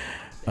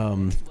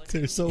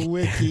 There's a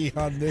wiki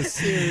on this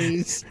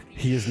series.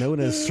 He is known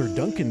as Sir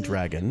Duncan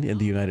Dragon in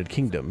the United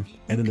Kingdom,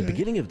 and in the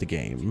beginning of the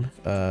game,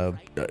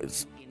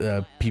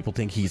 people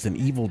think he's an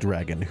evil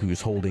dragon who's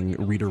holding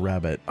Reader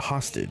Rabbit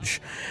hostage,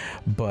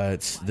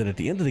 but then at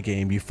the end of the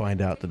game, you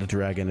find out that the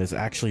dragon is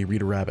actually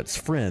Reader Rabbit's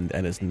friend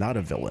and is not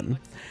a villain.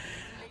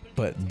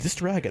 But this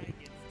dragon...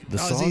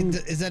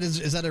 Is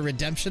that a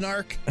redemption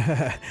arc?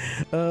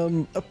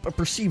 A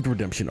perceived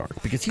redemption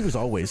arc, because he was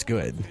always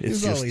good.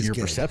 It's just your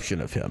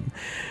perception of him.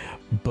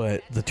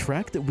 But the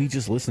track that we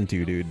just listened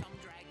to, dude,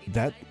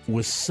 that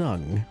was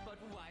sung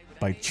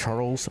by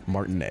Charles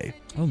Martinet.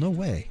 Oh, no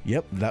way.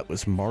 Yep, that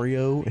was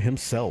Mario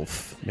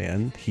himself,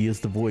 man. He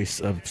is the voice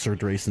of Sir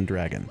Draisen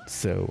Dragon.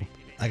 So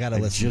I gotta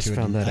listen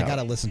to it. I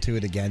gotta listen to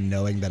it again,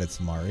 knowing that it's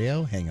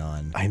Mario. Hang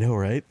on. I know,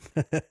 right?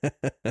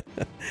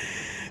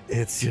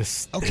 It's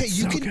just okay. It's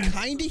you so can good.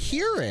 Kind of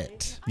hear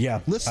it. Yeah,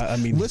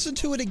 listen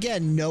to it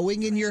again,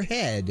 knowing in your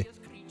head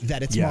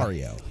that it's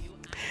Mario.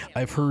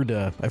 I've heard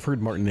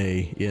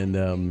Martinet in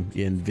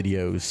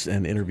videos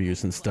and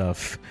interviews and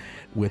stuff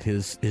with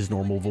his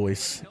normal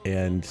voice,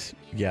 and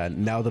yeah,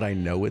 now that I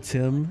know it's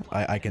him,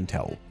 I can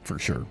tell for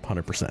sure,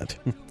 100%.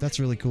 That's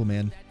really cool,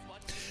 man.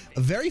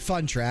 A very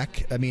fun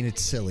track. I mean,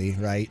 it's silly,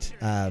 right?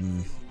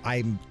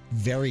 I'm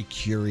very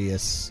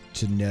curious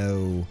to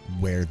know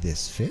where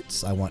this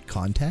fits. I want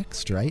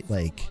context, right?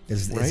 Like,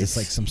 is this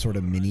like some sort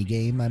of mini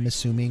game, I'm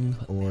assuming,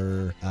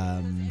 or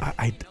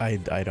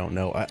I don't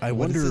know. I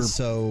wonder.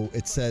 So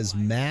it says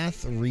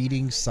math,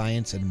 reading,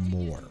 science, and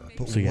more.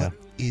 But so what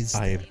is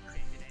that?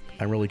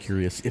 I'm really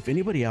curious. If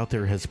anybody out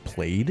there has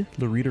played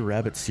the Reader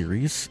Rabbit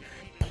series,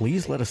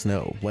 please let us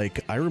know.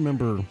 Like, I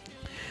remember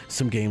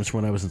some games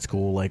when I was in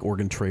school, like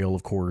Oregon Trail,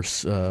 of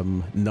course,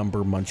 Number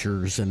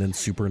Munchers, and then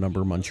Super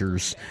Number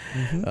Munchers.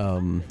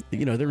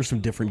 Mm-hmm. There were some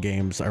different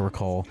games I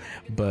recall,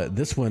 but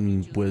this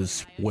one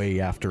was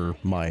way after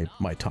my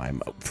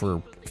time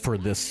for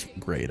this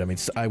grade. I mean,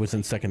 I was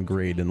in 2nd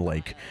grade in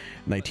like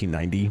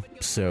 1990,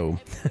 so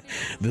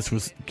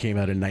this came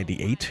out in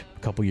 98, a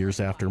couple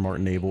years after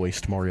Martinet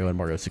voiced Mario and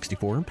Mario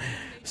 64.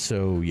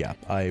 So yeah,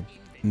 I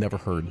never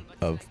heard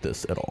of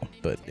this at all,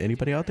 but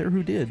anybody out there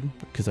who did,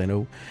 because I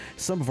know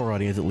some of our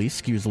audience at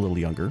least skews a little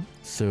younger,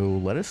 so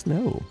let us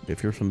know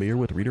if you're familiar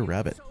with Reader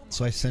Rabbit.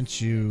 So I sent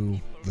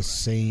you the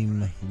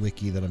same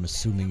wiki that I'm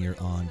assuming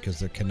you're on, because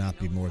there cannot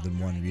be more than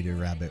one Reader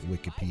Rabbit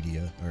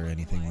Wikipedia or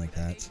anything like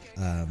that.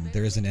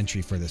 There is an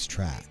entry for this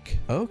track.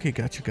 Okay,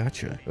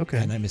 gotcha. Okay.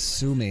 And I'm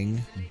assuming,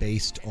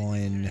 based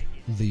on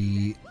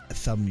the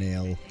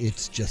thumbnail,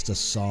 it's just a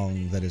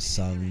song that is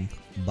sung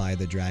by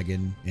the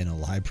dragon in a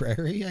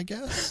library, I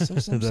guess.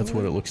 That's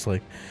what it looks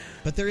like.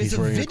 But there is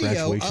a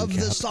video of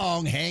the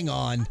song. Hang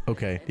on.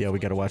 Okay, yeah, we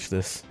got to watch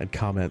this and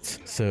comments.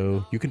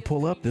 So you can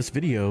pull up this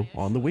video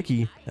on the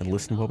wiki and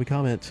listen while we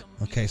comment.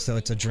 Okay, so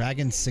it's a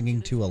dragon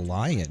singing to a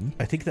lion.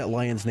 I think that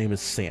lion's name is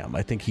Sam.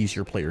 I think he's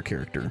your player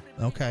character.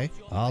 Okay.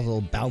 Oh,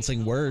 little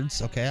bouncing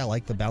words. Okay, I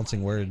like the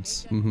bouncing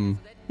words. Mm-hmm.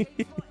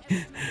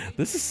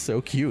 This is so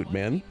cute,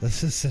 man.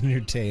 This is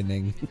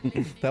entertaining.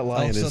 That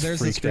lion is so there's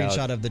the screenshot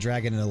out. of the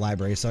dragon in the library.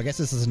 library, so I guess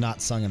this is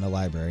not sung in the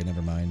library.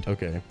 Never mind.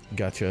 Okay,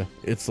 gotcha.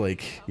 It's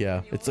like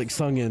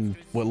sung in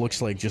what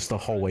looks like just the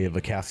hallway of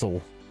a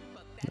castle,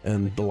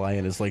 and the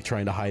lion is like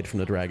trying to hide from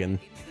the dragon.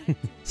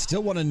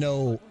 Still want to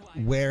know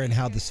where and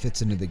how this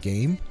fits into the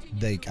game.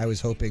 Like, I was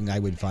hoping I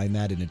would find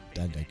that, and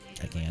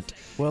I can't.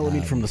 Well, I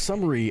mean, from the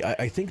summary,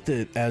 I think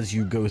that as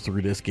you go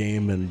through this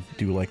game and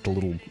do like the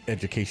little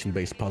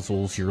education-based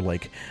puzzles, you're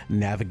like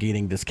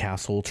navigating this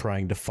castle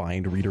trying to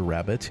find Reader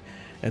Rabbit.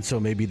 And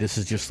so maybe this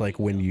is just like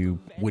when you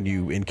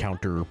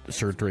encounter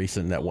Sir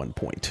Drayson at one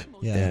point.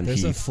 Yeah, and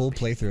there's a full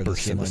playthrough of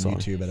this game on song.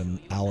 YouTube at an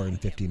hour and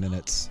 50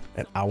 minutes.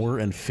 An hour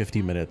and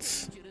 50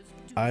 minutes.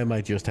 I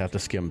might just have to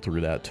skim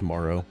through that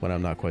tomorrow when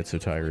I'm not quite so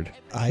tired.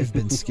 I've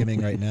been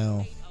skimming right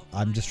now.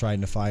 I'm just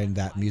trying to find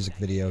that music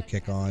video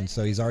Kick On.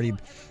 So I've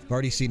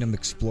already seen him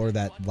explore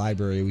that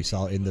library we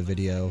saw in the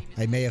video.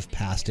 I may have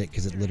passed it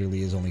because it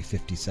literally is only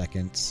 50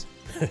 seconds.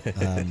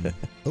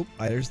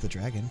 There's the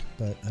dragon,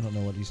 but I don't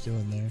know what he's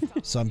doing there.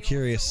 So I'm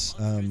curious.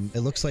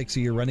 It looks like, so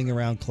you're running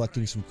around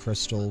collecting some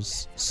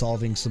crystals,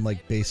 solving some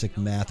like basic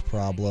math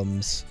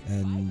problems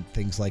and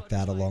things like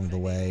that along the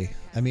way.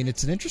 I mean,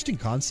 it's an interesting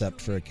concept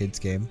for a kid's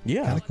game.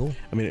 Yeah. Kind of cool.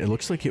 I mean, it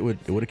looks like it would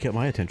have kept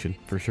my attention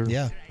for sure.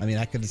 Yeah. I mean,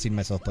 I could have seen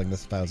myself playing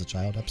this if I was a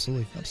child.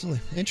 Absolutely.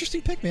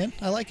 Interesting pick, man.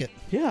 I like it.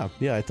 Yeah.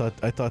 I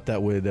thought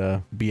that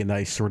would be a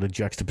nice sort of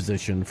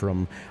juxtaposition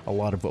from a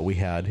lot of what we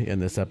had in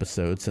this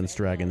episode, since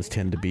dragons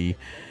tend to be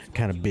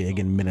kind of big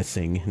and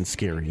menacing and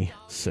scary.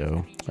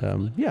 So,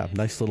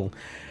 nice little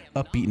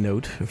upbeat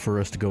note for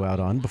us to go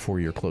out on before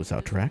your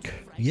closeout track.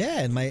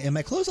 Yeah, and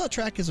my closeout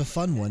track is a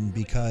fun one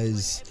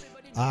because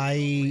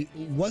I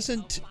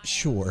wasn't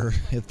sure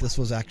if this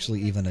was actually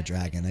even a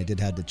dragon. I did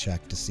had to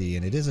check to see,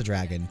 and it is a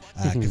dragon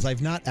because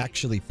I've not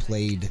actually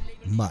played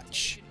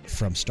much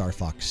from Star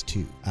Fox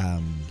 2.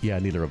 Yeah,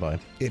 neither have I.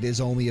 It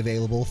is only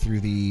available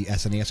through the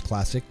SNES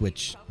Classic,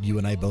 which you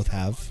and I both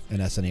have an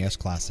SNES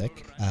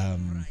Classic.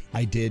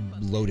 I did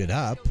load it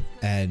up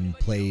and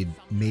played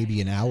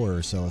maybe an hour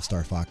or so of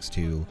Star Fox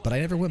 2, but I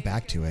never went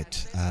back to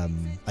it.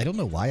 I don't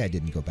know why I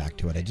didn't go back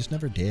to it. I just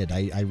never did.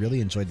 I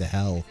really enjoyed the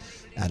hell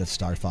out of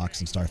Star Fox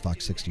and Star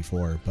Fox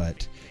 64,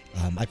 but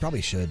I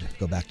probably should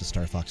go back to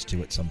Star Fox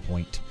 2 at some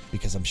point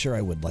because I'm sure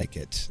I would like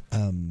it.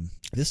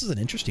 This is an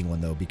interesting one,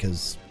 though,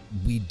 because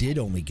we did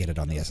only get it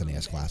on the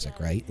SNES Classic,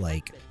 right?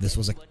 Like, this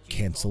was a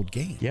canceled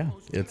game. Yeah,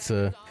 it's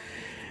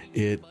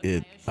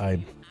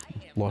I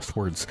lost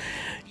words.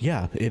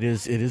 Yeah, it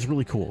is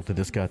really cool that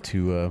this got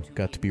to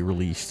be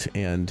released,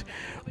 and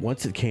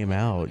once it came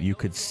out, you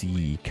could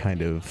see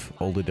kind of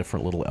all the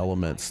different little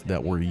elements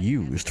that were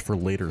used for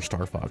later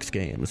Star Fox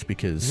games.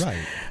 Because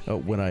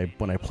when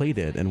I played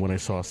it and when I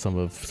saw some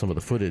of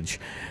the footage,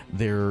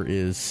 there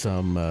is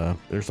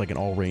there's like an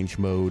all range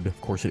mode.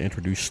 Of course, it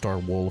introduced Star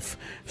Wolf,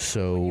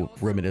 so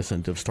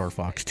reminiscent of Star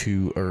Fox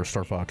 2 or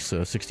Star Fox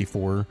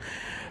 64.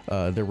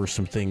 There were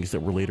some things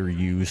that were later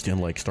used in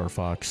like Star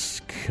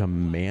Fox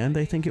Command,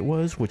 I think it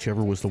was,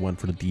 whichever was the one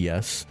for the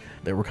DS,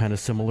 that were kind of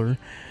similar.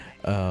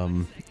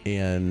 And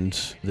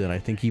then I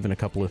think even a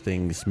couple of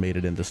things made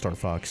it into Star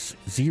Fox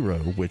Zero,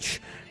 which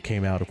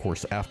came out, of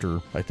course, after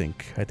I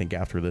think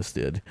after this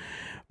did.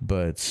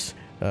 But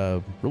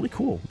really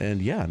cool,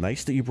 and yeah,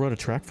 nice that you brought a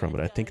track from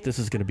it. I think this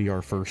is going to be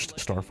our first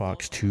Star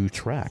Fox 2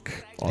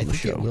 track on the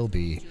show. I think it will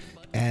be.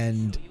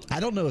 And I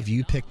don't know if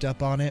you picked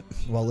up on it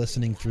while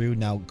listening through.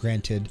 Now,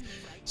 granted,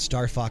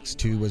 Star Fox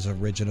 2 was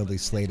originally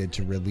slated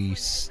to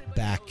release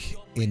back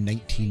in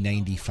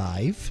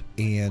 1995,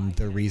 and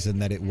the reason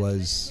that it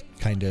was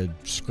kind of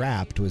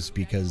scrapped was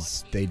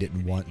because they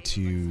didn't want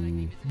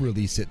to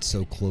release it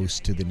so close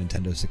to the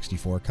Nintendo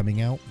 64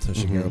 coming out. So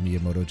Shigeru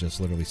Miyamoto just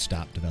literally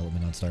stopped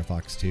development on Star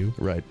Fox 2.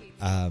 Right.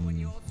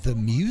 The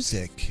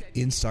music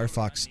in Star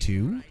Fox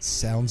 2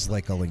 sounds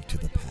like A Link to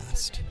the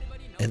Past.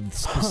 And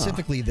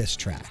specifically this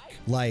track.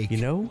 Like,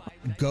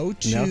 go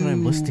to... Now that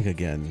I'm listening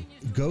again.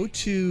 Go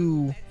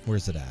to...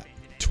 Where's it at?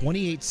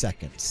 28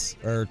 seconds.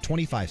 Or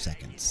 25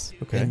 seconds.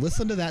 Okay. And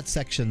listen to that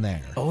section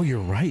there. Oh, you're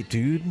right,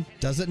 dude.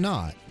 Does it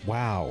not?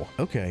 Wow.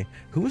 Okay.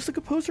 Who was the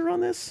composer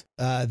on this?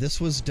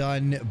 This was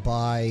done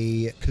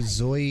by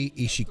Kazui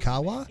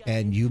Ishikawa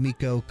and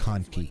Yumiko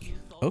Kanki.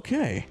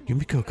 Okay.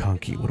 Yumiko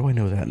Kanki. What do I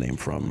know that name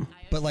from?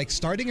 But like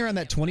starting around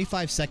that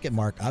 25-second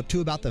mark up to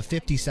about the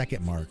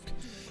 50-second mark,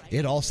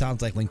 it all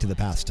sounds like Link to the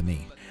Past to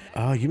me.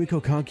 Yumiko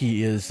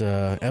Kanki is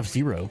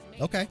F-Zero.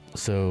 Okay.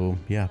 So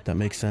yeah, that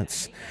makes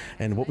sense.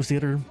 And what was the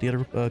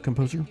other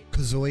composer?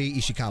 Kazui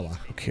Ishikawa.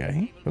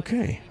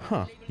 Okay.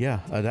 Huh. Yeah.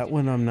 That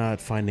one I'm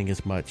not finding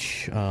as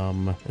much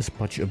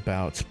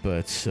about,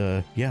 but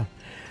yeah.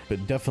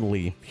 But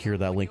definitely hear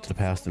that Link to the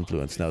Past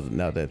influence now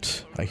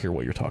that I hear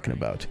what you're talking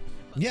about.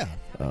 Yeah,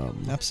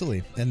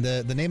 absolutely. And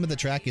the name of the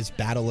track is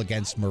Battle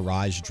Against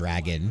Mirage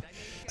Dragon.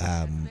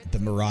 The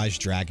Mirage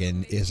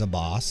Dragon is a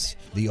boss,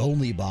 the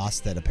only boss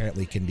that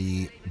apparently can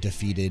be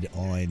defeated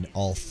on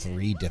all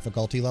 3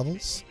 difficulty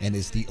levels, and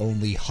is the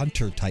only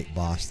hunter-type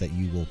boss that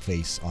you will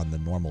face on the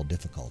normal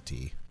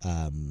difficulty.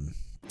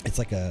 It's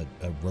like a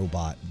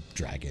robot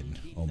dragon,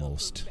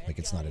 almost. Like,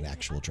 it's not an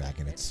actual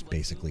dragon. It's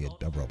basically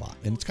a robot.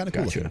 And it's kind of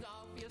cool looking.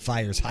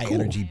 fires high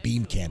Cool. energy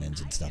beam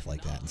cannons and stuff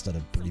like that instead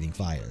of breathing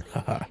fire.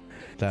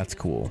 That's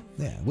cool.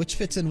 Yeah, which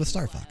fits in with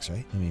Star Fox,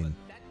 right? I mean,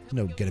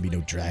 there's going to be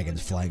no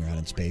dragons flying around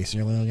in space.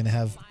 You're only going to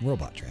have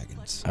robot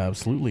dragons.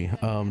 Absolutely.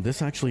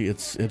 This actually,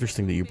 it's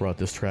interesting that you brought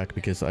this track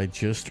because I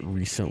just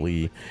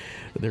recently,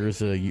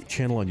 there's a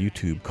channel on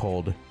YouTube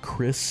called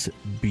Chris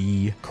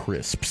B.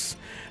 Crisps.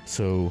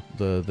 So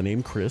the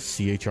name Chris,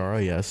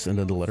 C-H-R-I-S, and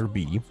then the letter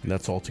B,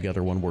 that's all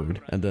together one word,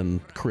 and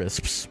then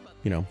Crisps,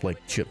 like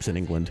chips in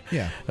England.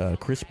 Yeah.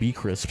 Chris B.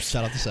 Crisps.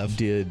 Shout out to Sev.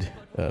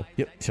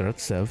 Shout out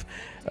to Sev.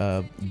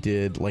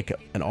 Did like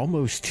an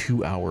almost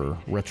 2-hour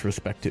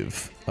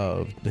retrospective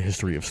of the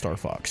history of Star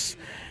Fox.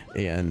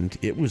 And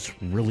it was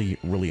really,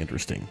 really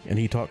interesting. And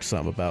he talked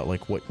some about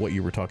like what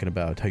you were talking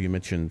about, how you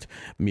mentioned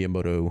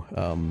Miyamoto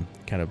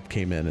kind of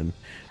came in and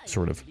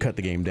sort of cut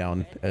the game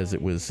down as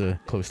it was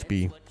close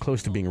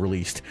to being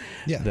released.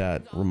 Yeah.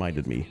 That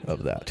reminded me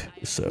of that.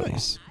 So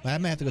Nice. I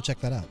might have to go check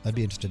that out. I'd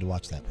be interested to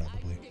watch that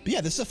probably. But yeah,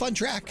 this is a fun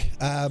track.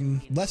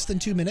 Less than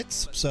 2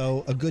 minutes,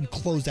 so a good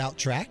closeout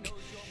track.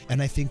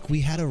 And I think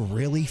we had a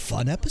really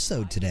fun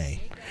episode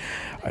today.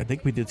 I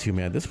think we did too,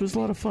 man. This was a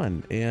lot of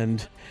fun.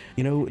 And,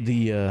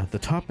 the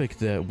topic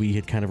that we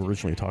had kind of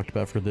originally talked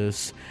about for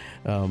this,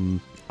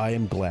 I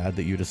am glad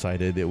that you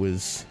decided it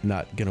was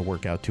not going to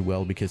work out too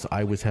well because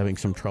I was having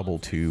some trouble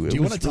too. Do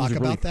you want to talk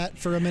about that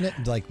for a minute?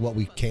 Like what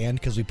we can?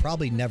 Because we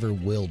probably never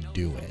will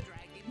do it.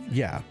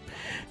 Yeah.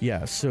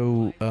 Yeah.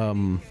 So,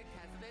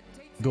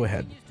 go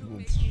ahead.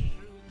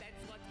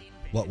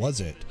 What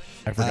was it?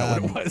 I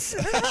forgot what it was.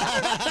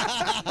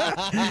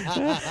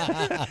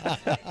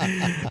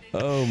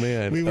 Oh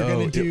man. We were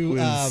going to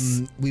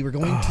do we were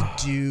going to Ah.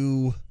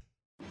 do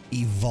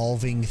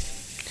evolving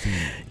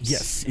themes.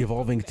 Yes,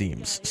 evolving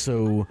themes.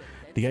 So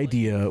the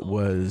idea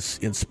was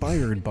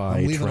inspired by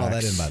I'm leaving all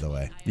that tracks- in, by the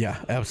way. Yeah,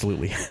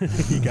 absolutely.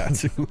 You got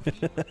to.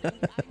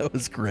 That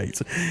was great.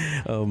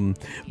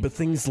 But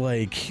things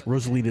like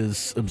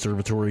Rosalita's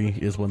Observatory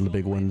is one of the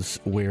big ones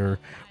where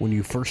when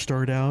you first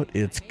start out,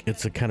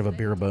 it's a kind of a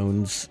bare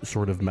bones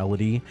sort of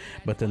melody,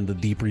 but then the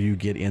deeper you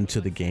get into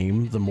the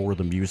game, the more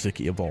the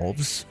music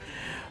evolves.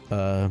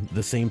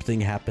 The same thing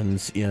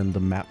happens in the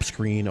map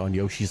screen on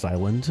Yoshi's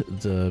Island.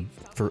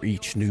 For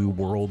each new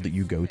world that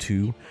you go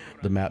to,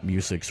 the map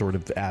music sort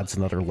of adds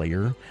another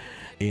layer.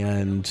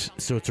 And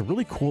so it's a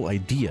really cool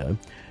idea.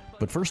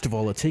 But first of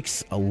all, it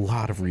takes a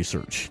lot of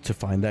research to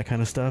find that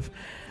kind of stuff.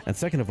 And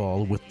second of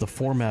all, with the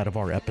format of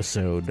our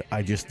episode,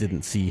 I just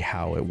didn't see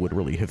how it would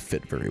really have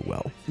fit very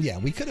well. Yeah,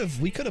 we could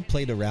have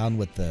played around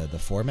with the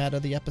format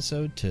of the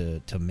episode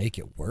to make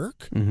it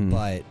work,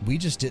 but we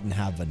just didn't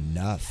have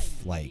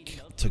enough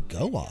to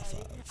go off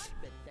of.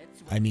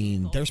 I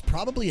mean, there's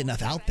probably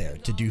enough out there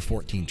to do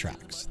 14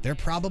 tracks. There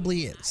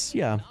probably is.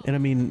 Yeah, and I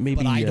mean,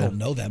 maybe... But I don't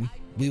know them.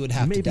 We would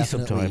have maybe to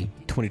definitely sometime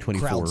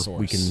 2024 crowdsource.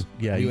 we can.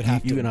 Yeah, we would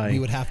have you to. and I. We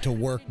would have to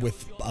work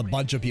with a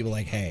bunch of people.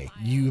 Like, hey,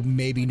 you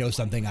maybe know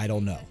something I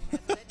don't know.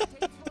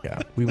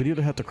 Yeah, we would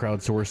either have to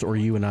crowdsource, or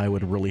you and I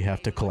would really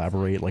have to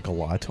collaborate a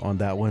lot on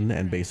that one.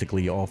 And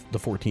basically, all the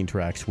 14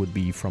 tracks would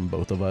be from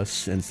both of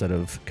us instead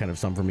of kind of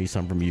some from me,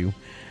 some from you.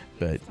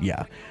 But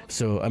yeah,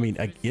 so I mean,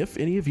 if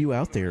any of you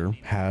out there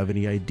have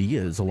any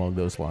ideas along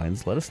those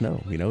lines, let us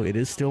know. It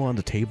is still on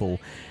the table.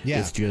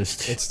 Yeah, it's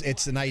just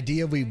it's an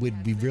idea we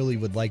really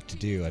would like to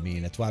do. I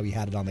mean, that's why we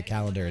had it on the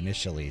calendar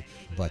initially,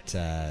 but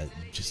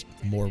just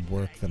more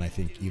work than I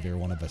think either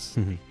one of us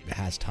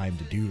has time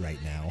to do right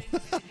now.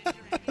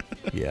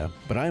 Yeah,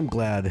 but I am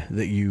glad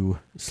that you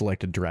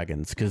selected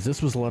Dragons because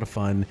this was a lot of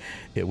fun.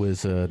 It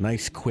was a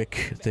nice,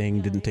 quick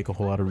thing. Didn't take a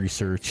whole lot of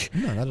research.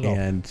 No, not at all.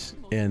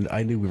 And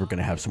I knew we were going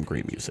to have some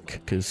great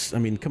music because, I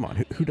mean, come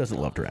on, who doesn't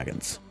love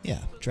Dragons? Yeah,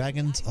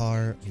 dragons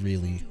are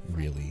really,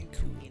 really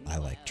cool. I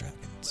like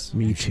dragons.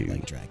 Me You should too.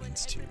 like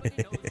dragons too.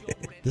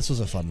 This was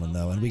a fun one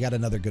though, and we got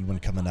another good one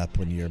coming up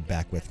when you're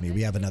back with me.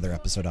 We have another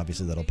episode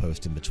obviously that'll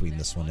post in between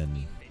this one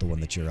and the one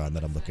that you're on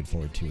that I'm looking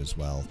forward to as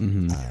well.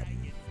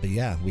 But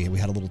yeah, we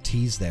had a little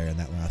tease there in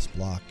that last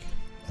block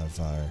of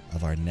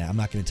our I'm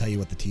not going to tell you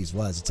what the tease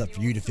was. It's up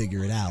for you to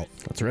figure it out.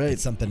 That's right.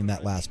 It's something in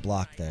that last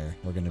block there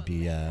we're going to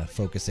be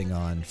focusing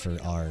on for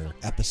our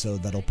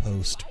episode that'll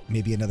post.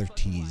 Maybe another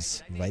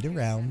tease right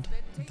around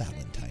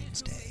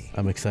Valentine's Day.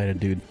 I'm excited,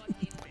 dude.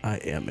 I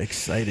am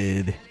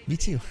excited. Me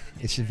too.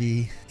 It should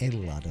be a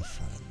lot of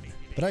fun.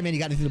 But all right, man, you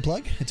got anything to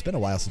plug? It's been a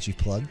while since you've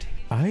plugged.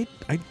 I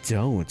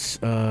don't.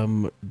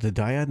 The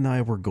Dyad and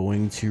I were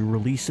going to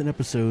release an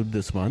episode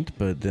this month,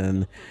 but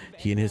then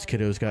he and his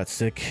kiddos got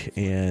sick,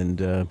 and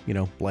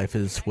life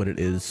is what it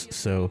is.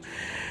 So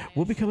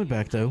we'll be coming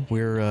back though.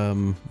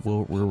 We're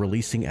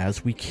releasing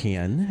as we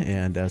can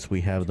and as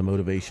we have the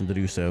motivation to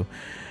do so.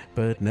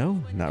 But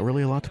no, not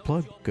really a lot to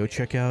plug. Go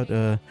check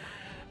out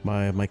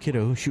my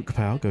kiddo, Shoot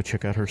Kapow. Go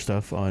check out her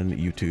stuff on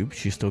YouTube.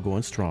 She's still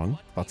going strong.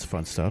 Lots of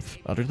fun stuff.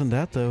 Other than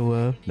that,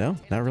 though, no,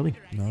 not really.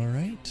 All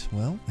right.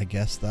 Well, I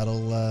guess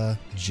that'll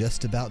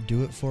just about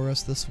do it for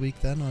us this week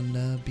then on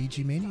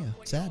BG Mania.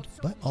 Sad,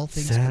 but all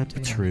things Sad come but to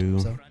an true.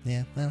 end. So,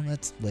 yeah, well,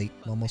 that's late.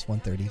 Almost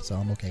 1:30, so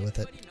I'm okay with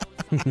it.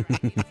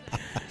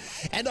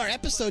 And our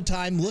episode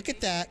time, look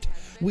at that.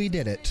 We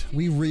did it.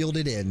 We reeled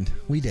it in.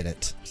 We did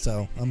it.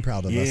 So I'm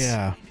proud of us.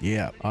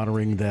 Yeah.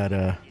 Honoring that.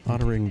 I'm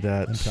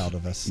proud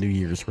of us. New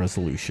Year's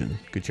resolution.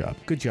 Good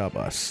job,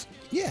 us.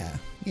 Yeah,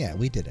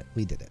 we did it.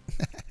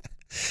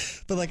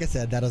 But like I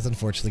said, that is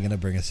unfortunately going to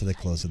bring us to the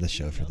close of the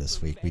show for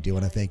this week. We do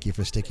want to thank you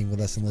for sticking with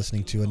us and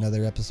listening to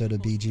another episode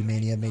of BG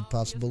Mania, made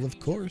possible, of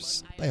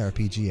course, by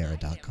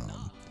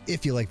RPGera.com.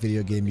 If you like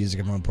video game music,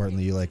 and more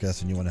importantly, you like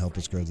us and you want to help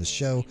us grow the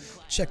show,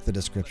 check the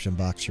description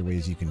box for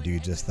ways you can do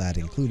just that,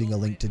 including a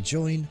link to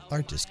join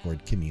our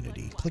Discord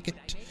community. Click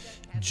it,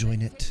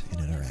 join it,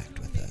 and interact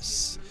with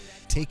us.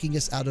 Taking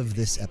us out of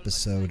this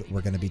episode,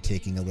 we're going to be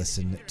taking a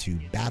listen to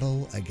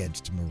Battle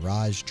Against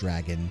Mirage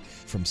Dragon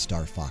from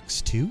Star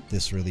Fox 2.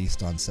 This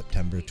released on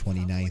September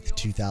 29th,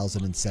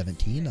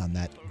 2017 on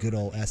that good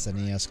old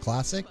SNES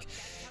classic.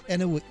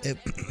 And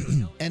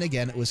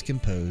again, it was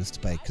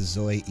composed by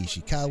Kazue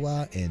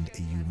Ishikawa and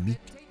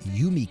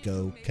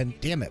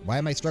Yumiko. Damn it, why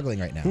am I struggling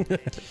right now?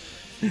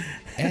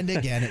 And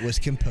again, it was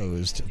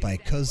composed by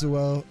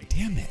Kazuo.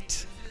 Damn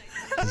it.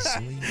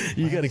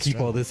 You got to keep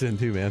all this in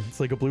too, man. It's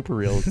like a blooper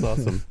reel. It's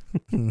awesome.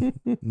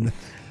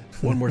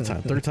 One more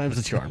time. Third time's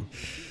the charm.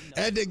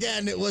 And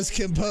again, it was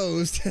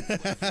composed by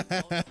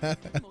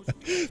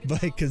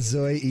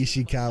Kazue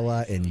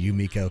Ishikawa and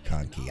Yumiko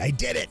Kanki. I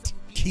did it!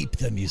 Keep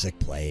the music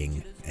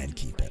playing and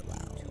keep it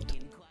loud.